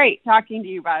was great talking to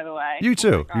you, by the way. You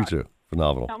too. You too.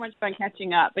 Phenomenal. So much fun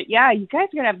catching up. But yeah, you guys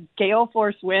are going to have gale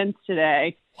force winds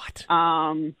today. What?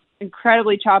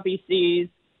 Incredibly choppy seas.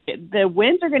 The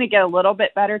winds are going to get a little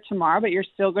bit better tomorrow, but you're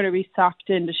still going to be sucked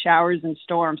into showers and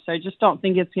storms. So I just don't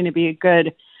think it's going to be a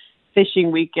good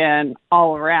fishing weekend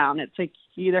all around. It's like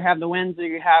you either have the winds or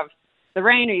you have the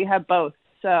rain or you have both.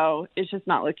 So it's just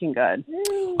not looking good.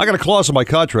 I got a clause in my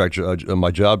contract,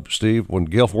 my job, Steve. When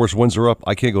gale force winds are up,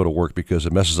 I can't go to work because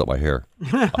it messes up my hair.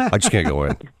 I just can't go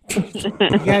in.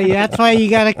 Yeah, that's why you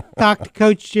got to talk to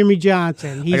Coach Jimmy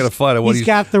Johnson. I got to find out what he's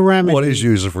got the remedy. What he's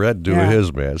using for that to do with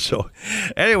his, man. So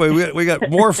anyway, we got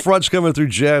more fronts coming through,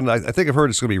 Jen. I think I've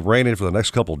heard it's going to be raining for the next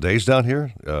couple of days down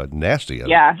here. Nasty.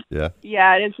 Yeah,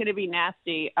 it is going to be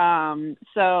nasty.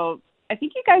 So I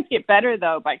think you guys get better,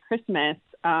 though, by Christmas.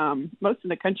 Most of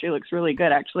the country looks really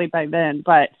good actually by then,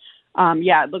 but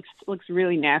it looks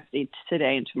really nasty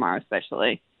today and tomorrow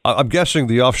especially. I'm guessing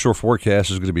the offshore forecast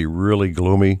is going to be really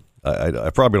gloomy. I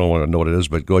probably don't want to know what it is,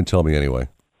 but go ahead and tell me anyway.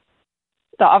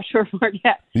 the offshore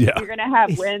forecast. Yeah. You're going to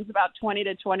have winds about 20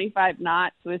 to 25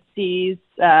 knots with seas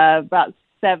about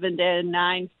 7 to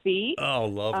 9 feet. Oh,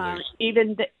 lovely.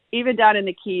 Even down in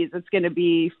the Keys, it's going to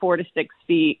be 4 to 6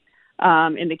 feet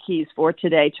in the Keys for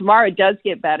today. Tomorrow it does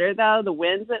get better, though, the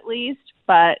winds at least,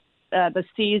 but the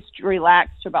seas relax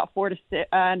to about 2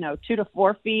 to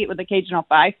 4 feet with occasional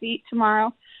 5 feet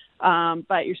tomorrow.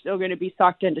 But you're still going to be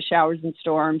sucked into showers and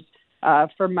storms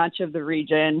for much of the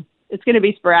region. It's going to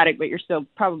be sporadic, but you're still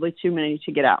probably too many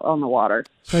to get out on the water.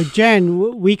 So,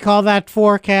 Jen, we call that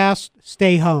forecast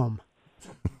stay home.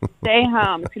 Stay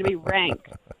home. It's going to be rank.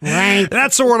 Rank.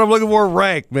 That's the word I'm looking for,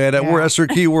 rank, man. That's our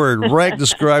key word. Rank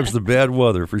describes the bad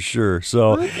weather for sure.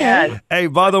 So, Hey,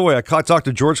 by the way, I talked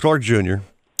to George Clark Jr.,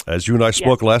 as you and I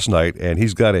spoke last night, and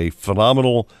he's got a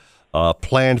phenomenal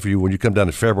plan for you when you come down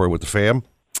in February with the fam.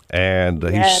 And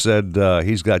he said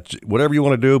he's got whatever you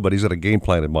want to do, but he's got a game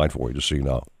plan in mind for you, just so you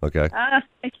know. Okay? I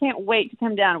can't wait to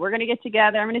come down. We're going to get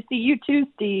together. I'm going to see you too,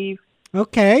 Steve.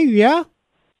 Okay, yeah.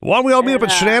 Why don't we all meet up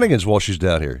at Shenanigans while she's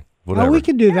down here? Whatever. Oh, we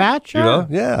can do that, sure. You know?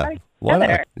 Yeah. Why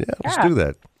not? Yeah, let's do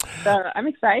that. So I'm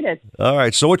excited. All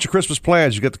right. So what's your Christmas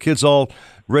plans? You got the kids all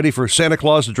ready for Santa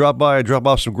Claus to drop by and drop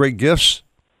off some great gifts?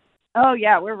 Oh,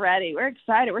 yeah, we're ready. We're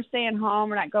excited. We're staying home.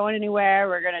 We're not going anywhere.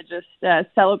 We're going to just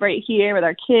celebrate here with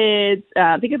our kids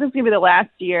because this is going to be the last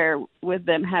year with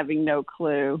them having no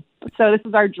clue. So this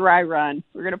is our dry run.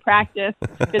 We're going to practice.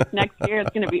 This next year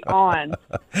it's going to be on.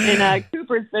 And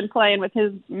Cooper's been playing with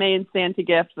his main Santa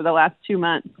gift for the last 2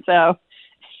 months. So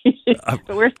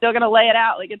but we're still going to lay it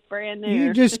out like it's brand new.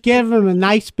 You just give him a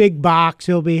nice big box.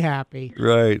 He'll be happy.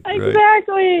 Right.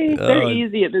 Exactly. They're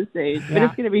easy at this age, but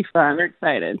it's going to be fun. We're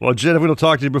excited. Well, Jen, if we don't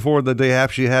talk to you before the day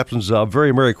actually happens,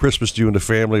 very Merry Christmas to you and the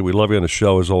family. We love you on the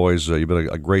show as always. You've been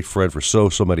a great friend for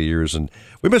so many years, and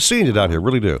we miss seeing you down here.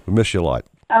 Really do. We miss you a lot.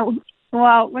 Oh,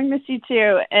 well, we miss you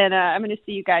too, and I'm going to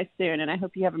see you guys soon, and I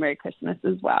hope you have a Merry Christmas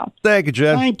as well. Thank you,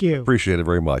 Jen. Thank you. Appreciate it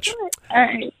very much. All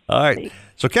right. All right.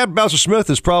 So Captain Bouncer Smith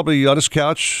is probably on his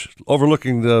couch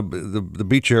overlooking the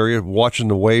beach area, watching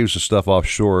the waves and stuff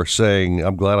offshore, saying,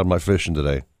 I'm glad I'm not fishing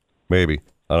today. Maybe.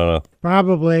 I don't know.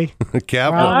 Probably.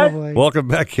 Cap, Probably. Welcome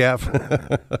back, Cap.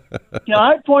 Can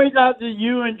I point out to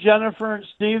you and Jennifer and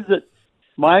Steve that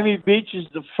Miami Beach is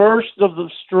the first of the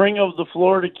string of the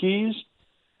Florida Keys?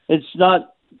 It's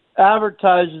not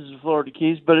advertised as the Florida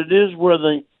Keys, but it is where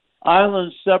the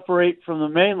islands separate from the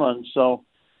mainland. So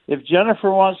if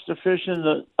Jennifer wants to fish in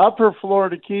the upper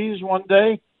Florida Keys one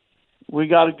day, we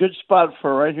got a good spot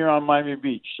for her right here on Miami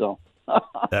Beach. So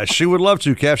she would love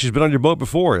to, Cap. She's been on your boat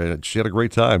before, and she had a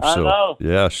great time. I So know.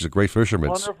 yeah, she's a great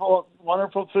fisherman.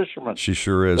 Wonderful fisherman. She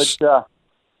sure is. But,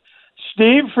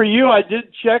 Steve, for you, I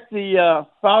did check the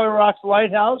Fowler Rocks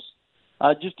Lighthouse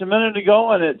just a minute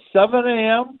ago, and at 7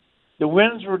 a.m., the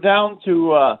winds were down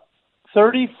to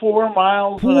 34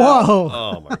 miles an hour.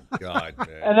 Oh, my God, man.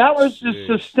 And that was just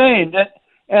sustained.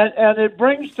 And it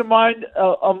brings to mind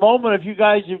a moment, if you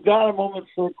guys have got a moment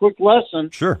for a quick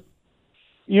lesson. Sure.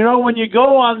 You know, when you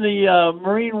go on the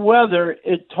marine weather,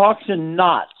 it talks in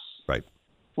knots. Right.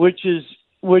 Which is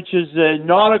a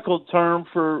nautical term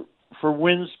for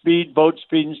wind speed, boat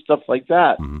speed, and stuff like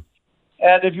that. Mm-hmm.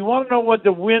 And if you want to know what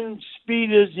the wind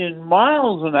speed is in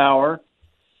miles an hour,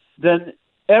 then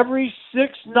every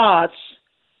 6 knots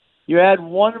you add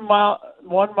 1 mile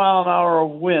an hour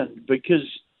of wind, because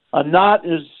a knot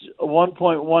is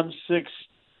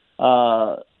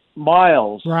 1.16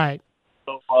 miles. Right.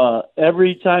 So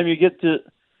every time you get to,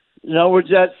 in other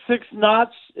words, at 6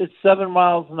 knots, it's 7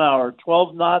 miles an hour.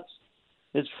 12 knots,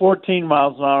 it's 14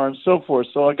 miles an hour, and so forth.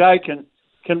 So a guy can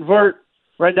convert.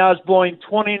 Right now it's blowing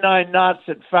 29 knots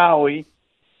at Fowey,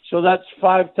 so that's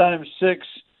 5 times 6.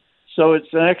 So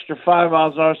it's an extra 5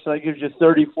 miles an hour, so that gives you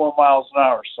 34 miles an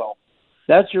hour. So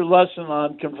that's your lesson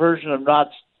on conversion of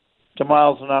knots to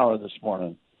miles an hour this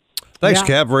morning. Thanks,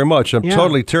 Cap, very much. I'm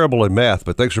totally terrible at math,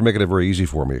 but thanks for making it very easy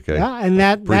for me, okay? Yeah, and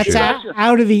that's Appreciate it.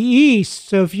 out of the east.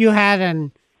 So if you had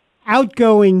an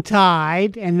outgoing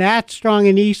tide and that strong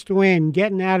an east wind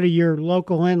getting out of your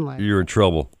local inlet, You're in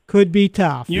trouble. could be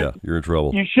tough. Yeah, you're in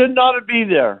trouble. You should not be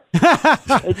there.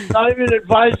 It's not even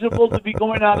advisable to be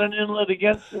going out an inlet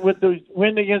with the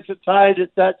wind against the tide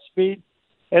at that speed.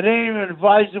 It ain't even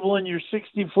advisable in your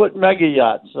 60-foot mega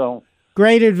yacht. So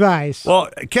Great advice. Well,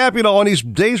 Cap, on these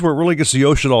days where it really gets the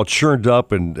ocean all churned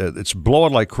up and it's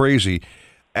blowing like crazy,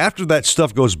 after that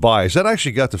stuff goes by, has that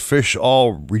actually got the fish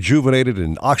all rejuvenated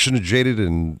and oxygenated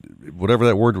and whatever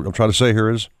that word I'm trying to say here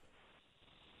is?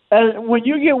 And when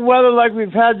you get weather like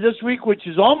we've had this week, which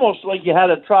is almost like you had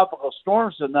a tropical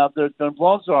storm sitting out there, it's been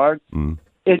blowing so hard,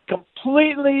 it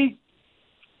completely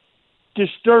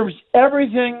disturbs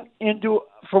everything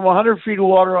from 100 feet of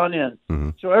water on in. Mm-hmm.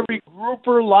 So every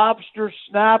grouper, lobster,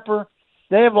 snapper,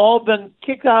 they have all been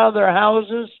kicked out of their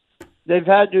houses. They've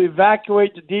had to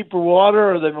evacuate to deeper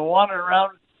water, or they've been wandering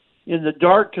around in the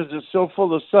dark because it's so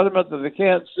full of sediment that they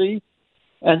can't see.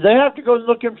 And they have to go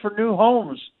looking for new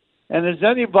homes. And as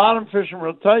any bottom fisherman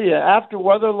will tell you, after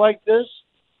weather like this,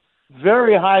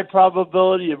 very high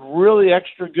probability of really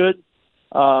extra good,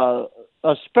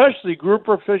 especially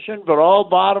grouper fishing, but all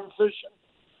bottom fishing.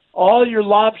 All your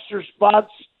lobster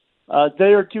spots, a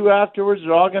day or two afterwards,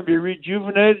 are all going to be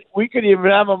rejuvenated. We could even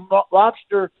have a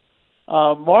lobster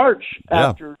March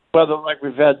after weather like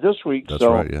we've had this week. That's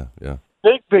right. Yeah.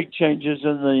 Big changes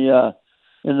in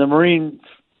the marine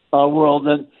world,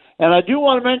 and I do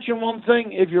want to mention one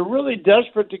thing. If you're really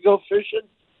desperate to go fishing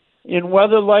in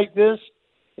weather like this,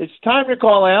 it's time to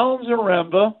call Alan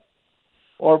Zaremba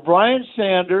or Brian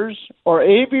Sanders or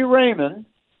A.B. Raymond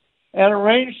and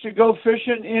arrange to go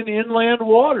fishing in inland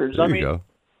waters. There you go.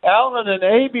 Alan and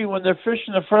A.B., when they're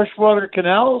fishing the freshwater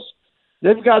canals,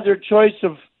 they've got their choice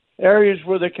of areas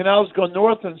where the canals go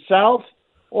north and south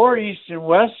or east and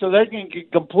west, so they can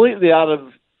get completely out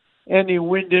of any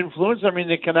wind influence. I mean,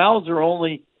 the canals are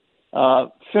only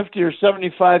 50 or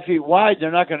 75 feet wide.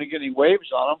 They're not going to get any waves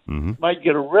on them. Mm-hmm. Might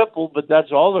get a ripple, but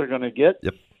that's all they're going to get.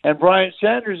 Yep. And Brian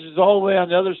Sanders is all the way on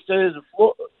the other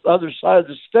side of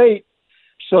the state,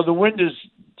 so the wind is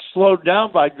slowed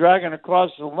down by dragging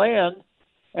across the land.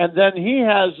 And then he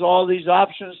has all these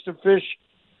options to fish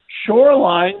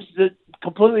shorelines that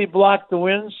completely block the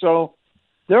wind. So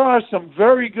there are some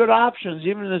very good options,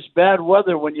 even in this bad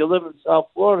weather, when you live in South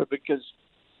Florida, because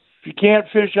if you can't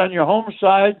fish on your home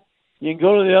side, you can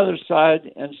go to the other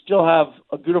side and still have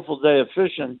a beautiful day of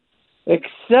fishing,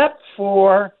 except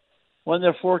for when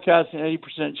they're forecasting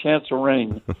 80% chance of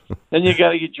rain. Then you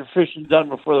got to get your fishing done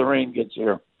before the rain gets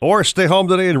here. Or stay home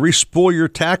today and re-spool your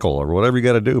tackle or whatever you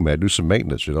got to do, man. Do some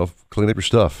maintenance, clean up your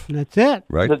stuff. That's it.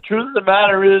 Right? The truth of the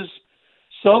matter is,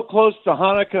 so close to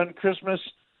Hanukkah and Christmas,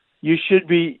 you should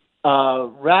be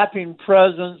wrapping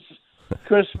presents,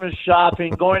 Christmas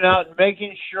shopping, going out and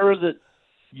making sure that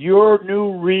your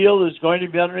new reel is going to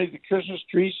be underneath the Christmas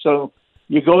tree. So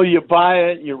you go, you buy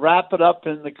it, you wrap it up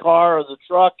in the car or the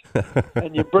truck,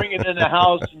 and you bring it in the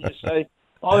house and you say,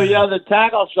 oh, yeah, the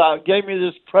tackle shop gave me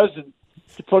this present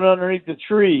to put underneath the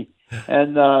tree.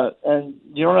 And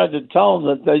you don't have to tell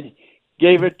them that they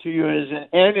gave it to you and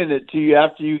handed it to you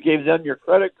after you gave them your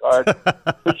credit card.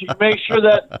 But you make sure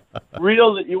that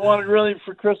reel that you wanted really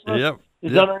for Christmas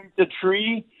is underneath the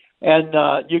tree. And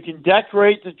you can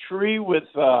decorate the tree with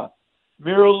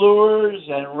mirror-lures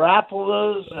and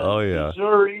rapalas and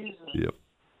Missouris.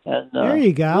 And there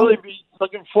you go. Really be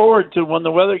looking forward to when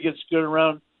the weather gets good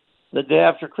around the day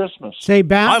after Christmas.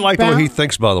 I like the way he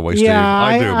thinks, by the way, Steve.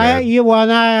 I do, man.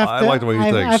 I like the way he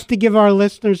thinks. I have to give our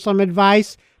listeners some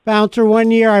advice. Bouncer,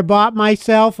 one year I bought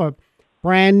myself a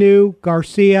brand new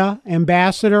Garcia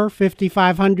Ambassador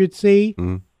 5500C.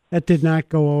 Mm-hmm. That did not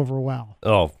go over well.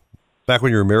 Oh, back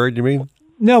when you were married, you mean?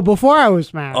 No, before I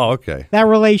was married. Oh, okay. That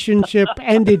relationship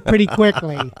ended pretty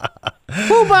quickly.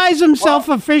 Who buys himself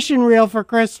a fishing reel for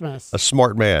Christmas? A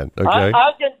smart man, okay?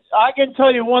 I can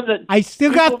tell you one that... I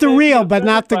still got the reel, but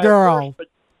not the girl.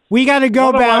 We got to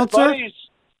go, Bouncer.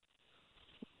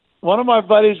 One of my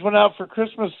buddies went out for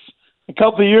Christmas a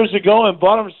couple of years ago and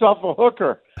bought himself a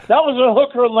hooker. That was a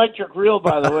hooker electric reel,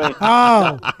 by the way.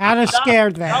 Oh, I'd have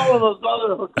scared that. Not one of those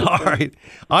other hookers. All right.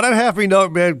 On that happy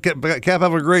note, man, Cap,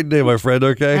 have a great day, my friend,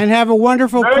 okay? And have a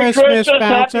wonderful Merry Christmas,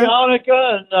 Bouncer. Happy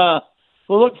Hanukkah, and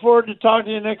we'll look forward to talking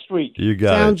to you next week. You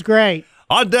got it. Sounds great.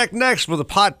 On deck next, with the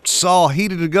pots all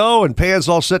heated to go and pans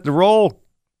all set to roll,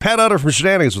 Pat Utter from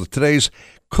Shenanigans with today's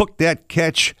Cook That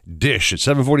Catch dish at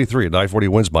 7:43 at 9:40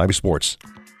 Wins Miami Sports.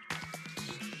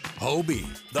 Hobie,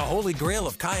 the holy grail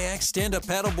of kayaks, stand-up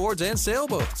paddleboards, and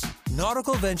sailboats.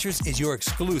 Nautical-Ventures is your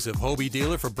exclusive Hobie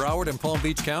dealer for Broward and Palm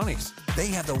Beach counties. They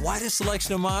have the widest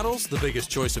selection of models, the biggest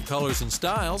choice of colors and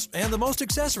styles, and the most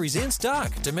accessories in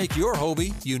stock to make your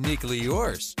Hobie uniquely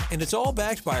yours. And it's all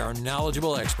backed by our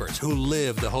knowledgeable experts who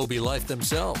live the Hobie life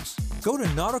themselves. Go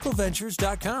to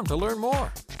Nautical-Ventures.com to learn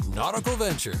more. Nautical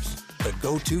Ventures, the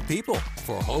go-to people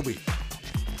for Hobie.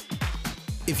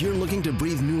 If you're looking to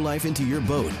breathe new life into your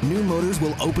boat, new motors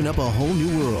will open up a whole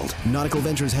new world.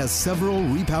 Nautical-Ventures has several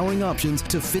repowering options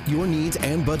to fit your needs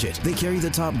and budget. They carry the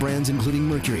top brands including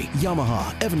Mercury,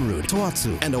 Yamaha, Evinrude,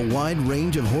 Tohatsu, and a wide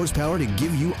range of horsepower to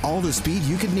give you all the speed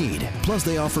you could need. Plus,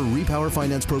 they offer repower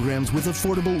finance programs with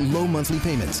affordable, low monthly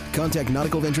payments. Contact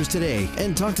Nautical-Ventures today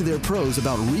and talk to their pros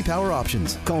about repower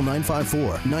options. Call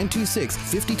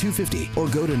 954-926-5250 or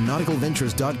go to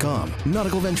nauticalventures.com.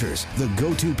 Nautical Ventures, the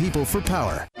go-to people for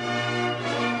power.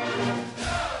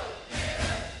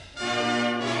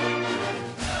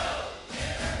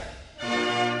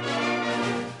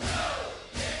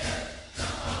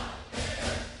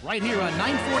 Right here on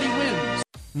 940 Wins.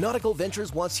 Nautical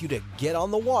Ventures wants you to get on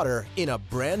the water in a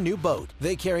brand new boat.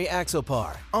 They carry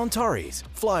Axopar, Antares,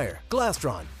 Flyer,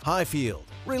 Glastron, Highfield,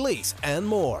 Release, and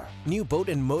more. New boat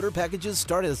and motor packages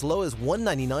start as low as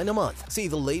 $199 a month. See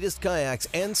the latest kayaks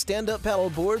and stand-up paddle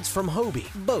boards from Hobie,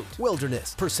 Boat,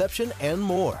 Wilderness, Perception, and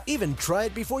more. Even try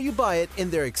it before you buy it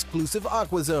in their exclusive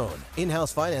Aqua Zone.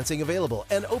 In-house financing available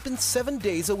and open 7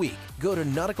 days a week. Go to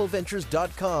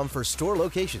nauticalventures.com for store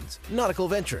locations. Nautical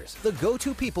Ventures, the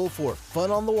go-to people for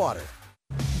fun on the water.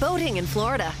 Boating in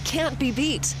Florida can't be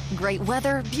beat. Great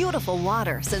weather, beautiful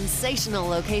water, sensational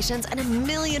locations, and a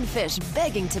million fish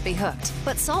begging to be hooked.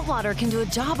 But saltwater can do a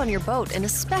job on your boat and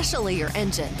especially your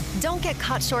engine. Don't get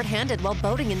caught short-handed while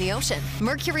boating in the ocean.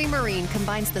 Mercury Marine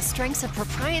combines the strengths of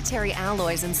proprietary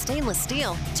alloys and stainless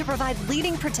steel to provide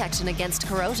leading protection against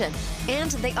corrosion.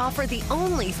 And they offer the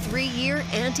only 3-year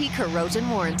anti-corrosion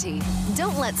warranty.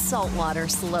 Don't let saltwater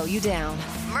slow you down.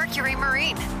 Mercury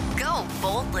Marine. Go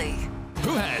boldly.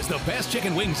 Who has the best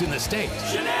chicken wings in the state?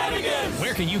 Shenanigans!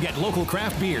 Where can you get local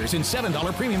craft beers and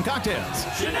 $7 premium cocktails?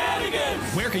 Shenanigans!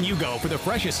 Where can you go for the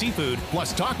freshest seafood,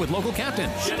 plus talk with local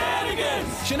captains?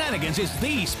 Shenanigans! Shenanigans is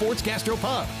the sports gastro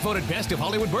pub, voted best of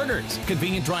Hollywood burgers,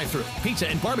 convenient drive-thru, pizza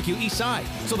and barbecue east side.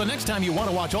 So the next time you want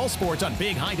to watch all sports on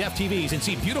big high-def TVs and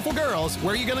see beautiful girls,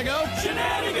 where are you gonna go?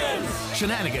 Shenanigans!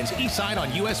 Shenanigans east side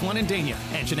on US 1 in Dania,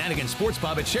 and Shenanigans Sports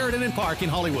Pub at Sheridan and Park in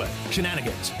Hollywood.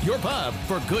 Shenanigans, your pub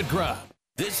for good grub.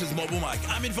 This is Mobile Mike.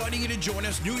 I'm inviting you to join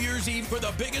us New Year's Eve for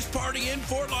the biggest party in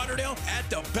Fort Lauderdale at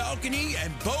the Balcony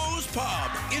and Bo's Pub.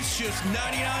 It's just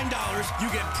 $99. You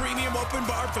get premium open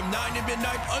bar from 9 to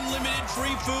midnight, unlimited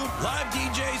free food, live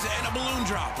DJs, and a balloon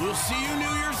drop. We'll see you New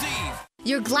Year's Eve.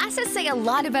 Your glasses say a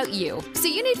lot about you, so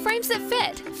you need frames that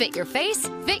fit. Fit your face,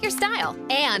 fit your style,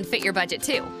 and fit your budget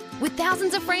too. With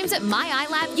thousands of frames at My Eye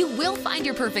Lab, you will find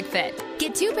your perfect fit.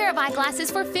 Get 2 pair of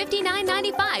eyeglasses for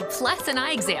 $59.95 plus an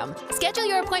eye exam. Schedule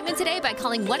your appointment today by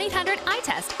calling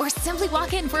 1-800-EYE-TEST or simply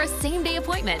walk in for a same-day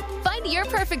appointment. Find your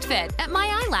perfect fit at My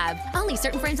Eye Lab. Only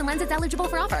certain frames and lenses eligible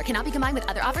for offer. Cannot be combined with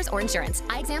other offers or insurance.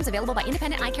 Eye exams available by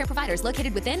independent eye care providers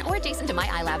located within or adjacent to My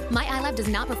Eye Lab. My Eye Lab does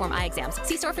not perform eye exams.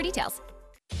 See store for details.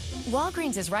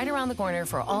 Walgreens is right around the corner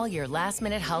for all your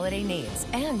last-minute holiday needs.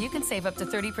 And you can save up to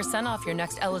 30% off your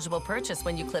next eligible purchase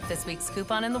when you clip this week's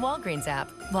coupon in the Walgreens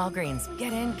app. Walgreens.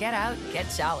 Get in, get out,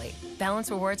 get jolly. Balance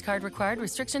rewards card required.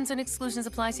 Restrictions and exclusions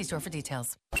apply. See store for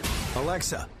details.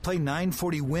 Alexa, play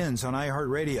 940 Wins on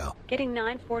iHeartRadio. Getting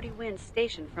 940 Wins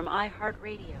station from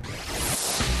iHeartRadio.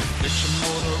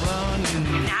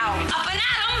 Now, up and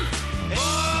at 'em!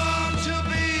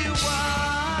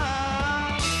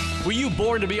 Were you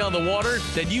born to be on the water?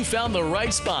 Then you found the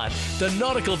right spot. The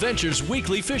Nautical-Ventures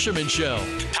Weekly Fisherman Show.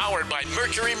 Powered by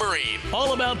Mercury Marine.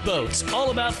 All about boats, all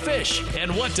about fish,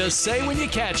 and what to say when you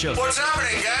catch them. What's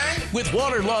happening, gang? With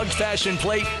waterlogged fashion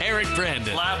plate, Eric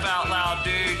Brandon. Laugh out loud,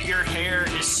 dude. Your hair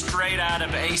is straight out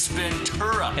of Ace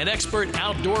Ventura. And expert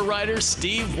outdoor rider,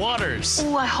 Steve Waters.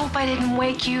 Ooh, I hope I didn't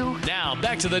wake you. Now,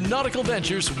 back to the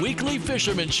Nautical-Ventures Weekly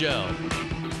Fisherman Show.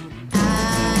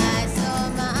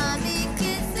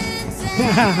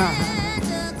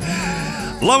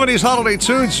 Loving these holiday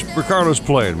tunes Ricardo's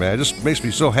playing, man. It just makes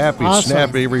me so happy and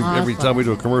snappy every time we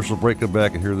do a commercial break, come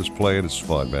back and hear this playing. It's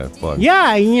fun, man. Fun.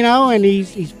 Yeah, and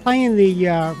he's playing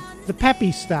the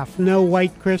peppy stuff. No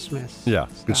White Christmas. Yeah,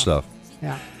 good stuff.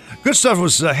 Yeah. Good stuff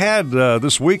was had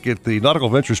this week at the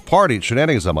Nautical-Ventures party at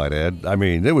Shenanigans, I might add. I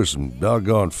mean, there was some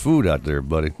doggone food out there,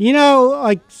 buddy.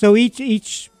 So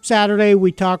each Saturday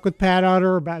we talk with Pat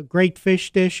Utter about great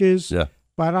fish dishes. Yeah.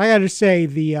 But I got to say,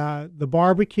 the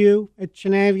barbecue at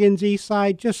Shenanigans East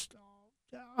Side, just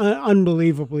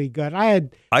unbelievably good. I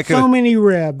had so many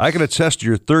ribs. I can attest to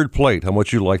your third plate, how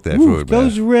much you like that food, man.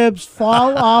 Those ribs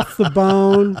fall off the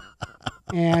bone.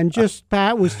 And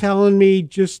Pat was telling me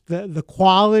just the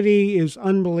quality is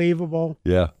unbelievable.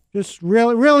 Yeah. Just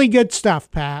really, really good stuff,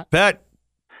 Pat. Pat,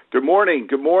 Good morning.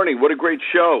 Good morning. What a great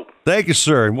show. Thank you,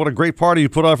 sir. And what a great party you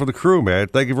put on for the crew, man.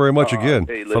 Thank you very much again.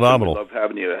 Hey, listen, Phenomenal. I love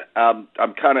having you. I'm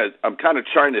kind of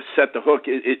trying to set the hook.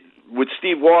 With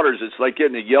Steve Waters, it's like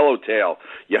getting a yellowtail.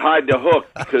 You hide the hook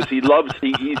because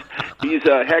he's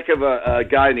a heck of a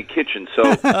guy in the kitchen. So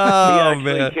he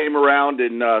actually came around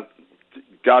and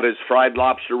got his fried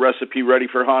lobster recipe ready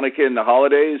for Hanukkah and the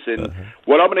holidays. And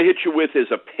what I'm going to hit you with is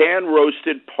a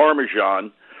pan-roasted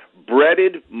Parmesan,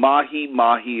 breaded mahi,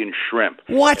 and shrimp.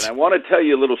 What? And I want to tell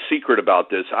you a little secret about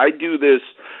this. I do this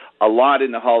a lot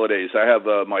in the holidays. I have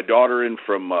my daughter in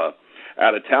from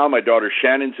out of town. My daughter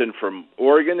Shannon's in from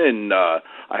Oregon, and I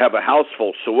have a house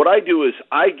full. So what I do is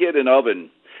I get an oven,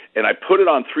 and I put it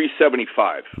on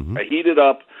 375. I heat it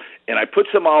up, and I put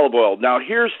some olive oil. Now,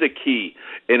 here's the key,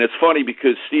 and it's funny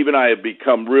because Steve and I have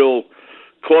become real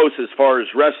close as far as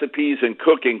recipes and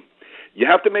cooking. You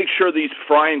have to make sure these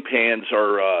frying pans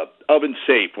are oven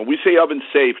safe. When we say oven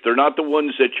safe, they're not the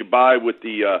ones that you buy with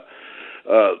the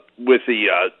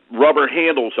rubber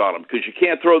handles on them, because you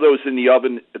can't throw those in the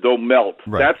oven; they'll melt.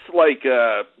 Right. That's like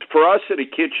for us in a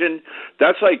kitchen.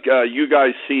 That's like you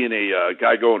guys seeing a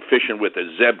guy going fishing with a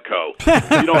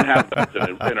Zebco. You don't have that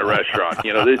in a restaurant.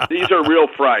 You know, these are real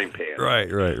frying pans. Right.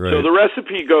 So the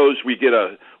recipe goes: we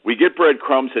get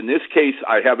breadcrumbs. In this case,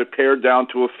 I have it pared down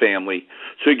to a family.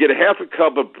 So you get a half a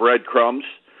cup of breadcrumbs.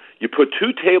 You put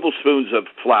 2 tablespoons of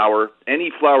flour,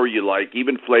 any flour you like,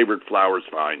 even flavored flour is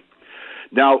fine.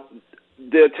 Now,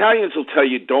 the Italians will tell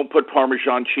you don't put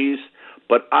Parmesan cheese,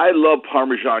 but I love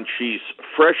Parmesan cheese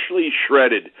freshly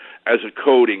shredded as a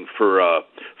coating for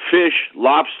fish,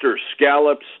 lobster,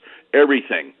 scallops,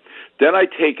 everything. Then I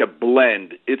take a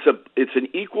blend. It's an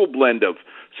equal blend of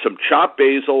some chopped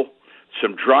basil,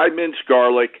 some dried minced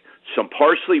garlic, some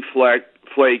parsley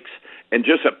flakes, and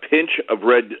just a pinch of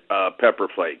red pepper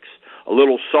flakes. A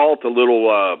little salt, a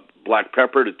little black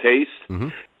pepper to taste.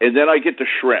 And then I get the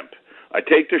shrimp. I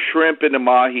take the shrimp and the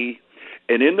mahi,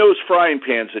 and in those frying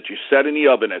pans that you set in the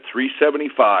oven at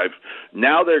 375,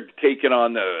 now they're taking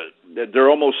on they're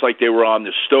almost like they were on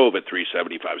the stove at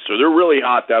 375. So they're really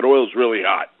hot. That oil's really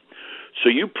hot. So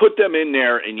you put them in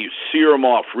there and you sear them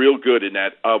off real good in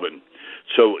that oven.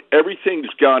 So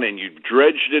everything's gone in. You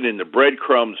dredged it in the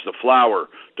breadcrumbs, the flour,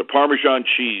 the Parmesan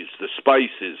cheese, the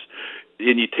spices,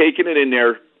 and you're taking it in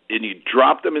there, and you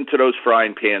drop them into those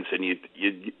frying pans, and you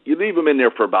leave them in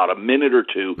there for about a minute or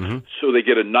two so they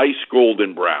get a nice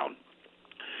golden brown.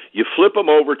 You flip them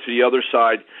over to the other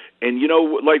side, and, you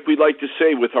know, like we like to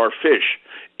say with our fish,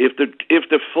 if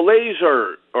the fillets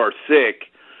are thick,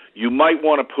 you might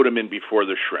want to put them in before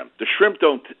the shrimp. The shrimp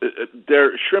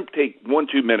shrimp take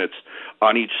 1-2 minutes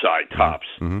on each side, tops.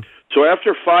 So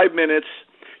after 5 minutes,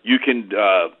 you can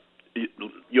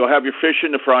you'll have your fish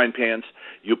in the frying pans.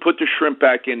 You put the shrimp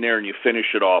back in there and you finish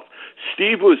it off.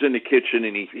 Steve was in the kitchen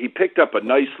and he picked up a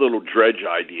nice little dredge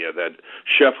idea that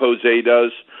Chef Jose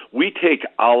does. We take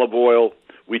olive oil,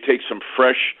 we take some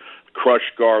fresh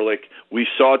crushed garlic, we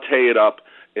saute it up,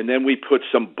 and then we put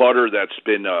some butter that's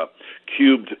been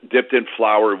cubed, dipped in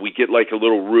flour. We get like a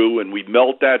little roux, and we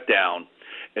melt that down.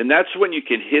 And that's when you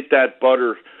can hit that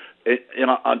butter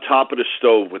on top of the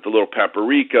stove with a little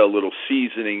paprika, a little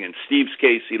seasoning. In Steve's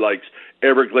case, he likes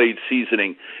Everglades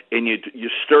seasoning. And you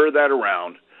stir that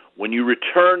around. When you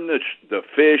return the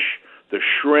fish, the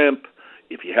shrimp,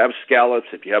 if you have scallops,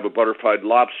 if you have a butterflied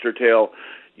lobster tail,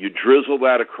 you drizzle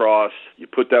that across. You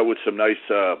put that with some nice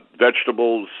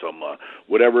vegetables, some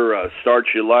whatever starch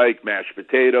you like, mashed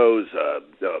potatoes,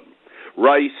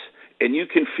 rice, and you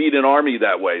can feed an army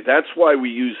that way. That's why we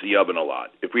use the oven a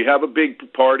lot. If we have a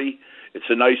big party, it's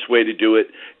a nice way to do it.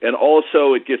 And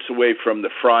also it gets away from the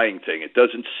frying thing. It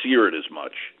doesn't sear it as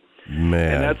much.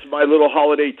 Man. And that's my little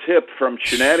holiday tip from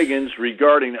Shenanigans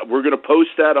regarding that. We're going to post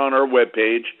that on our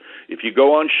webpage. If you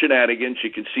go on Shenanigans,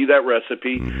 you can see that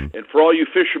recipe. And for all you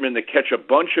fishermen that catch a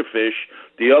bunch of fish,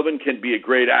 the oven can be a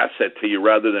great asset to you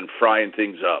rather than frying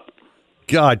things up.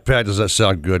 God, Pat, does that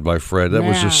sound good, my friend? That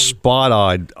was just spot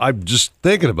on. I'm just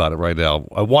thinking about it right now.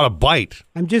 I want a bite.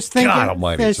 I'm just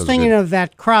thinking, of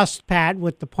that crust, Pat,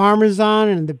 with the Parmesan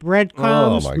and the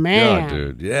breadcrumbs. Oh, my Man. God,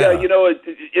 dude. Yeah, you know,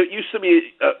 it used to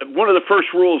be one of the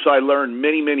first rules I learned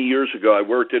many, many years ago. I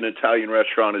worked in an Italian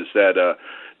restaurant is that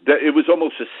it was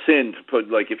almost a sin to put,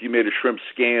 like, if you made a shrimp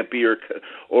scampi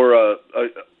or a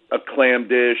clam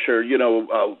dish or, you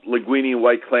know, linguine and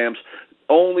white clams,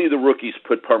 only the rookies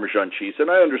put Parmesan cheese,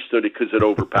 and I understood it because it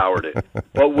overpowered it.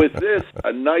 But with this,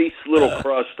 a nice little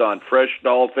crust on fresh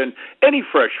dolphin, any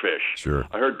fresh fish. Sure.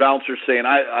 I heard bouncers saying,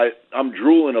 I'm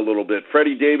drooling a little bit.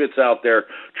 Freddie David's out there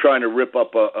trying to rip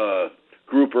up a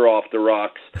grouper off the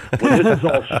rocks. When this is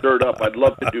all stirred up, I'd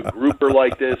love to do grouper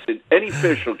like this, and any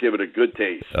fish will give it a good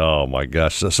taste. Oh, my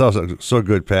gosh. That sounds so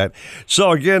good, Pat.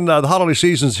 So, again, the holiday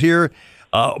season's here.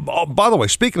 By the way,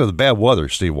 speaking of the bad weather,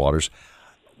 Steve Waters,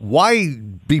 why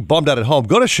be bummed out at home?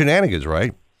 Go to Shenanigans,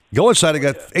 right? Go inside. They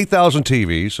got 8,000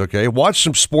 TVs, okay? Watch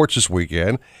some sports this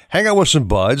weekend. Hang out with some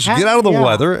buds. Get out of the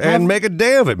weather and make a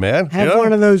day of it, man. Have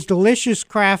one of those delicious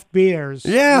craft beers.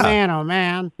 Yeah. Man, oh,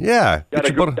 man. Yeah. Got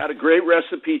a great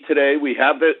recipe today. We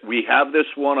have this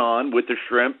one on with the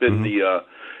shrimp and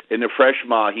the fresh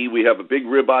mahi. We have a big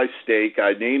ribeye steak.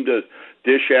 I named a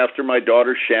dish after my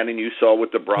daughter Shannon. You saw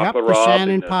with the broccoli the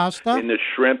Shannon pasta and the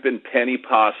shrimp and penny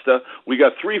pasta. We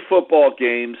got 3 football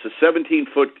games, a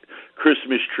 17-foot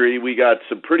Christmas tree. We got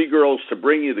some pretty girls to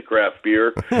bring you the craft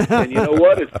beer. And you know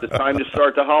what? It's the time to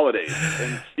start the holidays.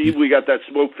 And Steve, we got that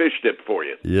smoked fish dip for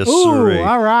you. Yes, Ooh, sir.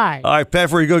 all right. All right, Pat,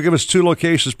 before you go, give us 2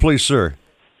 locations, please, sir.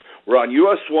 We're on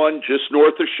US 1, just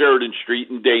north of Sheridan Street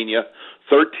in Dania,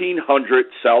 1300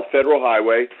 South Federal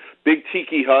Highway. Big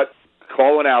Tiki Hut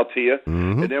calling out to you.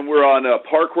 And then we're on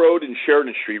Park Road and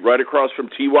Sheridan Street, right across from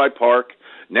TY Park,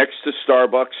 next to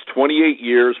Starbucks, 28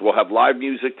 years. We'll have live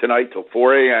music tonight till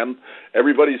 4 a.m.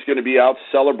 Everybody's going to be out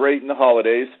celebrating the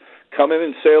holidays. Come in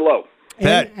and say hello.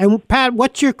 Pat, and Pat,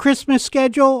 what's your Christmas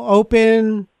schedule?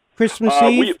 Open Christmas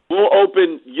Eve? We'll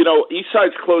open,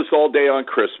 Eastside's closed all day on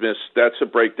Christmas. That's a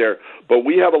break there. But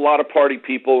we have a lot of party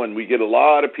people, and we get a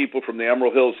lot of people from the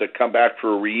Emerald Hills that come back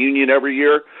for a reunion every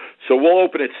year. So we'll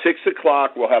open at 6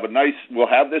 o'clock. We'll have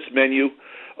this menu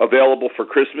available for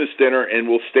Christmas dinner, and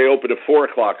we'll stay open at 4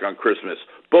 o'clock on Christmas.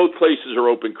 Both places are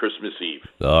open Christmas Eve.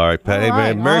 All right, Pat. All Hey,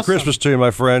 right, man, Merry awesome. Christmas to you,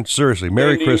 my friend. Seriously,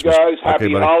 Merry And Christmas. you guys, happy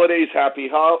Okay, buddy. holidays,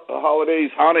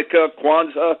 holidays, Hanukkah,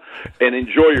 Kwanzaa, and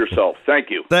enjoy yourself. Thank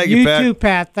you. Thank you, You Pat. too,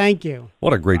 Pat. Thank you.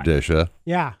 What a great dish, huh?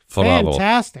 Yeah. Phenomenal.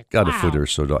 Fantastic. God, the Wow. food there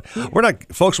is so dog. We're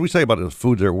not, folks, we tell you about the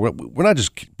food there. We're not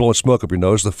just blowing smoke up your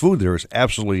nose. The food there is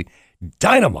absolutely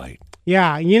dynamite.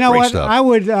 Yeah. You know Great what? stuff. I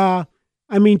would,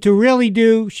 to really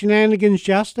do Shenanigans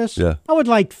justice, Yeah. I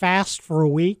would fast for a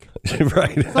week.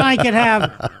 Right. So I could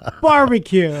have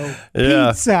barbecue,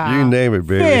 Yeah, pizza, you name it,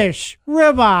 baby. fish,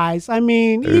 ribeyes.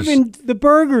 Even the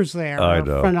burgers there I are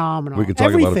know. phenomenal. We could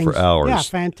talk about it for Everything's- hours. Yeah,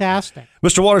 fantastic.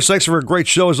 Mr. Waters, thanks for a great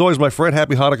show as always, my friend.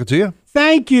 Happy Hanukkah to you.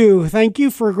 Thank you. Thank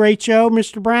you for a great show,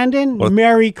 Mr. Brandon. Well,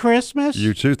 Merry Christmas.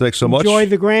 You too. Thanks so much. Enjoy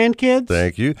the grandkids.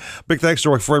 Thank you. Big thanks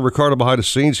to our friend Ricardo behind the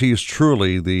scenes. He is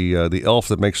truly the elf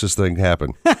that makes this thing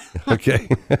happen. Okay.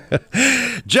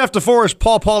 Jeff DeForest,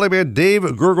 Paul Polyman, Dave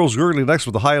Gurgles Gurgly next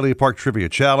with the Hialeah Park Trivia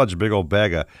Challenge. A big old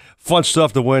bag of fun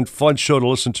stuff to win, fun show to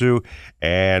listen to.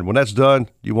 And when that's done,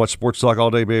 you want sports talk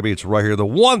all day, baby. It's right here. The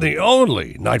one, the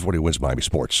only 940 Wins Miami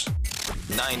Sports.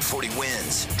 940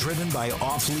 Wins, driven by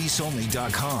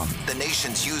offleaseonly.com, the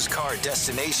nation's used car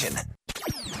destination.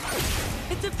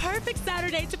 It's a perfect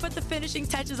Saturday to put the finishing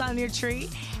touches on your tree.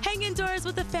 Hang indoors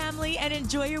with the family and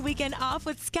enjoy your weekend off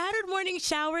with scattered morning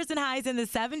showers and highs in the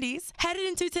 70s. Headed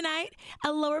into tonight,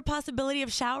 a lower possibility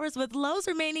of showers with lows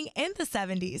remaining in the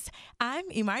 70s. I'm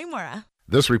Imari Mora.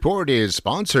 This report is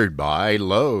sponsored by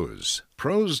Lowe's.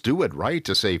 Pros do it right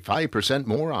to save 5%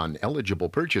 more on eligible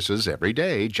purchases every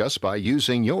day just by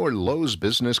using your Lowe's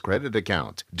Business Credit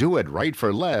account. Do it right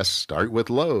for less. Start with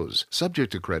Lowe's.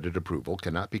 Subject to credit approval,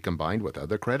 cannot be combined with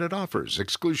other credit offers.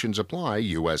 Exclusions apply.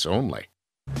 U.S. only.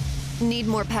 Need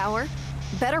more power?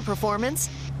 Better performance?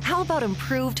 How about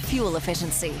improved fuel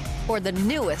efficiency? Or the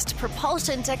newest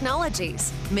propulsion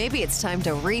technologies? Maybe it's time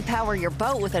to repower your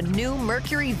boat with a new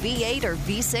Mercury V8 or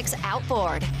V6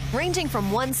 outboard. Ranging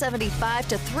from 175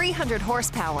 to 300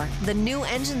 horsepower, the new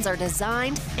engines are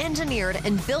designed, engineered,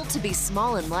 and built to be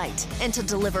small and light, and to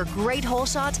deliver great hole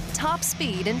shot, top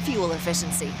speed, and fuel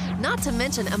efficiency. Not to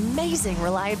mention amazing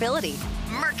reliability.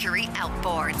 Mercury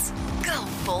Outboards. Go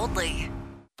boldly.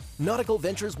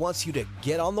 Nautical-Ventures wants you to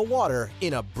get on the water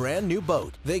in a brand new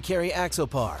boat. They carry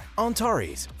Axopar,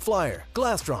 Antares, Flyer,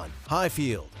 Glastron,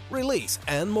 Highfield, Release,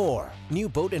 and more. New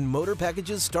boat and motor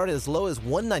packages start as low as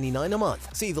 $199 a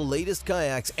month. See the latest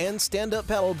kayaks and stand-up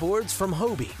paddle boards from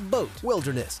Hobie, Boat,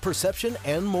 Wilderness, Perception,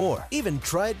 and more. Even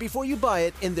try it before you buy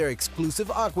it in their exclusive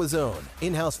Aqua Zone.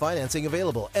 In-house financing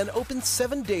available and open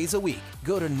 7 days a week.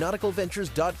 Go to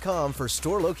nauticalventures.com for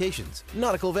store locations.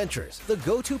 Nautical Ventures, the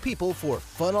go-to people for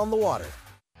fun on the water.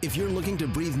 If you're looking to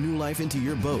breathe new life into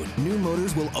your boat, new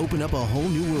motors will open up a whole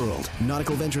new world.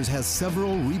 Nautical-Ventures has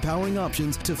several repowering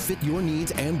options to fit your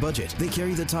needs and budget. They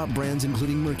carry the top brands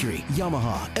including Mercury,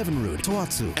 Yamaha, Evinrude,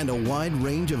 Tohatsu, and a wide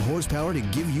range of horsepower to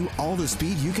give you all the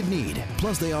speed you could need.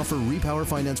 Plus, they offer repower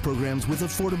finance programs with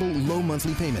affordable, low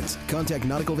monthly payments. Contact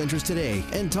Nautical-Ventures today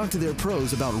and talk to their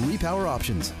pros about repower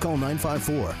options. Call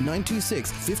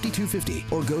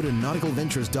 954-926-5250 or go to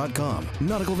nauticalventures.com.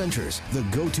 Nautical Ventures, the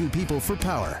go-to people for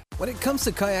power. When it comes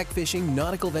to kayak fishing,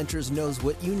 Nautical-Ventures knows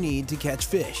what you need to catch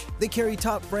fish. They carry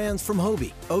top brands from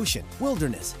Hobie, Ocean,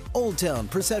 Wilderness, Old Town,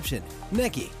 Perception,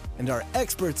 Necky, and are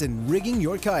experts in rigging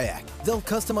your kayak. They'll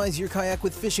customize your kayak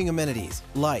with fishing amenities,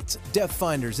 lights, depth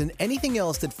finders, and anything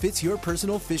else that fits your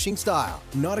personal fishing style.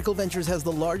 Nautical-Ventures has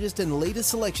the largest and latest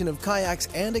selection of kayaks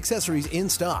and accessories in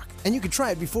stock, and you can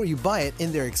try it before you buy it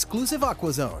in their exclusive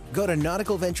Aqua Zone. Go to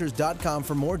nauticalventures.com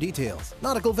for more details.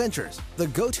 Nautical Ventures, the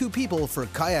go-to people for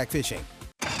kayak fishing.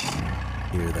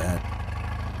 Hear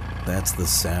that? That's the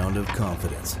sound of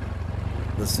confidence.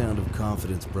 The sound of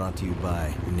confidence brought to you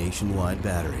by Nationwide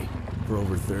Battery. For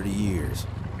over 30 years,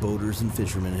 boaters and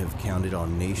fishermen have counted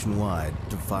on Nationwide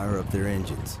to fire up their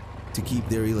engines, to keep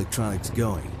their electronics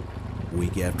going,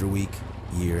 week after week,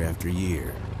 year after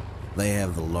year. They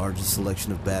have the largest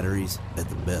selection of batteries at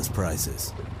the best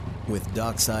prices, with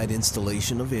dockside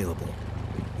installation available.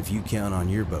 If you count on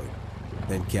your boat,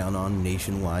 then count on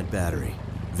Nationwide Battery.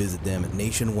 Visit them at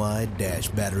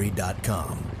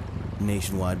nationwide-battery.com.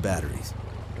 Nationwide Batteries,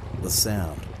 the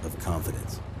sound of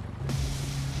confidence.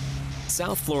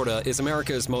 South Florida is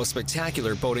America's most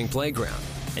spectacular boating playground,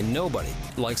 and nobody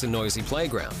likes a noisy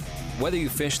playground. Whether you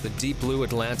fish the deep blue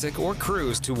Atlantic or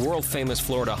cruise to world-famous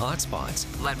Florida hotspots,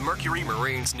 let Mercury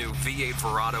Marine's new V8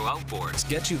 Verado outboards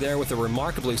get you there with a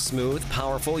remarkably smooth,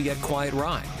 powerful, yet quiet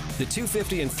ride. The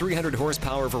 250 and 300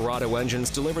 horsepower Verado engines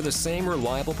deliver the same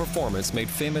reliable performance made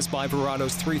famous by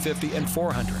Verado's 350 and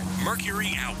 400.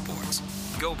 Mercury Outboards.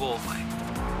 Go boldly.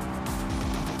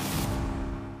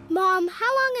 Mom,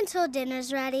 how long until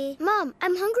dinner's ready? Mom,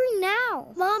 I'm hungry now.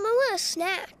 Mom, I want a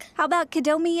snack. How about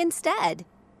Kidomi instead?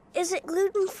 Is it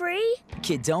gluten-free?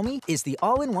 Kidomi is the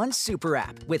all-in-one super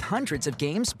app with hundreds of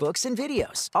games, books, and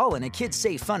videos, all in a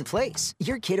kid-safe, fun place.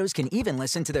 Your kiddos can even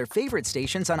listen to their favorite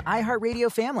stations on iHeartRadio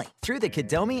Family through the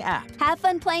Kidomi app. Have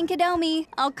fun playing Kidomi.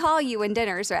 I'll call you when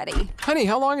dinner's ready. Honey,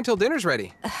 how long until dinner's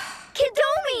ready?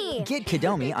 Kidomi! Get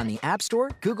Kidomi on the App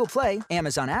Store, Google Play,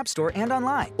 Amazon App Store, and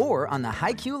online, or on the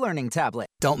HiQ Learning tablet.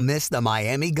 Don't miss the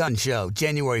Miami Gun Show,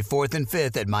 January 4th and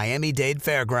 5th at Miami-Dade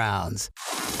Fairgrounds.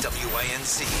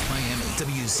 WINC, Miami,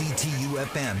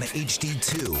 WCTU-FM,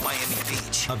 HD2, Miami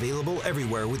Beach. Available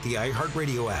everywhere with the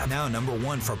iHeartRadio app. Now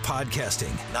 #1 for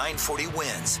podcasting. 940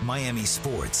 wins, Miami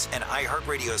Sports, and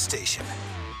iHeartRadio station.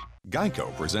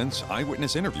 Geico presents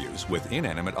eyewitness interviews with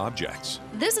inanimate objects.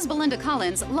 This is Belinda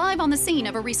Collins, live on the scene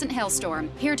of a recent hailstorm.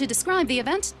 Here to describe the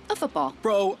event, a football.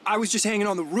 Bro, I was just hanging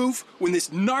on the roof when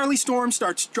this gnarly storm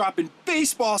starts dropping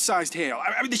baseball-sized hail.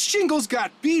 I mean, the shingles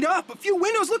got beat up. A few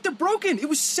windows looked broken. It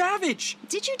was savage.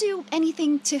 Did you do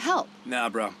anything to help? Nah,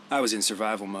 bro. I was in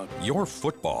survival mode. Your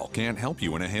football can't help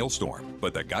you in a hailstorm,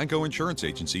 but the Geico Insurance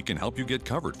Agency can help you get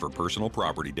covered for personal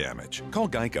property damage. Call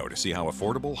Geico to see how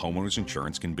affordable homeowners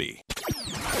insurance can be.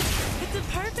 It's a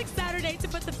perfect Saturday to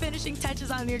put the finishing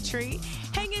touches on your tree.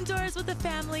 Hang indoors with the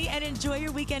family and enjoy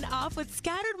your weekend off with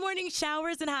scattered morning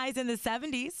showers and highs in the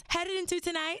 70s. Headed into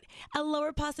tonight, a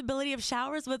lower possibility of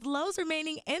showers with lows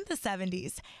remaining in the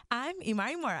 70s. I'm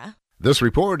Imari Mora. This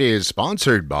report is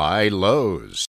sponsored by Lowe's.